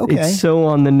dancing. Okay. It's so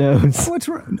on the nose. What's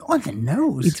wrong? On the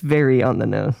nose. It's very on the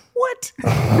nose. What?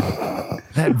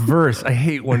 That verse, I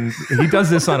hate when he does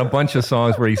this on a bunch of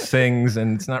songs where he sings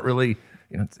and it's not really,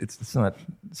 it's not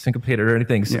syncopated or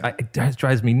anything. So it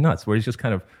drives me nuts where he's just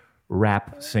kind of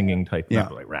rap singing type,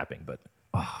 not like rapping, but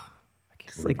I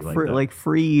can't It's like that.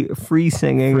 free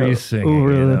singing. Free singing,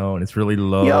 and it's really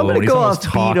low. Yeah, I'm gonna and he's go almost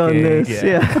off beat on talking. this,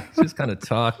 yeah. He's just kind of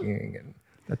talking,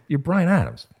 and you're Bryan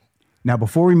Adams. Now,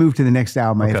 before we move to the next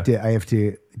album, Okay. I have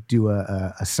to do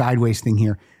a sideways thing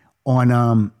here.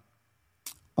 On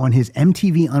his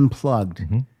MTV Unplugged,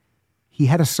 he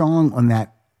had a song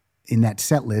in that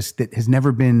set list that has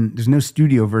never been. There's no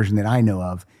studio version that I know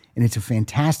of, and it's a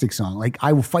fantastic song. Like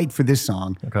I will fight for this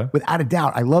song, without a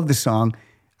doubt. I love the song.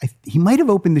 He might have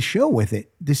opened the show with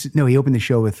it. He opened the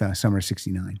show with Summer of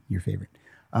 '69, your favorite.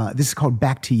 This is called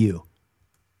 "Back to You."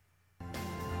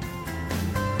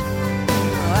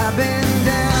 I've been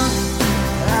down,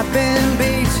 I've been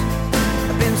beat,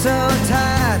 I've been so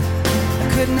tired, I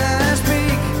could not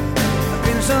speak. I've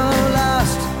been so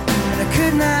lost, and I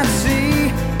could not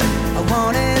see. I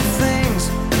wanted things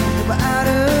that were out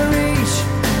of reach.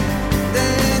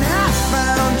 Then I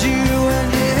found you, and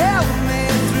you helped me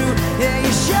through. Yeah,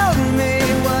 you showed me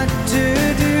what to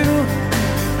do,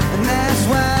 and that's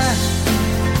why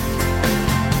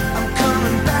I'm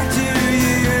coming back to you.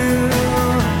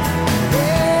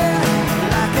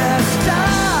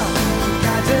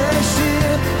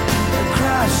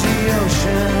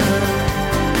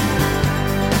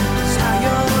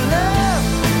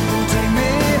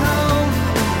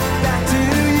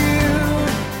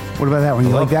 What about that one? You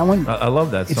like that one? I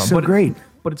love that song. It's so great.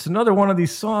 But it's another one of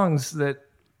these songs that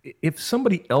if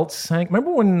somebody else sang,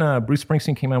 remember when Bruce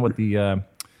Springsteen came out with the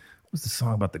was the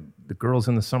song about the girls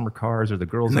in the summer cars or the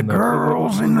girls in the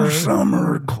girls in their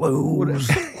summer clothes.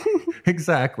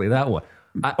 Exactly that one.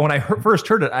 When I first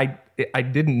heard it, I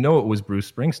didn't know it was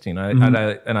Bruce Springsteen.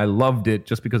 I loved it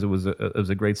just because it was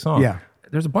a great song. Yeah.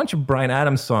 There's a bunch of Bryan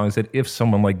Adams songs that if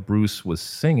someone like Bruce was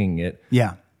singing it,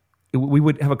 Yeah. we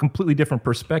would have a completely different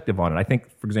perspective on it. I think,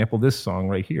 for example, this song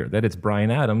right here, that it's Bryan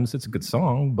Adams, it's a good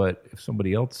song, but if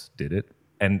somebody else did it,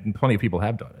 and plenty of people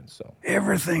have done it, so.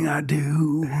 Everything I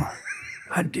do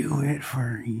it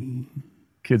for you.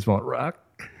 Kids want rock.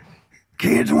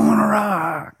 Kids want to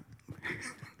rock.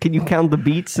 Can you count the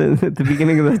beats at the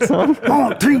beginning of that song?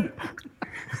 1, 2.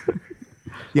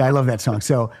 Yeah, I love that song.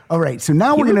 So, all right. So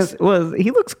now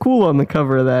He looks cool on the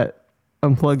cover of that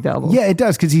Unplugged album. Yeah, it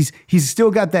does, because he's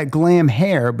still got that glam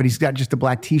hair, but he's got just a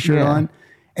black T-shirt on,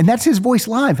 and that's his voice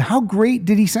live. How great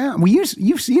did he sound? Well,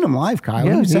 you've seen him live, Kyle.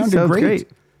 Yeah, he sounded great.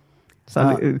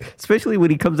 Especially when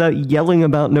he comes out yelling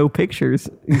about no pictures.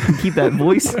 You can keep that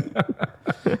voice.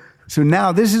 So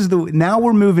now now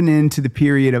we're moving into the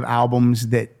period of albums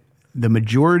that the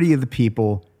majority of the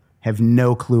people have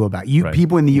no clue about. Right.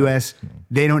 People in the U.S.,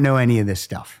 they don't know any of this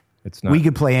stuff. It's not. We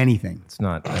could play anything. It's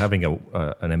not having an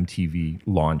MTV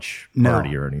launch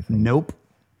party or anything. Nope.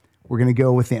 We're gonna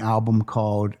go with the album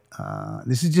called.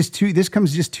 This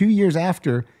comes just 2 years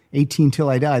after 18 Till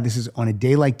I Die. This is On a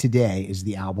Day Like Today is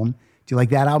the album. Do you like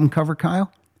that album cover,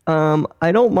 Kyle?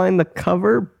 I don't mind the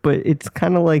cover, but it's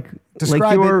kind of like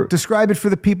Describe it for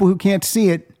the people who can't see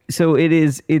it. So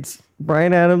it's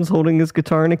Bryan Adams holding his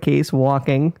guitar in a case,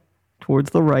 walking towards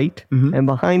the right, and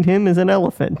behind him is an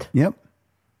elephant. Yep.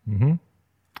 Mm-hmm.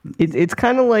 It's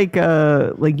kind of like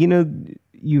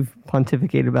you've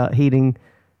pontificated about hating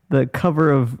the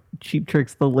cover of Cheap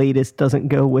Trick's The Latest doesn't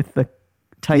go with the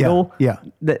title. Yeah.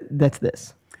 That's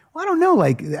this. Well, I don't know.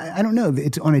 I don't know.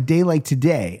 It's On a Day Like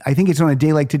Today. I think it's On a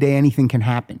Day Like Today, anything can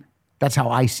happen. That's how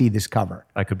I see this cover.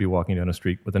 I could be walking down the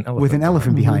street with an elephant. With an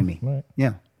elephant behind me. Right.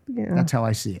 Yeah. That's how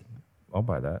I see it. I'll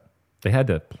buy that. They had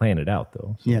to plan it out,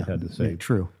 though. So they had to say,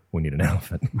 true. We need an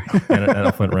elephant. And an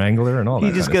elephant wrangler and all that.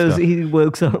 He just goes, he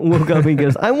woke up and he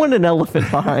goes, I want an elephant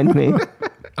behind me.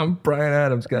 I'm Bryan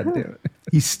Adams, goddammit.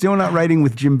 He's still not writing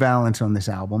with Jim Vallance on this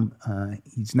album.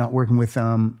 He's not working with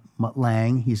Mutt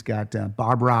Lange. He's got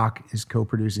Bob Rock is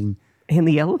co-producing. And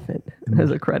the elephant has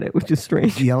a credit, which is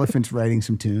strange. The elephant's writing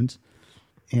some tunes.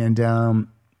 And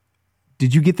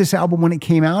did you get this album when it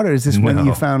came out, or is this one that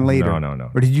you found later?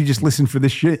 No. Or did you just listen for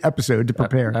this episode to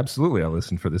prepare? Absolutely, I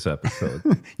listened for this episode.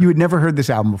 You had never heard this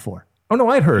album before? Oh no,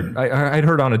 I'd heard. I'd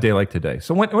heard On a Day Like Today.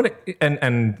 So when it,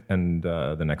 and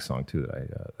the next song too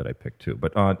that I picked too.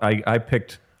 But I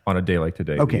picked On a Day Like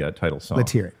Today, the title song.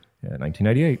 Let's hear it. Yeah,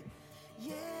 1998.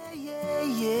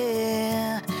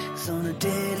 Yeah. 'Cause on a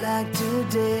day like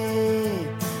today,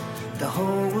 the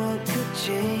whole world could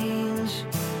change.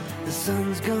 The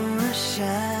sun's gonna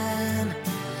shine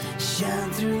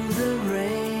through the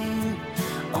rain.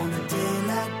 On a day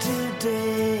like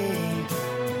today,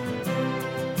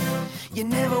 you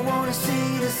never wanna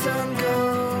see the sun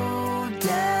go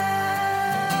down.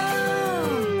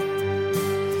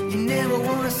 You never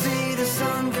wanna see the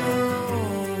sun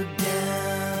go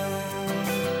down.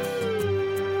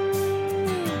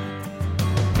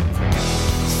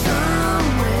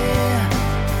 Somewhere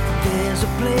there's a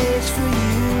place for you.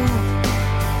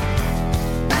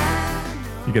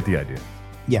 You get the idea.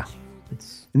 Yeah.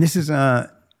 And this is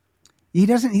he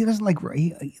doesn't like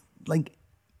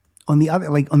on the other,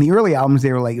 like on the early albums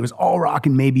they were like it was all rock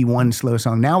and maybe one slow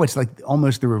song. Now it's like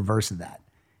almost the reverse of that.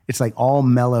 It's like all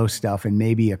mellow stuff and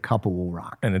maybe a couple will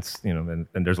rock. And it's, and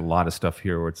there's a lot of stuff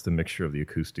here where it's the mixture of the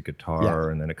acoustic guitar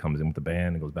and then it comes in with the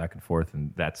band and goes back and forth,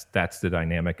 and that's the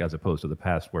dynamic as opposed to the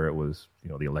past where it was,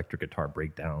 the electric guitar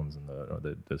breakdowns and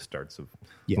the starts of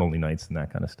Lonely Nights and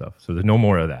that kind of stuff. So there's no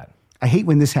more of that. I hate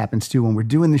when this happens too, when we're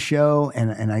doing the show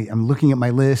and I'm looking at my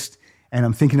list and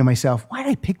I'm thinking to myself, why did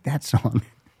I pick that song?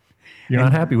 You're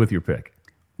not happy with your pick.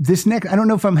 This next, I don't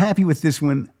know if I'm happy with this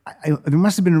one. There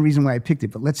must have been a reason why I picked it,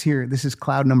 but let's hear it. This is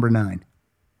Cloud Number 9.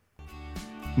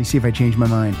 Let me see if I change my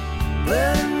mind.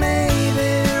 Well, it may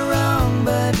be wrong,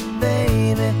 but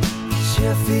baby, it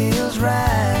sure feels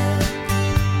right.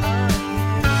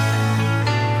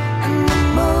 And the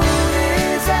moon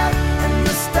is out and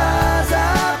the stars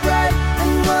are bright,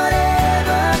 and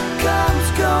whatever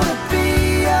comes gonna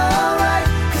be alright.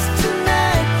 'Cause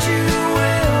tonight you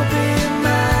will be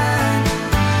mine,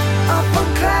 up on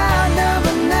cloud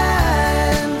number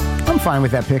 9. I'm fine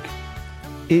with that pick.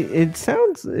 It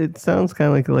sounds kind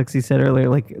of like Alexi said earlier.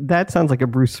 Like that sounds like a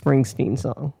Bruce Springsteen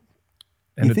song.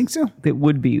 You think so? It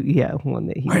would be, one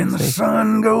that he When would the sing.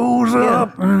 sun goes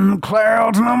up and the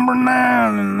clouds number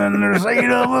 9, and then there's 8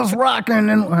 of us rocking,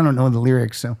 and I don't know the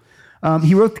lyrics. So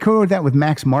he co-wrote that with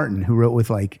Max Martin, who wrote with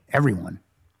like everyone.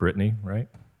 Britney, right?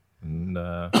 And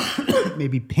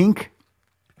Maybe Pink.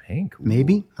 Pink. Ooh.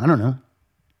 Maybe, I don't know.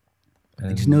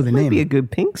 I just know the Might name. be a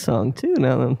good Pink song too.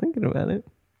 Now that I'm thinking about it.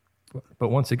 But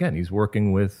once again, he's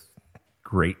working with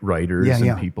great writers Yeah, and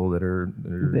yeah. people that are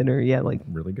Like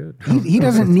really good. He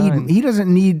doesn't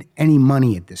need any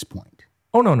money at this point.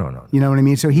 Oh no. You know what I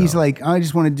mean? So he's like, I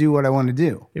just want to do what I want to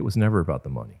do. It was never about the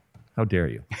money. How dare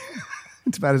you?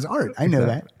 It's about his art. I know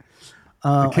that.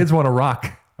 The kids want to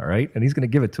rock, all right, and he's going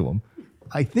to give it to them,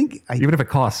 I think. even if it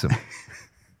costs him.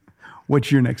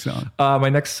 What's your next song? My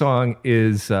next song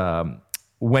is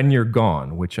 "When You're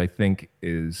Gone," which I think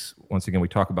is, once again, we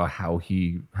talk about how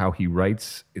he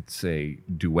writes. It's a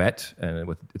duet,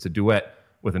 and it's a duet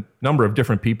with a number of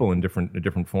different people in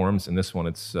different forms. In this one,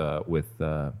 it's with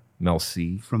Mel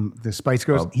C. From the Spice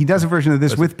Girls. He does a version of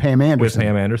this with Pam Anderson. With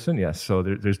Pam Anderson, yes. So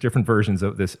there's different versions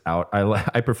of this out.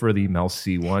 I prefer the Mel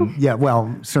C one. Yeah,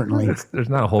 well, certainly. There's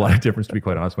not a whole lot of difference, to be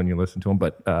quite honest, when you listen to them,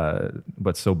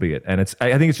 but so be it. And I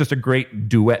think it's just a great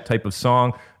duet type of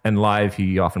song. And live,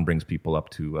 he often brings people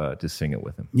up to sing it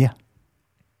with him. Yeah.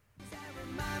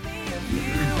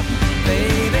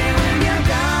 Baby, when you're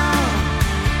gone,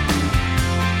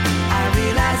 I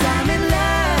realize I'm in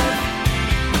love.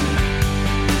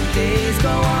 Days go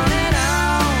on,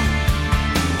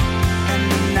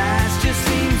 and the nights just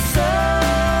seem so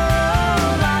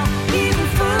long. Even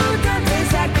food don't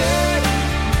taste that good.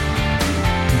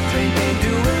 Drink ain't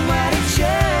doing what it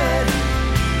should.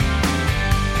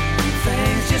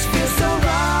 Things just feel so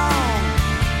wrong.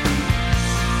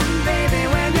 Baby,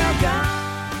 when you're gone.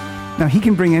 Now, he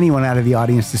can bring anyone out of the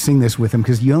audience to sing this with him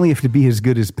because you only have to be as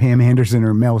good as Pam Anderson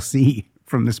or Mel C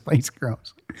from the Spice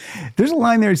Girls. There's a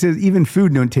line there that says, even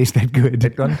food don't taste that good.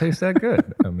 It doesn't taste that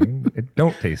good. I mean, it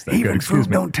don't taste that good. Even Excuse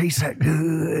food me. don't taste that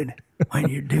good when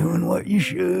you're doing what you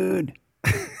should.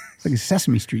 It's like a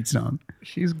Sesame Street song.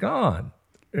 She's gone.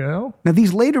 You know? Now,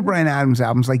 these later Bryan Adams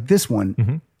albums, like this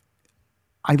one,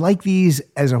 I like these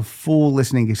as a full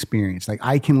listening experience. Like,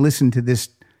 I can listen to this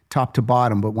top to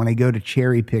bottom, but when I go to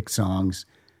cherry pick songs,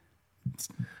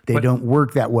 they don't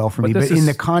work that well for me. this But in is-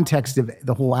 the context of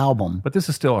the whole album, But this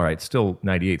is still all right. It's still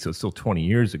 98, so it's still 20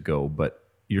 years ago. But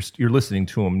you're listening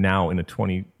to him now in a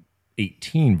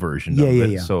 2018 version Yeah, of yeah, it.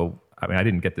 yeah. So I mean, I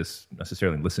didn't get this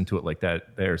necessarily and listen to it like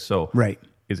that there. So Right.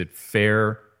 is it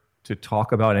fair to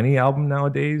talk about any album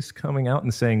nowadays coming out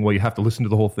and saying, well, you have to listen to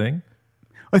the whole thing?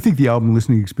 I think the album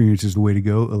listening experience is the way to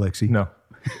go, Alexi. No,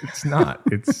 it's not.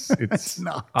 It's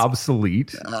not.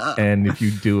 obsolete. And if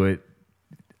you do it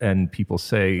and people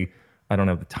say, I don't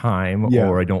have the time Yeah.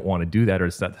 or I don't want to do that or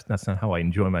that's not how I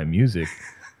enjoy my music,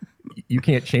 you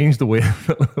can't change the way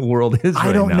the world is right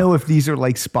I don't now. know if these are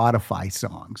like Spotify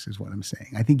songs, is what I'm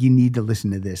saying. I think you need to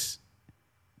listen to this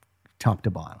top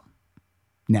to bottom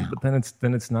now. But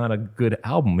then it's not a good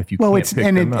album if you Well, can't it's pick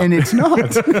and them up. it's not.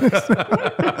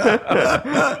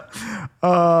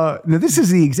 Now, this is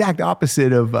the exact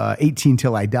opposite of 18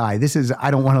 Till I Die. This is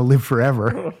I Don't Want to Live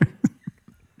Forever.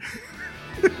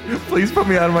 Please put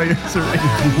me out of my misery.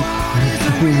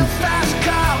 Fast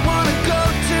car, wanna go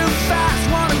too fast,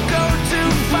 wanna go too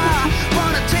far,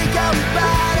 wanna take a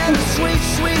bite at the sweet,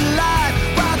 sweet life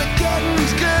while the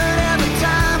getting's good and the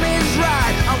time is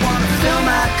right. I wanna fill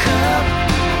my cup,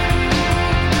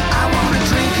 I wanna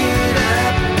drink it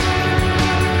up.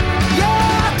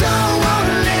 Yeah, I don't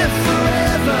wanna live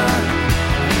forever,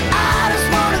 I just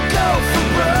wanna go for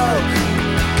broke,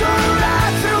 gonna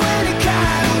ride through any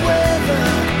kind of weather.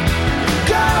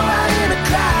 Go out in a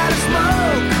cloud of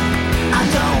smoke. I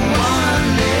don't wanna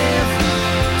live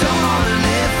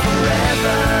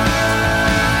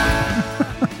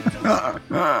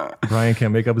forever. Ryan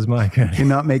can't make up his mind, can he?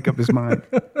 Cannot make up his mind.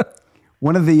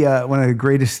 One of the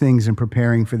greatest things in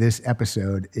preparing for this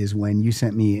episode is when you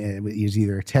sent me it was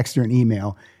either a text or an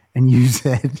email, and you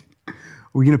said,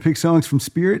 "We're going to pick songs from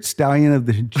Spirit, Stallion of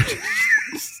the."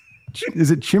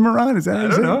 Is it Cimarron? Is that?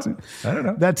 I don't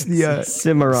know. That's the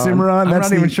Cimarron. Cimarron. I'm That's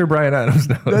not even sure Bryan Adams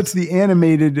knows. That's the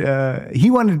animated. He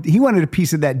wanted a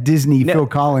piece of that Disney Phil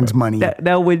Collins money.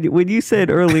 Now, when you said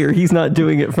earlier he's not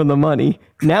doing it for the money,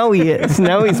 now he is.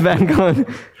 Now he's back on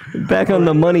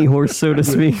the money horse, so to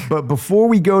speak. But before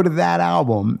we go to that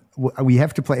album, we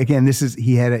have to play again. This is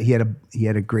he had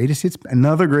a greatest hits,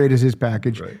 another greatest hits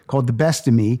package called "The Best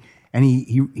of Me," and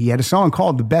he had a song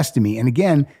called "The Best of Me." And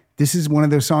again, this is one of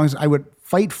those songs I would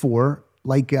fight for,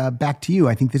 like "Back to You."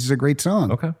 I think this is a great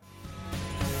song. Okay.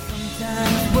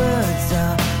 Sometimes words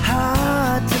are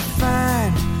hard to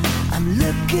find. I'm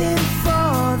looking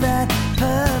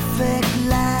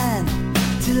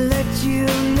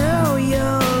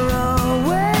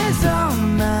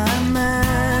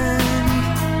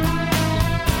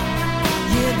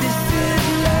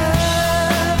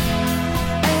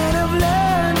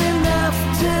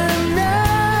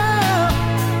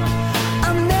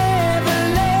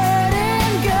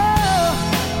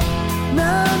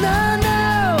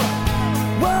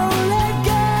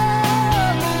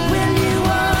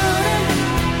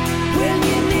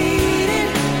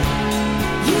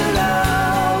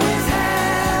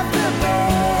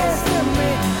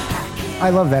I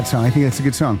love that song. I think that's a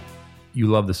good song. You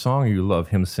love the song, or you love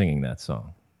him singing that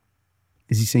song?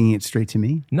 Is he singing it straight to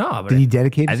me? No, but Did he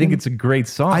dedicate it I to think me? it's a great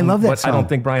song. I love that but song. I don't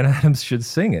think Bryan Adams should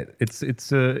sing it. It's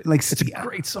a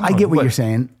great song. I get what but you're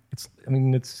saying. It's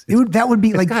That would be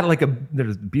it's like got like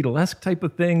there's Beatlesque type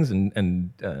of things,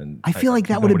 and I feel like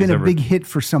that would have been a nobody's big hit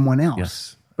for someone else.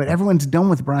 Yes. But everyone's done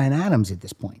with Bryan Adams at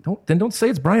this point. Don't say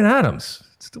it's Bryan Adams.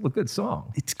 It's still a good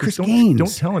song. It's Chris Just Gaines.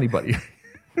 Don't tell anybody.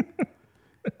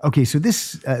 Okay, so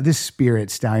this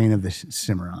Spirit Stallion of the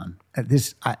Cimarron.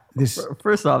 This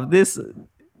First off,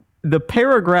 the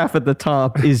paragraph at the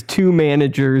top is two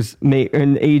managers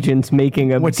and agents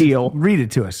making a deal. Read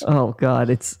it to us. Oh God,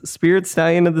 it's Spirit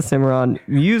Stallion of the Cimarron.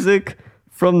 Music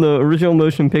from the original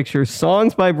motion picture.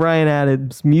 Songs by Bryan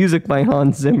Adams. Music by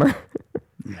Hans Zimmer.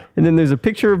 And then there's a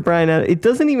picture of Bryan Adams. It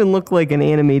doesn't even look like an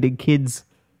animated kids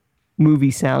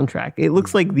movie soundtrack. It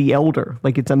looks like The Elder.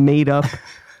 Like it's a made up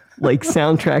like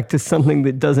soundtrack to something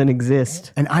that doesn't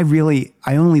exist. And I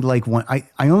only like one. I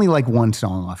only like one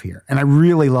song off here, and I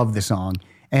really love the song.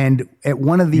 And at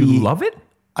one of the, You love it?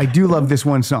 I do love this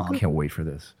one song. I can't wait for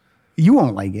this. You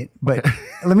won't like it, but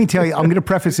let me tell you. I'm going to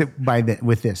preface it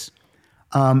with this.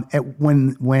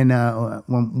 When one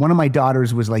of my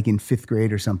daughters was like in 5th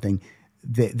grade or something,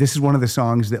 this is one of the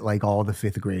songs that like all the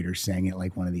 5th graders sang at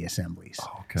like one of the assemblies.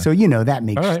 Oh, okay. So that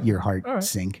makes your heart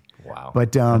sink. Wow.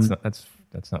 But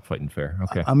that's not fighting fair.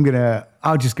 Okay.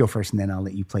 I'll just go first, and then I'll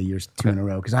let you play yours 2 in a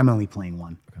row because I'm only playing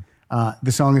one. Okay.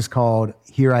 The song is called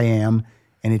 "Here I Am,"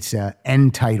 and it's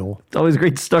end title. It's always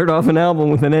great to start off an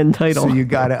album with an end title. So you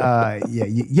gotta,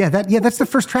 that's the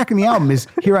first track in the album is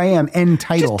 "Here I Am," end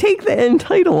title. Just take the end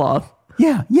title off.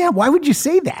 Yeah. Why would you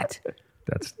say that?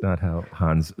 That's not how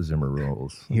Hans Zimmer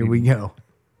rolls. Here we go.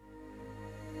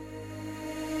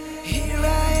 Here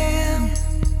I am,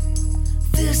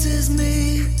 this is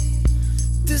me.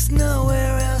 There's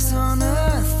nowhere else on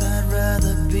earth I'd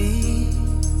rather be.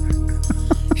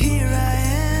 Here I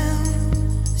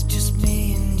am, it's just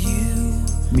me and you.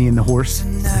 Me and the horse.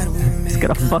 Tonight we make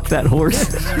Gotta fuck that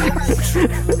horse.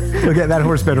 Look at that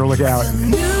horse. Better look out. a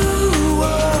new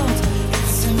world.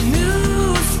 It's a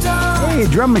new start. Hey,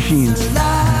 drum machines.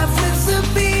 Life with the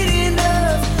beating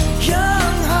of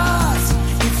young hearts.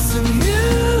 It's a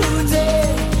new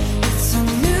day. It's a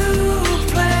new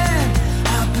plan.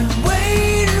 I've been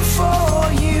waiting for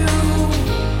you.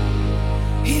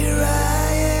 Here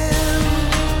I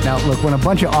am. Now, look, when a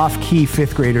bunch of off-key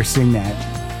 5th graders sing that,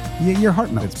 your heart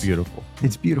melts. It's beautiful.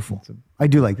 It's beautiful. I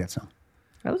do like that song.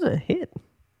 That was a hit.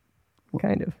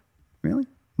 Kind of. Really? I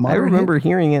Moderate remember hit?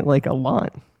 hearing it like a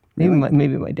lot. Maybe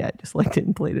my dad just liked it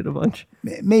and played it a bunch.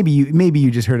 Maybe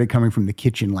you just heard it coming from the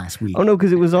kitchen last week. Oh no,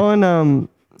 because it was on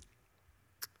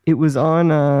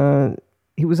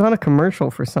a commercial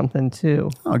for something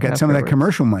too. Oh, got some of that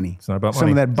commercial money. It's not about some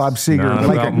money. of that Bob Seger. Not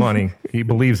about money. He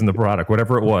believes in the product.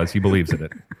 Whatever it was, he believes in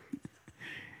it.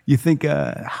 You think,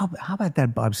 how about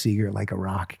that Bob Seger, like a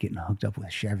rock, getting hooked up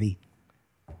with Chevy?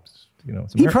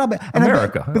 It's He probably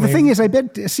America. but the thing is, I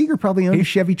bet Seger probably owned a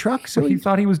Chevy truck, so he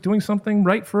thought he was doing something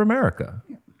right for America.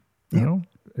 You know,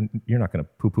 and you're not going to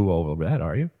poo-poo all over that,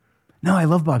 are you? No, I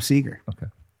love Bob Seger. Okay.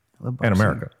 I love Bob And Seger.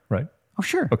 America, right? Oh,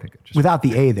 sure. Okay, good. Without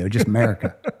the A, though, just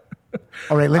America.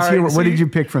 All right, let's hear. What did you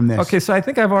pick from this? Okay, so I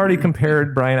think I've already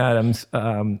compared Bryan Adams,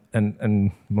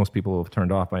 and most people have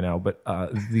turned off by now, but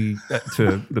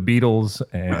to the Beatles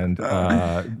and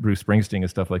Bruce Springsteen and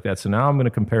stuff like that. So now I'm going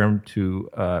to compare him to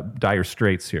Dire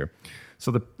Straits here.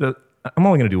 So I'm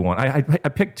only going to do one. I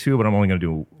picked 2, but I'm only going to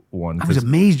do one. I was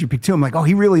amazed you picked 2. I'm like, oh,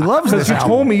 he really loves this Because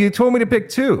album. you told me to pick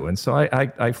 2, and so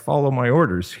I follow my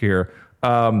orders here.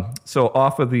 So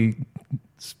off of the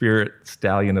Spirit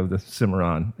Stallion of the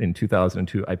Cimarron in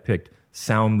 2002, I picked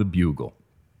Sound the Bugle.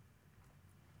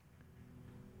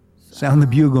 Sound the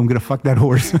bugle. I'm going to fuck that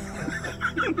horse.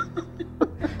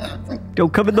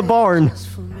 Don't come in the barn.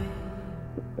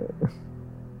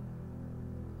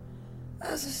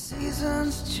 As the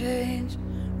seasons change,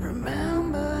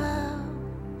 remember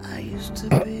how I used to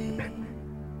be.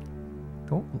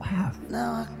 Don't laugh.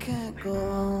 Now I can't go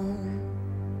on.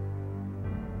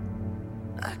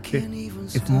 I can't even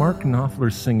If Mark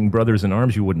Knopfler's singing Brothers in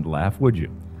Arms, you wouldn't laugh, would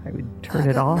you? I would turn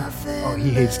it off. Oh,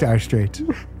 he hates Dire Straits.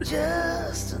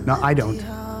 Just an No, I don't. empty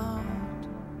heart.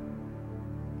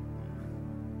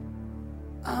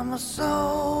 I'm a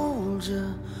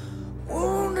soldier,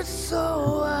 wounded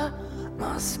so I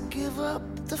must give up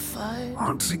the fight.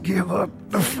 Wants to give up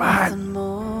the fight. Nothing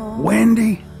more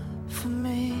Wendy. for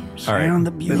me. All right. Sound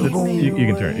the bugle. You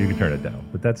can turn it down,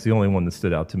 but that's the only one that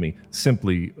stood out to me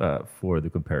simply for the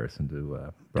comparison to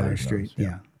Dire Brothers in Straits, Arms.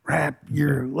 yeah. Wrap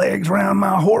your legs around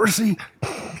my horsey.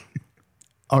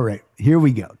 All right, here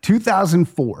we go.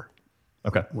 2004.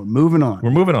 Okay. We're moving on.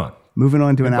 We're moving on. Moving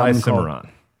on to an Goodbye, album called... Cimarron.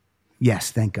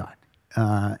 Yes, thank God.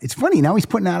 It's funny. Now he's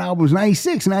putting out albums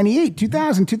 96, 98,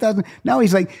 2000. Now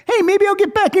he's like, hey, maybe I'll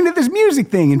get back into this music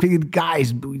thing. And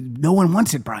guys, no one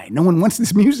wants it, Brian. No one wants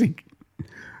this music.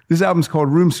 This album's called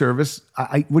Room Service.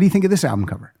 What do you think of this album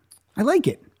cover? I like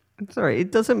it. It's all right.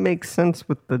 It doesn't make sense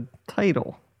with the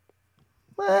title.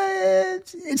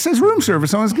 It says Room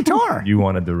Service on his guitar. You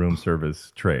wanted the room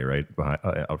service tray, right?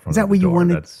 Out front Is that of the what you door.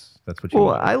 wanted? That's what you Well,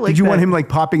 wanted. I like. Did you want that- him like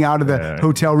popping out of the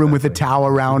hotel room with a towel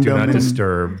around Do him? not and-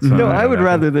 disturb. No, I would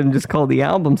rather than just call the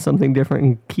album something different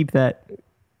and keep that.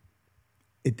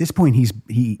 At this point,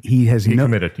 he has He no.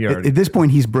 committed. He already- At this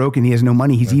point, he's broken. He has no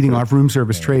money. He's eating off room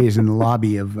service trays in the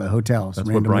lobby of hotels. That's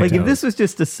what random Brian Like if hotels. this was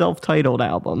just a self-titled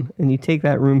album and you take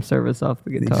that room service off the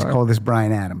They just guitar, call this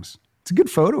Brian Adams. It's a good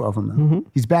photo of him though.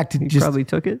 He's back to you just probably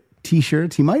took it.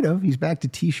 t-shirts. He might have. He's back to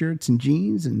t-shirts and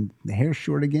jeans and the hair's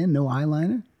short again. No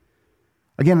eyeliner.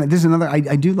 Again, this is another. I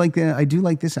do like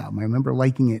this album. I remember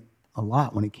liking it a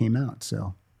lot when it came out.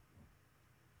 So,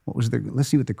 what was let's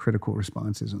see what the critical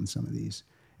response is on some of these.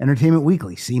 Entertainment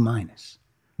Weekly, C-.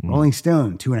 Rolling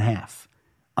Stone, 2.5.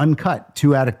 Uncut,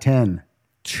 2 out of 10.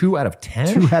 2 out of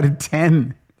 10? 2 out of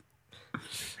 10.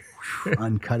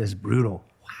 Uncut is brutal.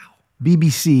 Wow.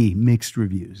 BBC, mixed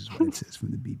reviews is what it says from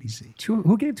the BBC.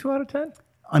 Who gave 2 out of 10?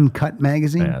 Uncut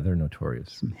magazine. Yeah, they're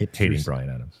notorious. hipsters. Hating Brian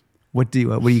Adams. What do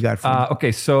you got for me?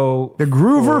 Okay, so The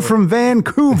Groover from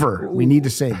Vancouver. We need to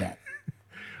say that.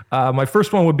 my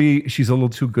first one would be She's a Little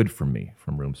Too Good for Me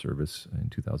from Room Service in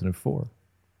 2004.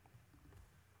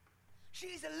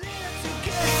 She's a little too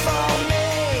good for me.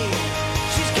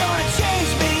 She's gonna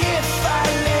change me if I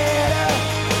let her.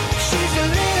 She's a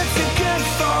little too good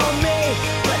for me,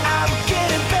 but I'm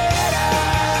getting better.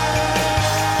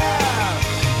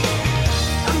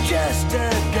 I'm just a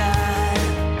guy.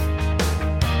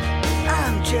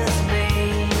 I'm just me.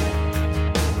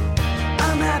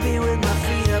 I'm happy with my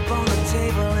feet up on the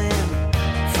table in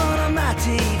front of my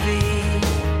TV.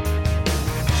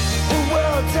 We're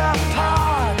worlds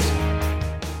apart.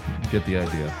 Get the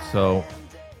idea. So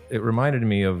it reminded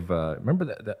me of, remember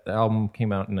that album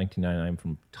came out in 1999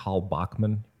 from Tal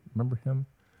Bachman? Remember him?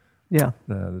 Yeah.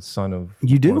 The son of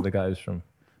You do? one of the guys from...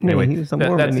 No, he was a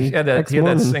Mormon. he had that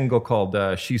Ex-Mormon. single called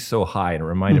She's So High, and it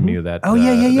reminded me of that. Oh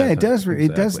yeah. that It does. time.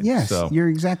 It does. Exactly. Yes, So, you're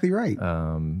exactly right.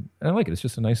 and I like it. It's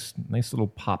just a nice little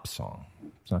pop song.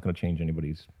 It's not going to change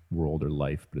anybody's world or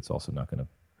life, but it's also not going to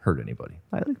hurt anybody.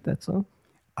 I like that song.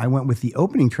 I went with the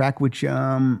opening track, which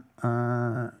oh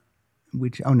no,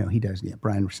 he does. Yeah,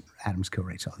 Brian Adams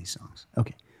co-writes all these songs.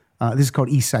 Okay, this is called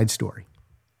East Side Story.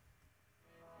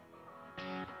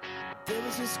 There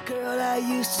was this girl I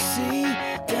used to see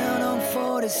down on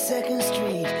 42nd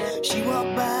Street. She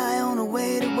walked by on her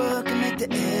way to work and make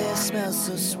the air smell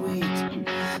so sweet.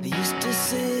 I used to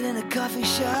sit in a coffee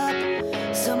shop.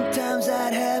 Sometimes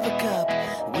I'd have a cup.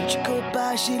 When she'd go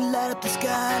by, she'd light up the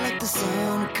sky like the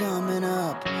sun coming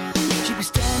up. She'd be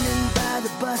standing by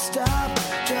the bus stop.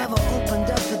 Driver opened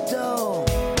up the door.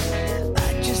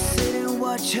 I'd just sit and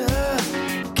watch her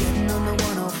getting on the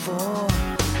 104.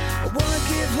 I wanna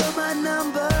give her my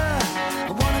number. I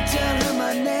wanna tell her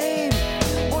my name.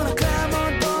 Wanna climb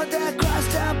on board that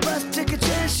crosstown bus, take a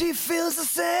chance. She feels the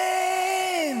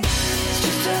same. It's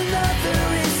just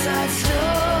another inside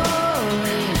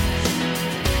story.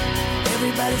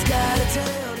 Everybody's got a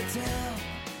tale to tell.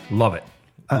 Love it.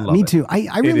 Love Me it. too. I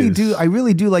It really is. do. I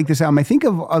really do like this album. I think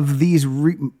of these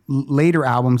later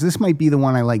albums, this might be the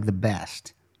one I like the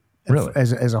best. Really?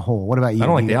 As a whole. What about you? I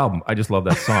don't like the album. I just love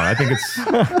that song. I think it's,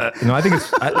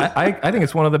 I think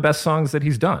it's one of the best songs that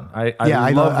he's done. I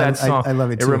love that song. I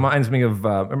love it It too. reminds me of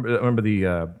remember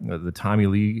the Tommy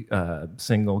Lee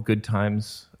single "Good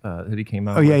Times" that he came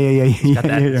out. Oh yeah.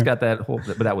 It's got that whole.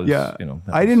 But that was Yeah. that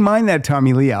I didn't mind that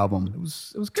Tommy Lee album. It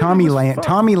was good. Tommy It was Land. fun.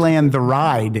 Tommy Land. The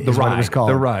Ride is what it was called.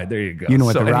 The Ride. There you go. You know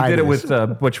what the and Ride he did it is.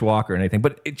 with Butch Walker and anything.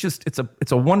 But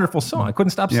it's a wonderful song. I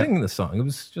couldn't stop singing this song. It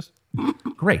was just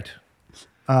great.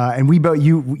 And we both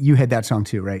you had that song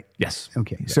too, right? Yes.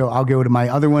 Okay. So I'll go to my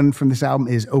other one from this album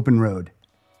is Open Road.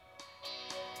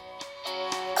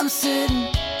 I'm sitting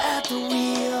at the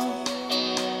wheel.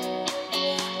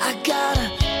 I got a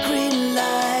green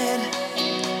light.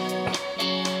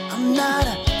 I'm not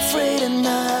afraid of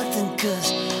nothing,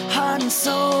 'cause heart and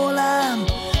soul I'm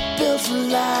built for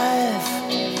life.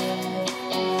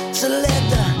 So let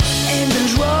the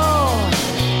engines roll.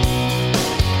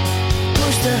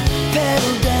 Push the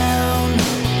pedal down.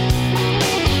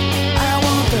 I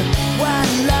want the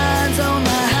white lines on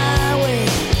the highway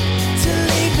to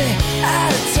lead me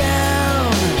out of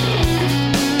town.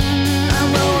 I'm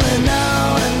rolling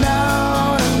on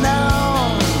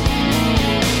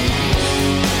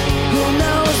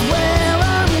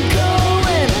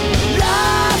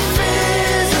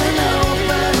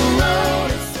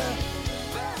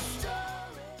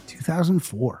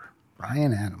 2004.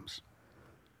 Bryan Adams.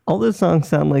 All those songs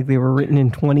sound like they were written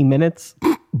in 20 minutes,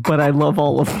 but I love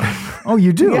all of them. Oh,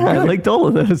 you do? Yeah, I liked all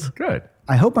of those. Good.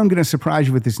 I hope I'm going to surprise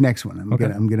you with this next one.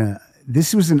 I'm gonna.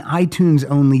 This was an iTunes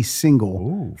only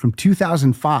single from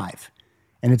 2005,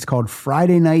 and it's called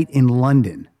 "Friday Night in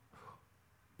London."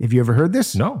 Have you ever heard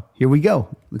this? No. Here we go.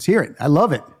 Let's hear it. I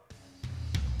love it.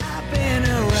 I've been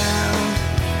around.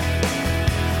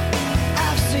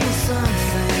 I've seen some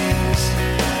things.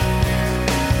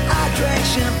 I drank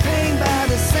champagne by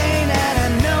the Seine, and I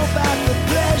know about the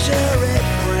pleasure it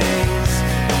brings.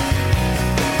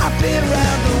 I've been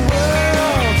around the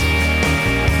world,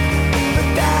 but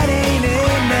that ain't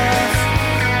enough.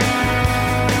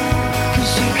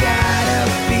 'Cause you gotta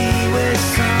be with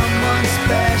someone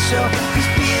special. 'Cause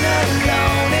being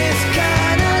alone is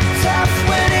kinda tough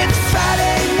when it's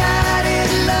Friday night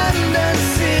in London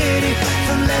City.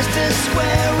 From Leicester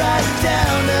Square right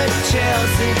down to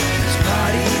Chelsea. There's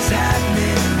parties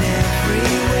happening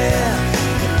everywhere.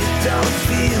 And it don't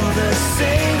feel the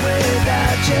same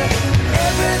without you.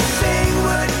 Everything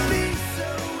would be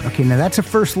so. Okay, now that's a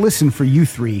first listen for you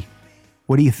three.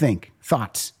 What do you think?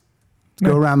 Thoughts?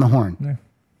 Let's go around the horn. Yeah.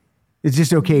 It's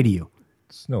just okay to you.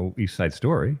 It's no East Side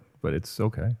Story, but it's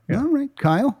okay. Yeah. All right,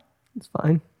 Kyle. It's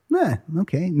fine. Yeah,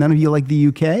 okay. None of you like the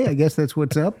UK. I guess that's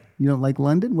what's up. You don't like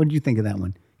London. What did you think of that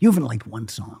one? You haven't liked one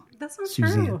song. That's not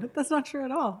Suzanne. true. That's not true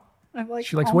at all. I've liked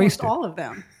She likes almost Wasted. all of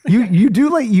them. You do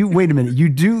like you. Wait a minute.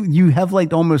 You have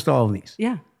liked almost all of these.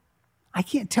 Yeah. I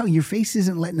can't tell. Your face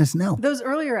isn't letting us know. Those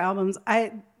earlier albums,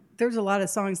 there's a lot of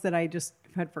songs that I just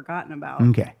had forgotten about.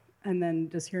 Okay. And then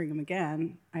just hearing them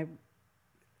again, I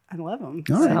love them.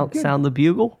 All right. Sound the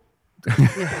bugle.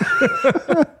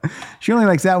 She only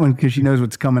likes that one because she knows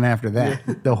what's coming after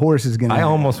that. The horse is gonna. I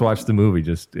almost watched the movie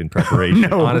just in preparation.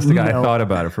 No, Honest to God, I no. thought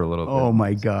about it for a little bit. Oh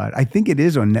my god! I think it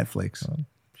is on Netflix.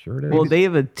 Sure it is. Well, they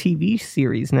have a TV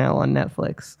series now on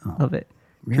Netflix of it.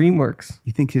 DreamWorks.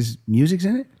 You think his music's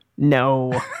in it?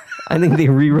 No, I think they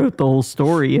rewrote the whole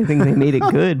story. I think they made it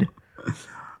good.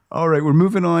 All right, we're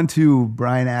moving on to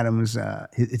Bryan Adams.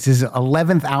 It's his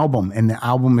 11th album, and the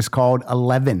album is called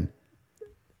 11.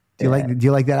 Do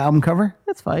you like that album cover?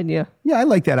 That's fine. Yeah. Yeah, I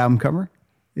like that album cover.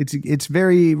 It's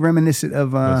very reminiscent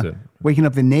of What's it? Waking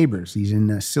Up the Neighbors. He's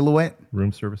in a silhouette.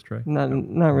 Room service tray. Not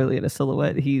really in a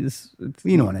silhouette. He's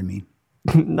You know what I mean.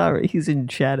 he's in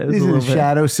shadows He's a in a little bit.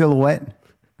 shadow silhouette.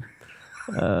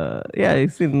 Yeah,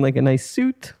 he's in like a nice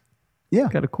suit. Yeah,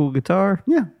 Got a cool guitar.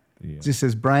 yeah. It just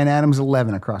says Bryan Adams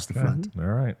 11 across the front. All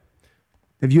right.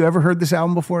 Have you ever heard this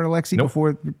album before, Alexi? Nope.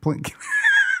 Before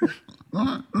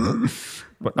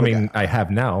But I mean, I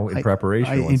have now in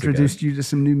preparation. I once introduced again. you to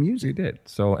some new music. You did.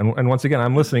 So, and once again,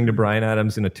 I'm listening to Bryan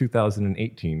Adams in a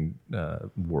 2018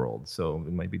 world. So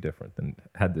it might be different than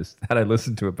had I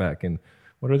listened to it back in,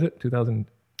 what was it, 2000?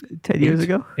 10 years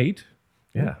ago. 8?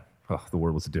 Yeah. Oh, the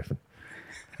world was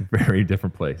very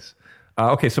different place.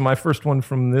 Okay, so my first one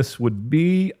from this would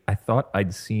be, I Thought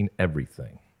I'd Seen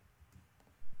Everything.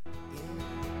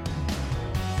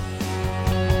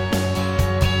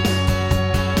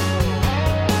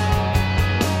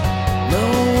 No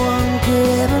one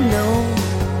could ever know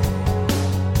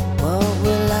what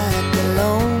we're like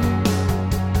alone.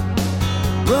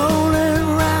 Rolling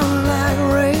around like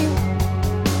rain.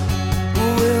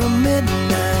 We're a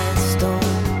midnight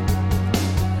storm.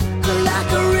 Like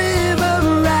a river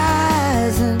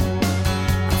rising.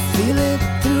 I feel it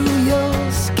through your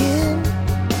skin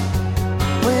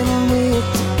when we're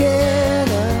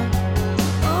together.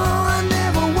 Oh, I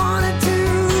never wanted to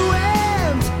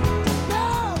end. No,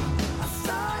 I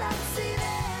thought I'd seen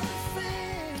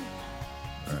everything.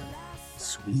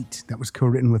 Sweet. That was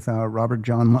co-written with Robert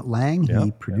John Lang. Yeah,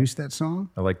 He produced that song.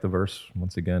 I like the verse,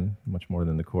 once again, much more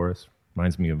than the chorus.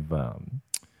 Reminds me of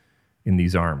In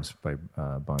These Arms by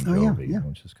Bon Jovi, yeah.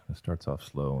 which just kind of starts off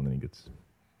slow and then he gets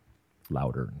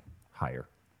louder and higher.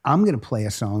 I'm going to play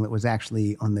a song that was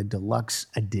actually on the deluxe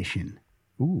edition.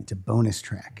 Ooh, It's a bonus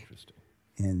track. interesting.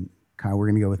 And Kyle, we're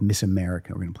going to go with Miss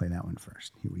America. We're going to play that one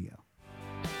first. Here we go.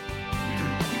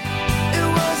 It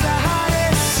was the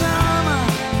hottest summer.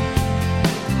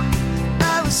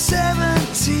 I was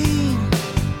 17.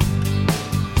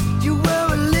 You were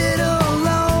a little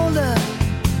older.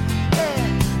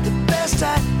 Yeah, the best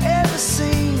I'd ever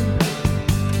seen.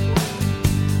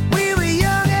 We were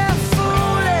young and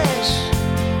foolish,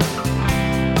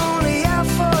 only out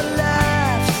for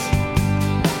laughs.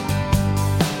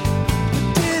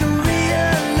 We didn't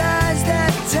realize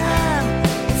that time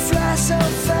would fly so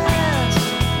fast.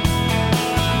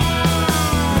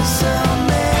 So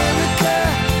America,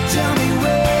 tell me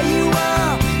where you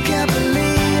are. Can't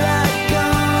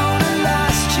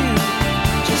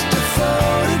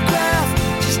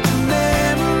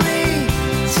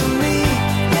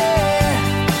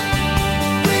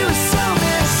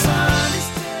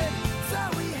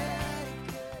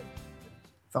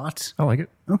like it.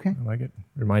 Okay. I like it.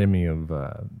 Reminded me of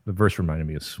the verse. Reminded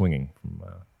me of "Swinging" from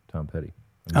Tom Petty.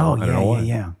 I Oh, don't know why.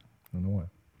 yeah. I don't know why.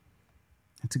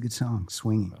 That's a good song,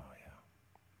 Swinging.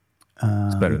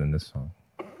 It's better than this song.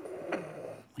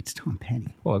 It's Tom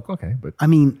Petty. Well, okay, but I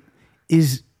mean,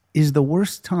 is the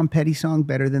worst Tom Petty song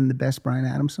better than the best Bryan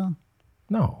Adams song?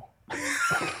 no,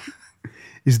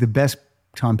 Is the best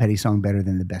Tom Petty song better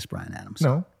than the best Bryan Adams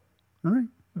song? no. All right.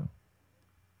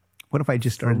 What if I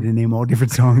just started to name all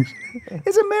different songs?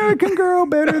 Is American Girl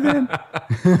better than?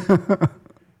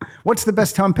 What's the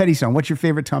best Tom Petty song? What's your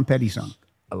favorite Tom Petty song?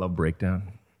 I love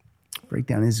Breakdown.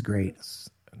 Breakdown is great.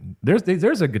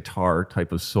 There's a guitar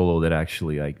type of solo that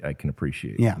actually I can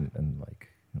appreciate. Yeah. and like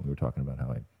we were talking about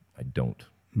how I don't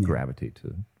gravitate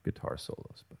to guitar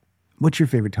solos. But What's your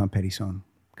favorite Tom Petty song,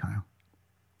 Kyle?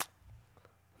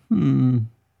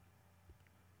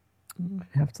 I'd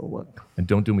have to look. and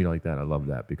Don't Do Me Like That. I love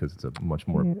that because it's a much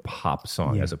more pop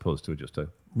song as opposed to just a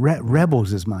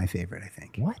Rebels is my favorite, I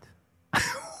think. what?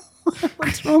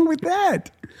 What's wrong with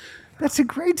that? That's a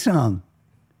great song.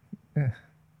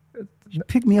 You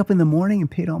picked me up in the morning and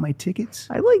paid all my tickets.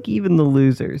 I like Even the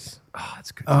Losers. Oh,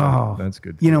 that's good. Oh, That's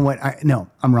good. You know what? No,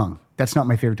 I'm wrong. That's not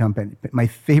my favorite Tom Petty. My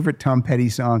favorite Tom Petty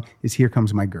song is "Here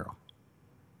Comes My Girl."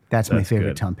 That's my That's favorite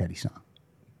good. Tom Petty song.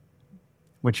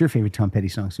 What's your favorite Tom Petty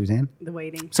song, Suzanne? The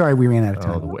Waiting. Sorry, we ran out of Oh,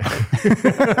 time. the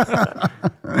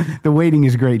way. The Waiting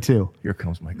is great too. Here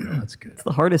Comes My Girl. That's good.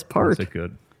 The hardest part. That's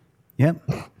good. Yep.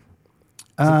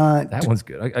 That one's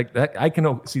good. I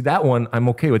can see that one. I'm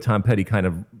okay with Tom Petty kind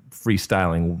of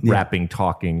freestyling, rapping,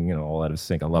 talking, all out of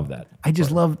sync. I love that. I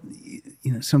just love,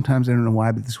 sometimes I don't know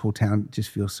why, but this whole town just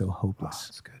feels so hopeless.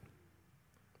 That's good.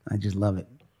 I just love it.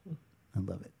 I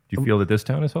love it. Do you feel that this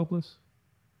town is hopeless?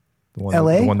 The one,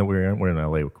 LA? The one that we're in. We're in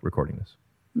LA recording this.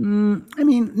 I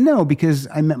mean, no, because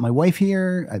I met my wife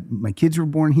here. My kids were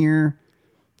born here.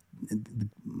 The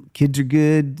kids are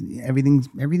good. Everything's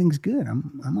good.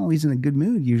 I'm always in a good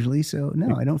mood usually. So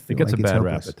no, I don't feel It gets like a it's bad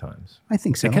hopeless. rap at times. I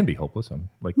think so. It can be hopeless.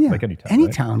 Like Yeah, any town. Any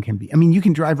right? town can be. I mean, you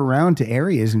can drive around to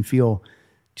areas and feel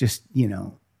just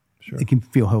it can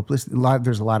feel hopeless.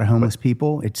 There's a lot of homeless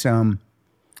people. It's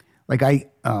like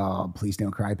please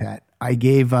don't cry, Pat. I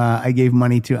gave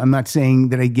money to. I'm not saying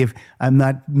that I'm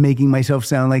not making myself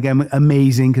sound like I'm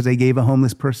amazing because I gave a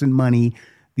homeless person money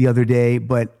the other day,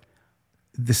 but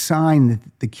the sign that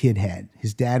the kid had,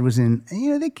 his dad was in.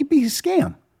 That could be a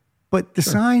scam, but the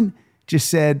sign just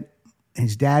said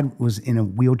his dad was in a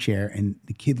wheelchair and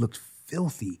the kid looked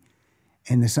filthy,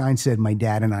 and the sign said, "My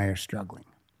dad and I are struggling."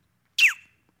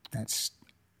 That's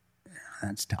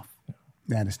tough.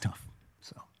 That is tough.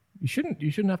 So. You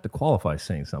shouldn't have to qualify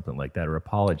saying something like that or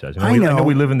apologize. I know.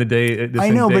 We live in the day. This I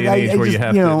know, day but and I age where just, you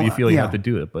have to. You feel you have to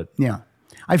do it, but Yeah.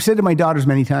 I've said to my daughters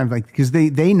many times, like, because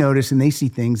they notice and they see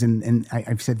things, and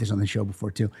I've said this on the show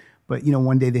before too, but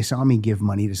one day they saw me give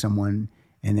money to someone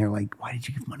and they're like, "Why did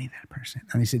you give money to that person?"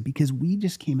 And I said, "Because we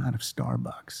just came out of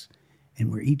Starbucks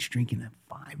and we're each drinking a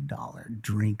 $5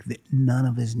 drink that none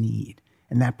of us need.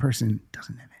 And that person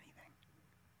doesn't have anything.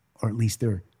 Or at least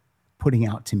they're putting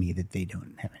out to me that they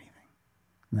don't have anything.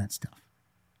 And that's tough.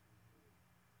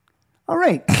 All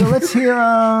right, so let's hear,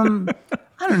 I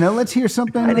don't know, let's hear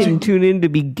something. I didn't tune in to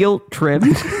be guilt tripped.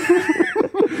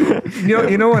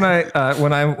 You know when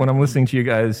I'm listening to you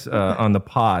guys on the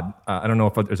pod, I don't know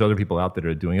if there's other people out there that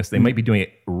are doing this. They might be doing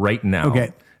it right now,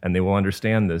 Okay. and they will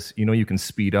understand this. You can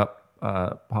speed up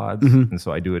pods, and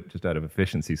so I do it just out of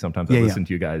efficiency. Sometimes I listen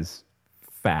to you guys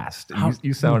fast. And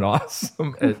you sound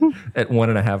awesome at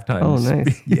 1.5 times. Oh,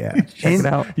 nice. speed. Yeah. Check it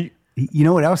out. You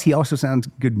know what else? He also sounds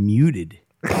good muted.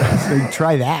 So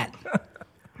try that.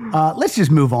 Let's just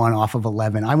move on off of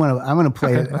 11. I want to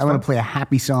play. I want to play a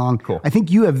happy song. Cool. I think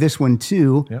you have this one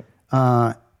too. Yep.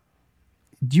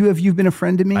 Do you have "You've Been a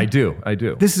Friend to Me"? I do.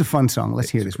 This is a fun song. Let's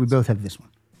hear this. We both have this one.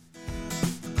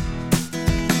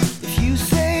 If you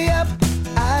say up,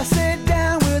 I say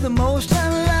down. We're the most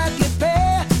unlucky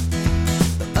pair.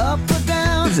 Up or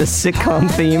down. This is a sitcom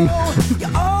theme. You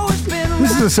always been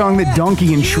This is a song that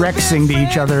Donkey and Shrek sing to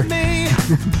each other.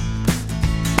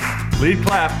 Lead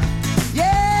clap.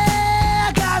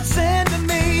 Yeah, God sent to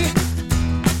me.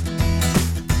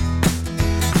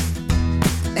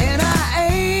 And I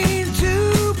ain't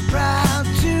too proud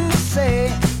to say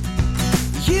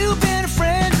you've been a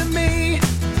friend to me.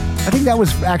 I think that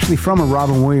was actually from a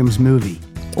Robin Williams movie.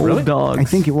 Old Really? Dogs. I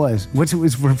think it was. What's it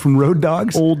was from Road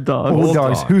Dogs? Old Dogs. Old Old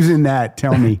Dogs. Dogs. Who's in that?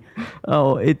 Tell me.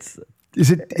 Oh, it's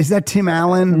Is that Tim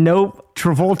Allen? nope.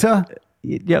 Travolta?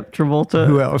 Yep, Travolta.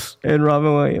 Who else? And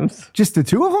Robin Williams. Just the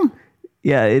two of them?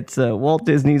 Yeah, it's Walt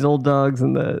Disney's Old Dogs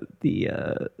and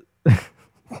the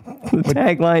The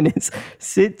tagline is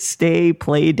 "Sit, Stay,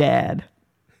 Play, Dad."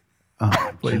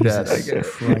 Oh, Play Dad, I Jesus get it.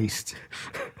 Christ.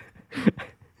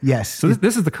 Yes. So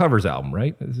this is the covers album,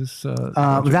 right? Is this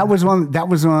that was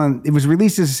on. It was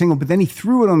released as a single, but then he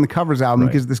threw it on the covers album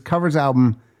because this covers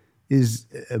album is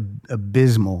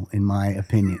abysmal, in my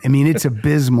opinion. I mean, it's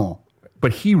abysmal.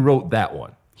 But he wrote that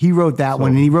one. He wrote that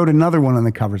one, and he wrote another one on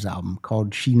the covers album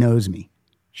called "She Knows Me."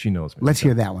 She Knows Me. Let's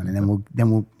hear that one, and then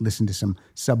we'll listen to some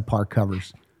subpar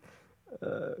covers.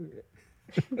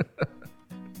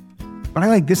 But I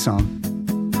like this song.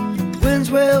 Winds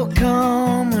will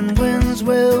come and winds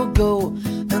will go,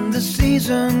 and the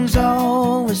seasons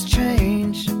always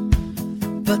change.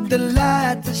 But the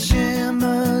light that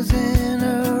shimmers in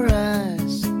her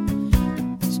eyes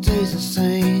stays the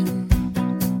same.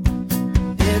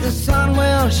 Yeah, the sun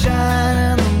will shine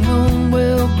and the moon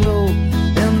will glow,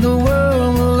 and the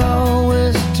world will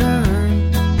always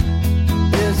turn.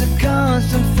 There's a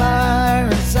constant fire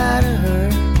inside of her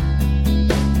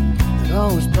that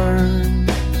always burns.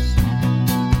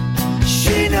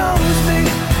 She knows me,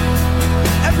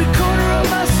 every corner of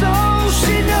my soul.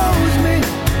 She knows me,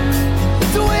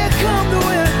 the way I come, the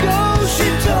way I go. She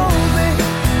told me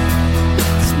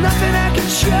there's nothing I can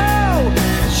show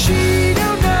that she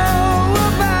don't know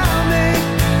about me.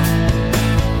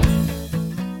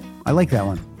 I like that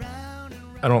one.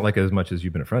 I don't like it as much as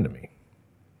You've Been a Friend to Me.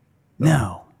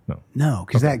 No,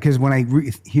 because when I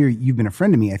hear "You've Been a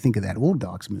Friend to Me," I think of that Old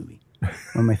Dogs movie.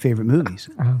 One of my favorite movies.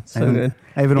 So good.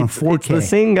 I have it on 4K. It's the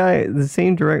same guy, the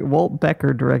same direct. Walt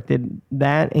Becker directed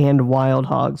that and Wild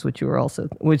Hogs, which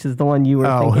is the one you were.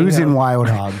 Oh, thinking who's of. in Wild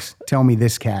Hogs? Tell me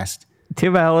this cast.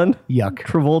 Tim Allen. Yuck.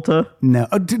 Travolta. No,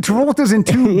 Travolta's in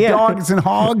Two Yeah. Dogs and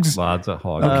Hogs. Lots of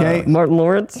hogs. Okay. Martin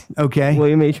Lawrence. Okay.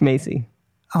 William H. Macy.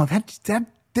 Oh,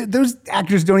 those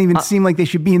actors don't even seem like they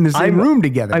should be in the same room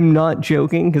together. I'm not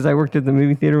joking because I worked at the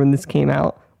movie theater when this came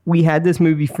out. We had this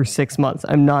movie for 6 months.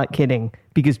 I'm not kidding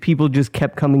because people just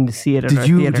kept coming to see it at our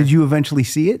theater. Did you eventually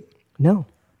see it? No.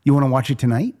 You want to watch it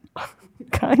tonight?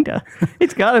 Kinda.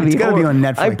 It's gotta be. It's gotta be on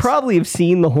Netflix. I probably have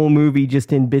seen the whole movie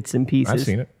just in bits and pieces. I've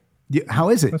seen it. How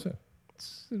is it? That's it.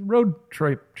 It's a road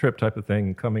trip type of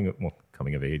thing, coming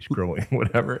of age, growing,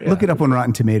 whatever. Yeah. Look it up on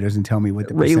Rotten Tomatoes and tell me what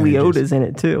the Ray percentage is. Liotta's in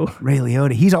it too. Ray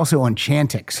Liotta. He's also on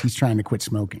Chantix. He's trying to quit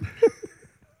smoking.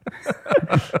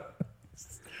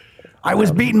 I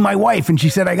was beating my wife, and she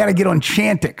said, I got to get on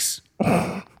Chantix.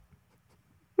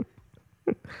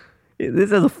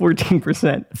 This has a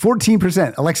 14%.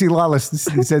 14%. Alexi Lawless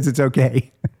says it's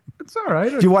okay. It's all right.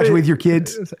 Did you watch it with your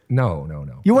kids? No.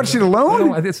 You watched it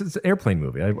alone? No, it's an airplane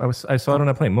movie. I saw it on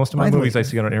a plane. Most of my movies I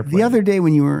see on an airplane. The other day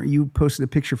when you posted a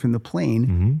picture from the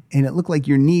plane, and it looked like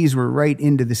your knees were right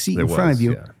into the seat in front of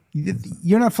you. Yeah.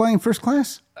 You're not flying first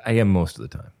class? I am most of the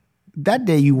time. That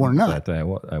day you were not. That day I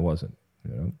wasn't.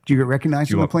 You know? Do you get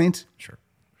recognized on the planes? Sure.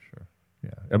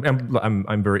 Yeah,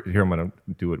 I'm very here. I'm going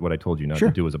to do what I told you not to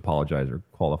do is apologize or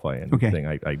qualify anything.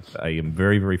 Okay. I am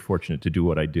very, very fortunate to do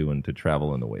what I do and to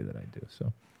travel in the way that I do.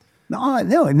 So no.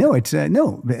 It's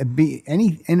no.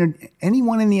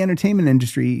 Anyone in the entertainment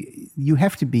industry, you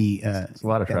have to be. It's a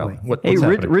lot of traveling. Hey,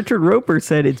 Richard Roper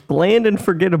said it's bland and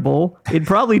forgettable. It'd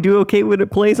probably do okay when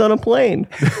it plays on a plane.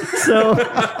 So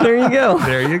there you go.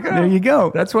 There you go. There you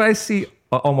go. That's why I see.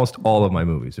 Almost all of my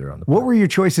movies are on the plane. What were your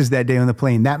choices that day on the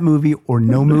plane? That movie or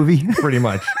no movie? Pretty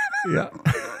much. Yeah.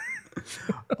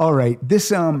 All right.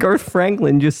 This Garth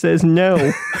Franklin just says no.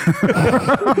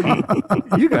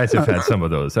 You guys have had some of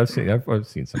those. I've seen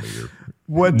some of your.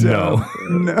 What? No.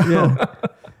 Yeah.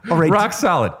 All right. Rock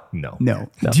solid. No.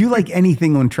 Do you like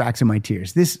anything on Tracks of My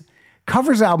Tears? This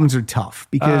covers albums are tough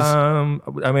because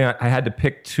I had to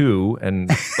pick two,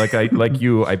 and like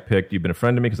you, I picked "You've Been a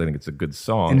Friend to Me" because I think it's a good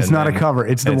song. And it's not a cover.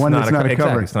 It's the one that's not a cover.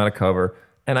 Exactly, it's not a cover.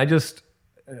 And I just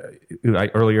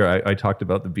earlier I talked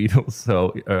about the Beatles,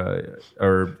 so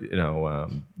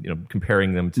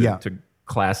comparing them to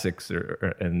classics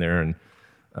and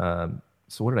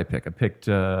so what did I pick? I picked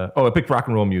Rock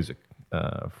and Roll Music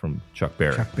from Chuck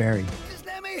Berry. Chuck Berry. Just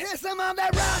let me hear some of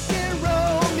that rock and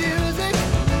roll music.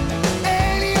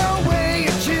 Any old way you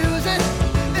choose it.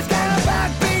 This kind of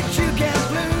backbeat you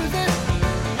can't lose it.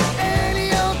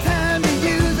 Any old time you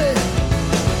use it.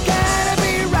 Gotta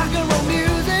be rock and roll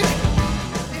music.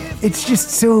 It's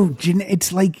just so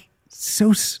it's like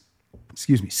so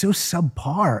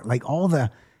subpar. Like all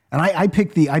the and I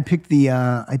picked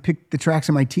the Tracks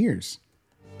of My Tears.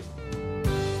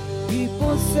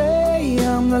 People say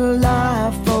I'm the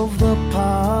life of the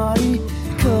party,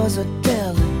 'cause I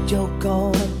tell a joke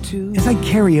or two. It's like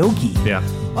karaoke. Yeah.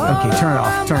 Okay, turn it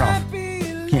off.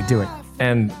 Can't do it.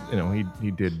 And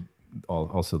he did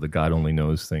also the God Only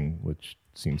Knows thing, which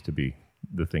seems to be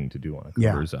the thing to do on a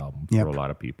Yeah. covers album Yep. for a lot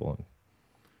of people. And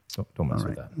so don't mess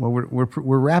with that. Well,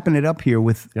 we're wrapping it up here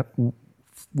with Yep.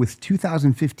 with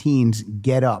 2015's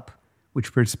Get Up,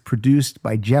 which was produced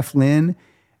by Jeff Lynne,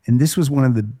 and this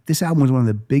album was one of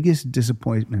the biggest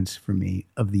disappointments for me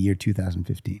of the year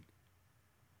 2015.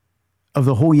 Of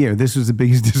the whole year, this was the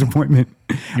biggest disappointment.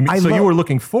 You were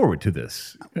looking forward to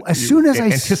this. As soon as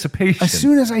Anticipation. As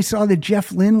soon as I saw that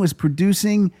Jeff Lynne was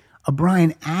producing a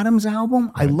Bryan Adams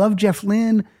album, I love Jeff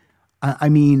Lynne. I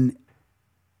mean,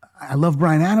 I love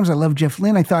Bryan Adams. I love Jeff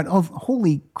Lynne. I thought, oh,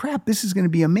 holy crap, this is going to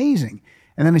be amazing.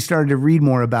 And then I started to read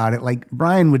more about it. Like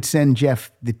Bryan would send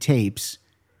Jeff the tapes.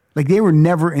 Like they were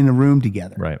never in a room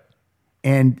together. Right.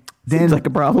 And then Seems like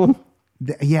a problem.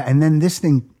 and then this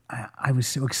thing, I was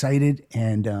so excited,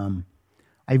 and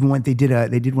I even went. They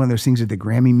did one of those things at the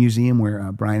Grammy Museum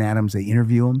where Bryan Adams, they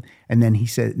interview him, and then they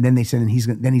said he's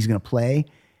going to play,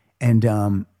 and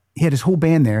he had his whole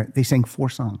band there. They sang 4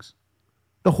 songs,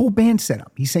 the whole band set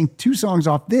up. He sang 2 songs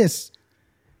off this.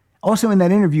 Also in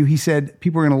that interview, he said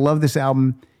people are going to love this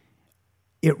album.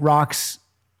 It rocks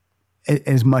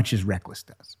as much as Reckless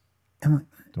does. I'm like,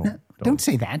 don't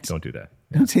say that. Don't do that.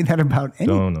 Don't say that about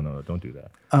anything. No, don't do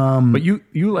that. But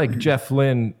you like Jeff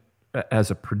Lynne as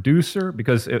a producer?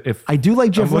 Because if I do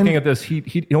like Jeff I'm looking Lynne. at this,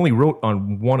 he only wrote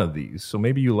on one of these, so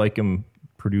maybe you like him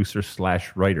producer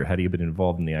 / writer. Had he been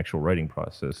involved in the actual writing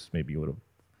process, maybe it would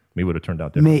have turned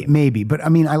out differently. Maybe, but I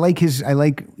mean,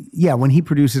 when he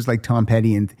produces like Tom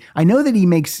Petty, and I know that he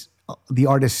makes the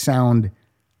artist sound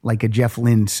like a Jeff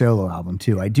Lynne solo album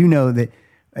too. I do know that,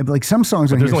 like some songs,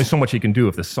 There's only so much he can do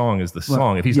if the song is the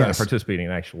song. If he's yes. not participating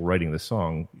in actual writing the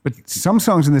song. but some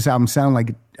songs in this album sound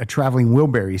like a Traveling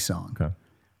Wilbury song. Okay.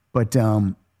 But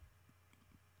then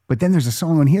there's a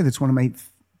song on here that's one of my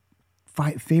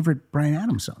favorite Bryan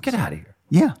Adams songs. Get out of here.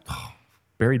 Yeah.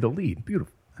 Buried the lead.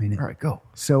 Beautiful. I know. All right, go.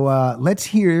 So let's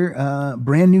hear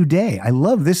Brand New Day. I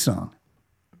love this song.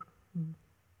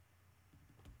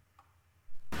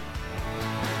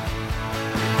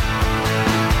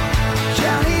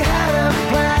 Johnny had a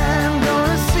plan,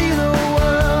 gonna see the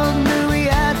world, knew he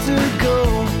had to go.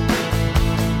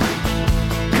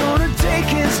 Gonna take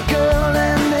his girl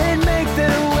and they'd make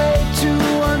their way to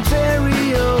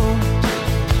Ontario.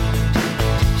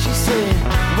 She said,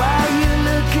 why you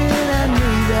looking at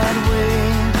me that way?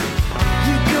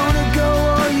 You gonna go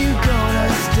or you gonna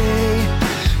stay?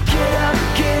 Get up,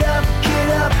 get up, get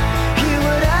up, hear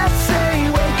what I say.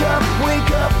 Wake up,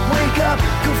 wake up, wake up,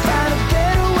 go find a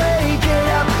better way. Get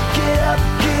up, get up,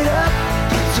 get up,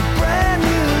 it's a brand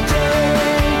new day.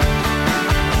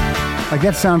 Like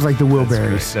that sounds like the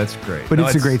Wilburys. That's great. But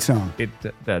it's a great song.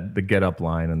 That the get up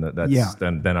line and that's Yeah.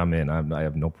 then I'm in. I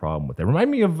have no problem with that.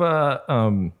 Remind me of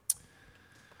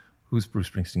who's Bruce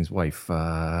Springsteen's wife?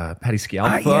 Patty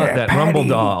Scialfa, yeah, that Patty. Rumble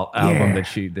Doll album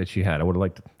Yeah. that she had. I would have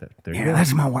liked that. There you Yeah, go.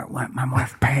 that's my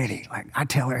wife Patty. Like I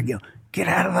tell her, I go, get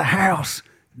out of the house,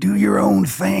 do your own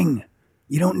thing.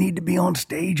 You don't need to be on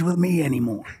stage with me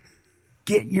anymore.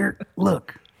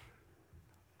 Look.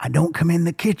 I don't come in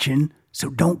the kitchen, so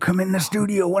don't come in the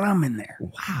studio when I'm in there.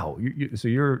 Wow. So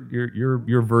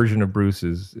your version of Bruce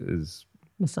is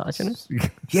Misogynist.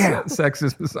 Yeah.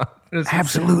 sexist, misogynist.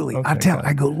 Absolutely. Okay.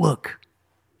 I go, look,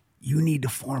 you need to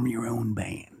form your own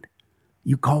band.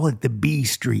 You call it the B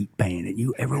Street Band,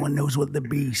 and everyone knows what the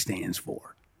B stands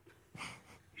for.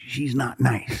 She's not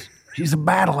nice. She's a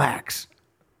battle axe.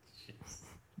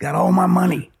 Got all my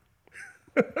money.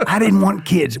 I didn't want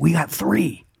kids. We got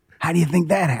 3. How do you think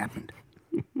that happened?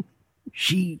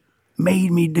 She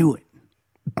made me do it.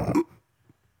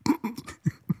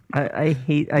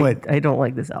 I don't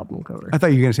like this album cover. I thought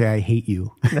you were going to say, I hate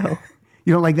you. No,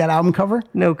 You don't like that album cover?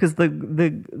 no, because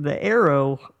the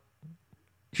arrow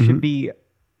should be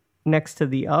next to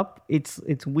the up.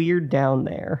 It's weird down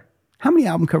there. How many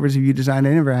album covers have you designed?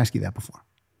 I never asked you that before.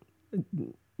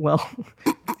 Well,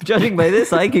 judging by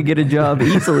this, I could get a job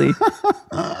easily.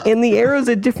 And the arrow's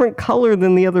a different color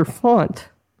than the other font.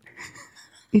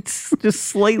 It's just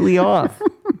slightly off.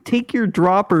 Take your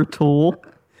dropper tool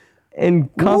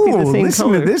and copy the same listen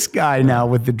color. to this guy now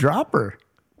with the dropper.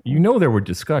 You know there were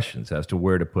discussions as to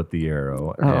where to put the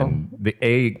arrow, and the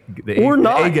A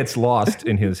gets lost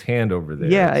in his hand over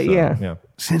there. Yeah, so, yeah.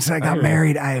 Since I got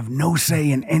married, I have no say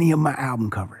in any of my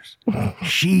album covers.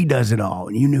 She does it all,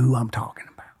 and you know who I'm talking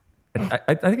about.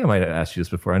 I think I might have asked you this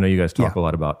before. I know you guys talk a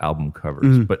lot about album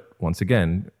covers, but once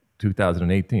again,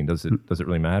 2018, does it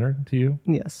really matter to you?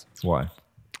 Yes, Why?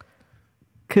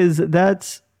 because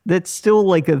that's still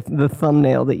like the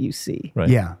thumbnail that you see. Right.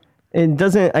 Yeah. It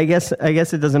doesn't. I guess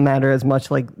it doesn't matter as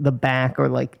much like the back or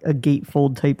like a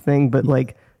gatefold type thing, but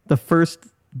like the first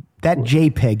That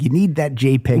JPEG, you need that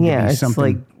JPEG Yeah, to be it's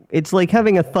something. it's like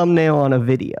having a thumbnail on a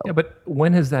video. Yeah, but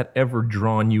when has that ever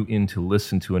drawn you in to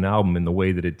listen to an album in the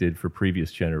way that it did for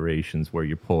previous generations, where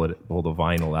you pull the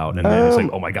vinyl out and then it's like,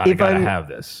 oh my god, I if gotta I'm- have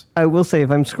this. I will say, if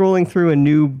I'm scrolling through a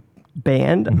new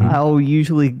band, I'll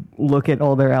usually look at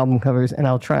all their album covers and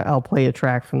I'll play a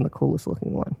track from the coolest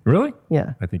looking one. Really?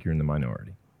 Yeah, I think you're in the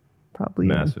minority, probably.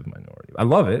 massive minority. I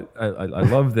love it. I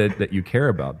love that you care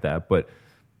about that, but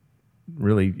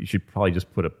really, you should probably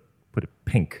just put a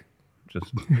pink,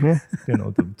 just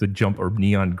to jump, or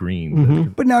neon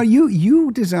green. But now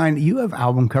you design, you have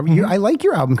album cover. I like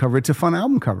your album cover. It's a fun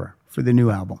album cover for the new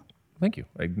album. Thank you.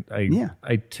 Yeah.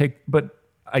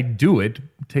 I do it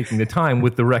taking the time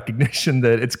with the recognition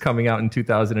that it's coming out in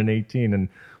 2018. And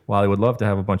while I would love to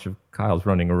have a bunch of Kyles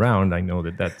running around, I know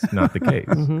that that's not the case.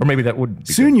 Or maybe that would be.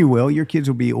 Soon you will. Your kids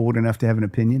will be old enough to have an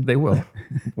opinion. They will,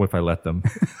 if I let them.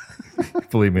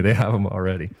 Believe me, they have them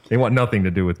already. They want nothing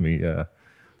to do with me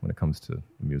when it comes to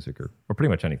music or pretty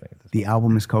much anything. The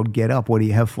album is called Get Up. What do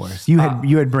you have for us? You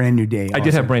had Brand New Day. I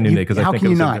did have Brand New Day because I how think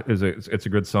can you not? it's a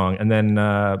good song. And then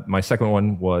my second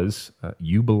one was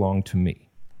You Belong to Me.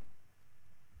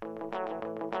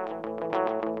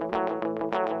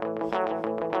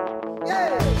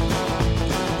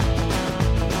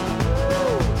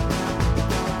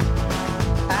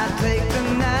 I take the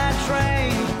night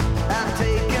train, I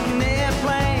take an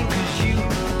airplane, 'cause you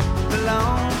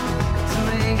belong to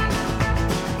me.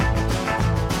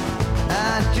 I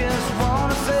just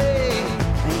wanna say,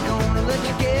 ain't gonna let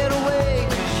you get away,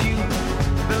 'cause you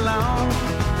belong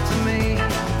to me.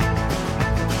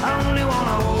 I only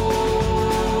wanna hold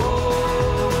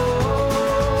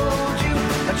you,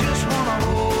 I just wanna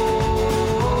hold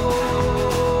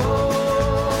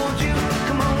you.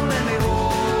 Come on, let me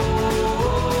hold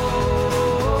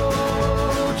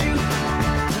you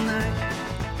tonight.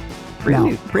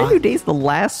 Brand New Day's the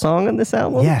last song on this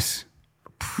album? Yes.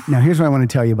 Now, here's what I want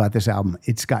to tell you about this album.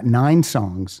 It's got 9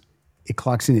 songs. It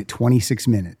clocks in at 26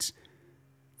 minutes.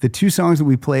 The 2 songs that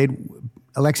we played,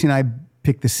 Alexi and I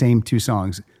picked the same 2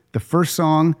 songs. The first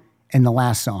song and the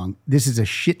last song. This is a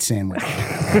shit sandwich.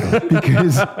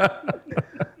 Because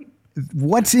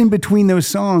what's in between those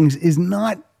songs is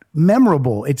not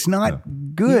memorable. It's not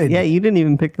good. Yeah, you didn't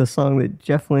even pick the song that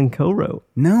Jeff Lynne co-wrote.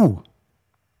 No.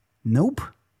 Nope.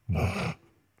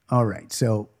 All right.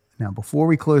 So now before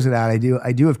we close it out, I do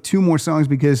have 2 more songs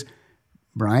because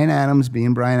Bryan Adams,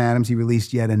 being Bryan Adams, he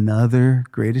released yet another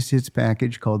greatest hits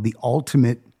package called The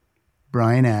Ultimate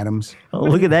Bryan Adams. Oh,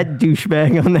 look at that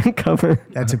douchebag on that cover.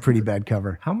 That's a pretty bad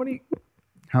cover. How many?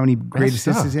 How many greatest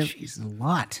hits stuff. is it? Jeez, a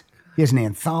lot. He has an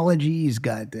anthology. He's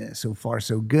got So Far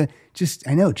So Good. Just,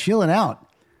 I know, chill it out.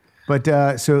 But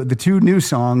so the 2 new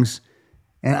songs,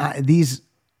 and I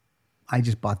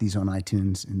just bought these on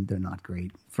iTunes, and they're not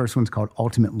great. First one's called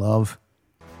Ultimate Love.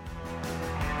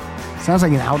 Sounds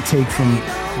like an outtake from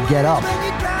Get Up. When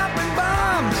you're dropping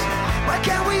bombs, why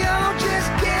can't we all just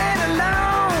get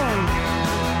along?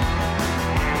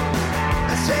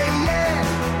 I say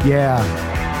yeah, Yeah.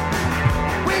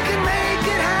 we can make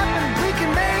it happen, we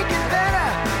can make it better.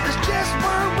 There's just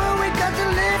one world we got to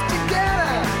live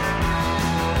together.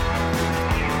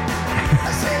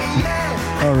 I say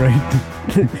yeah. All right.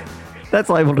 That's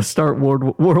liable to start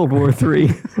World War III.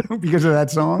 Because of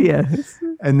that song? Yeah.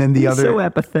 And then the He's other so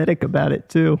apathetic about it,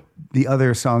 too. the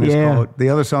other song is Yeah.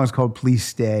 called Please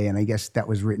Stay, and I guess that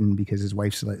was written because his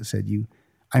wife said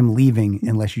I'm leaving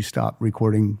unless you stop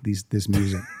recording this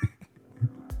music.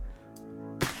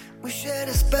 We shared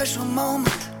a special moment.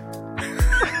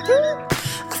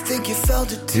 I think you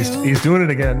felt it too. He's doing it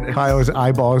again. Kyle's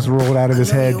eyeballs rolled out of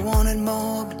his I know head. you wanted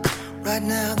more, but right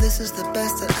now this is the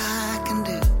best that I can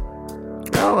do.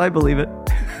 Oh, I believe it.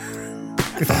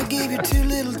 If I gave you too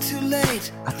little, too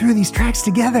late, I threw these tracks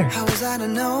together. how was I to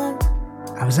know?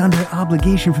 I was under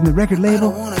obligation from the record I label.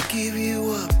 don't wanna give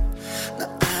you up. No,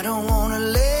 I don't wanna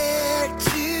let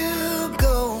you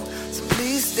go. So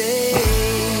please stay.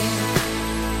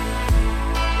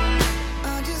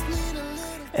 I just need a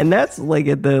little. And that's like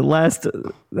at the last,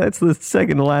 that's the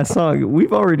second to last song.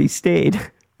 We've already stayed.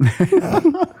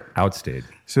 Outstayed.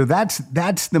 So that's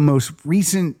the most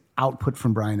recent output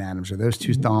from Bryan Adams. Are those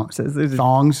 2 Says there's a-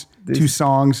 songs, there's 2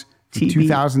 songs from TV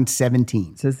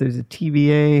 2017. It says there's a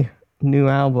TBA new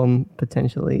album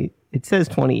potentially. It says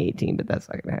 2018, but that's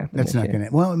not going to happen. That's this not year. going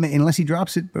to, well, unless he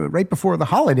drops it right before the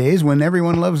holidays when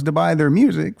everyone loves to buy their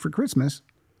music for Christmas,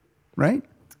 right?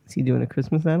 Is he doing a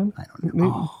Christmas album? I don't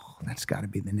know. Oh, that's got to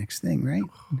be the next thing, right?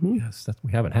 Yes,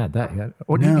 we haven't had that yet.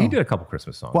 Oh, No. he did a couple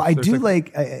Christmas songs. Well, I There's do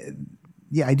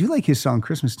I do like his song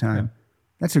Christmas Time.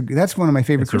 That's one of my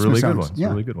favorite It's a Christmas really good songs. one. It's a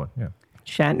really good one. Yeah.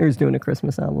 Shatner's doing a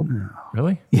Christmas album.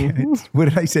 Really? Yeah, what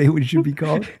did I say it should be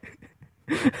called?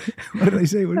 What did I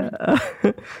say?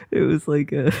 It was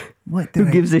like What Who did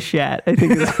I- Gives a Shat? I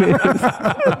think it's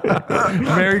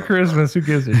Merry Christmas. Who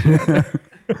gives a shit?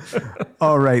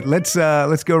 All right, let's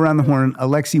go around the horn.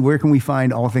 Alexi, where can we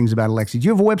find all things about Alexi? Do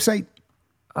you have a website?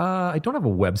 I don't have a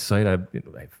website. I have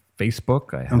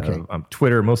Facebook. I have Okay.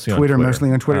 Twitter, mostly Twitter, on Twitter.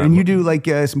 mostly on Twitter. And you do like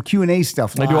some Q&A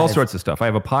stuff I do all live. sorts of stuff. I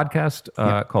have a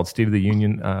podcast called State of the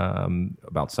Union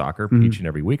about soccer each and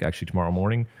every week. Actually, tomorrow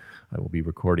morning, I will be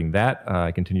recording that.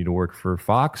 I continue to work for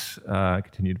Fox,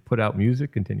 continue to put out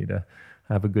music, continue to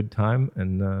have a good time,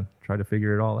 and try to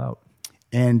figure it all out.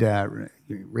 And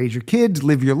raise your kids,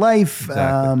 live your life.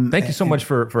 Exactly. Thank you so much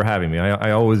for having me.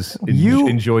 I always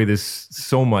enjoy this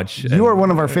so much. You are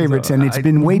one of our favorites, and it's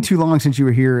been way too long since you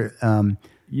were here.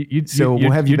 So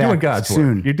we'll have you you're doing back God's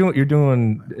soon. Work. You're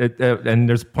doing it, and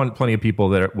there's plenty of people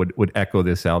that would echo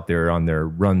this out there on their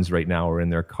runs right now, or in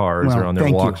their cars, Well, or on their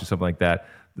thank walks, you. or something like that.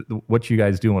 What you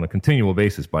guys do on a continual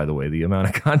basis, by the way, the amount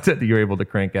of content that you're able to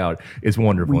crank out is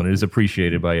wonderful, and it is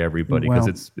appreciated by everybody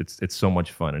because Well- it's so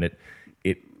much fun, and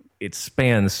it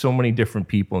spans so many different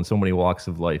people and so many walks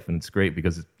of life, and it's great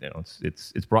because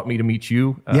it's brought me to meet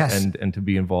you Yes. and to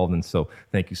be involved. And so,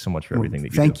 thank you so much for everything that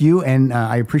you do. Thank you, and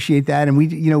I appreciate that. And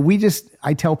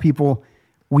I tell people,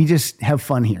 we just have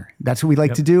fun here. That's what we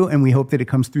like to do, and we hope that it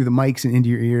comes through the mics and into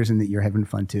your ears, and that you're having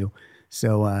fun too.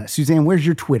 So, Suzanne, where's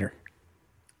your Twitter?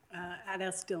 At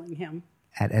S. Dillingham.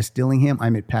 At S. Dillingham.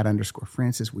 I'm at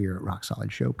Pat_Francis. We are at Rock Solid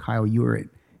Show. Kyle, you are at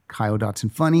Kyle Dotson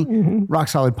Funny.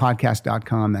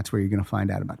 RockSolidPodcast.com. That's where you're going to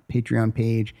find out about the Patreon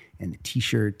page and the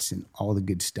t-shirts and all the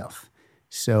good stuff.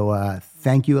 So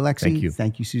thank you, Alexi. Thank you.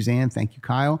 Thank you, Suzanne. Thank you,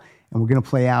 Kyle. And we're going to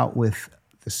play out with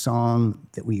the song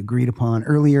that we agreed upon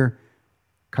earlier,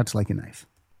 Cuts Like a Knife.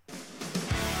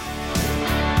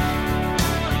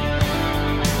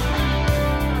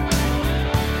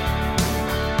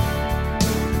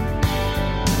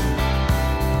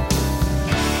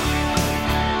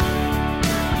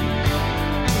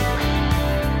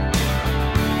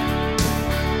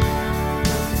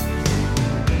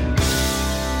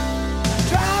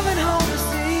 Driving home this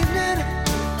evening,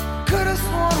 could have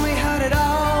sworn we had it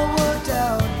all worked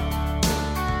out.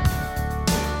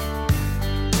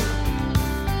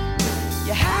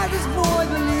 You had this boy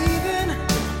believing,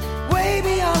 way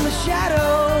beyond the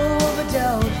shadow of a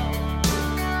doubt.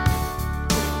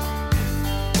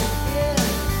 Yeah.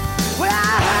 Well,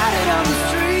 I heard it on the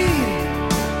street.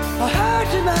 I heard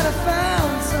you might have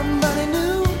found somebody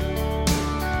new.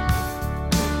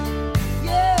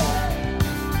 Yeah.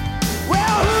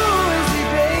 Well, who is he,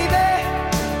 baby?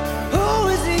 Who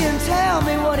is he? And tell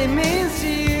me what he means to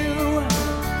you.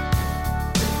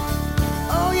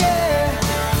 Oh, yeah.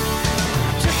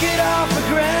 Took it all for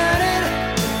granted,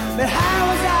 but how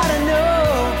was I to know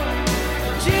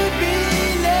that you'd be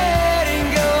letting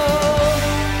go?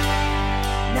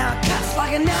 Now it cuts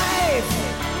like a knife,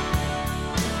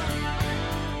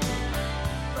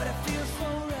 but it feels so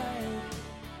right.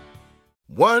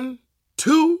 1,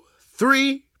 2,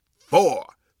 3, 4.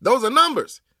 Those are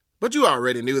numbers. But you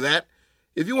already knew that.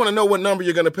 If you want to know what number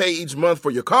you're going to pay each month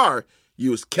for your car,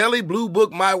 use Kelly Blue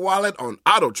Book My Wallet on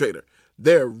Auto Trader.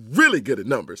 They're really good at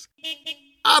numbers.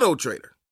 Auto Trader.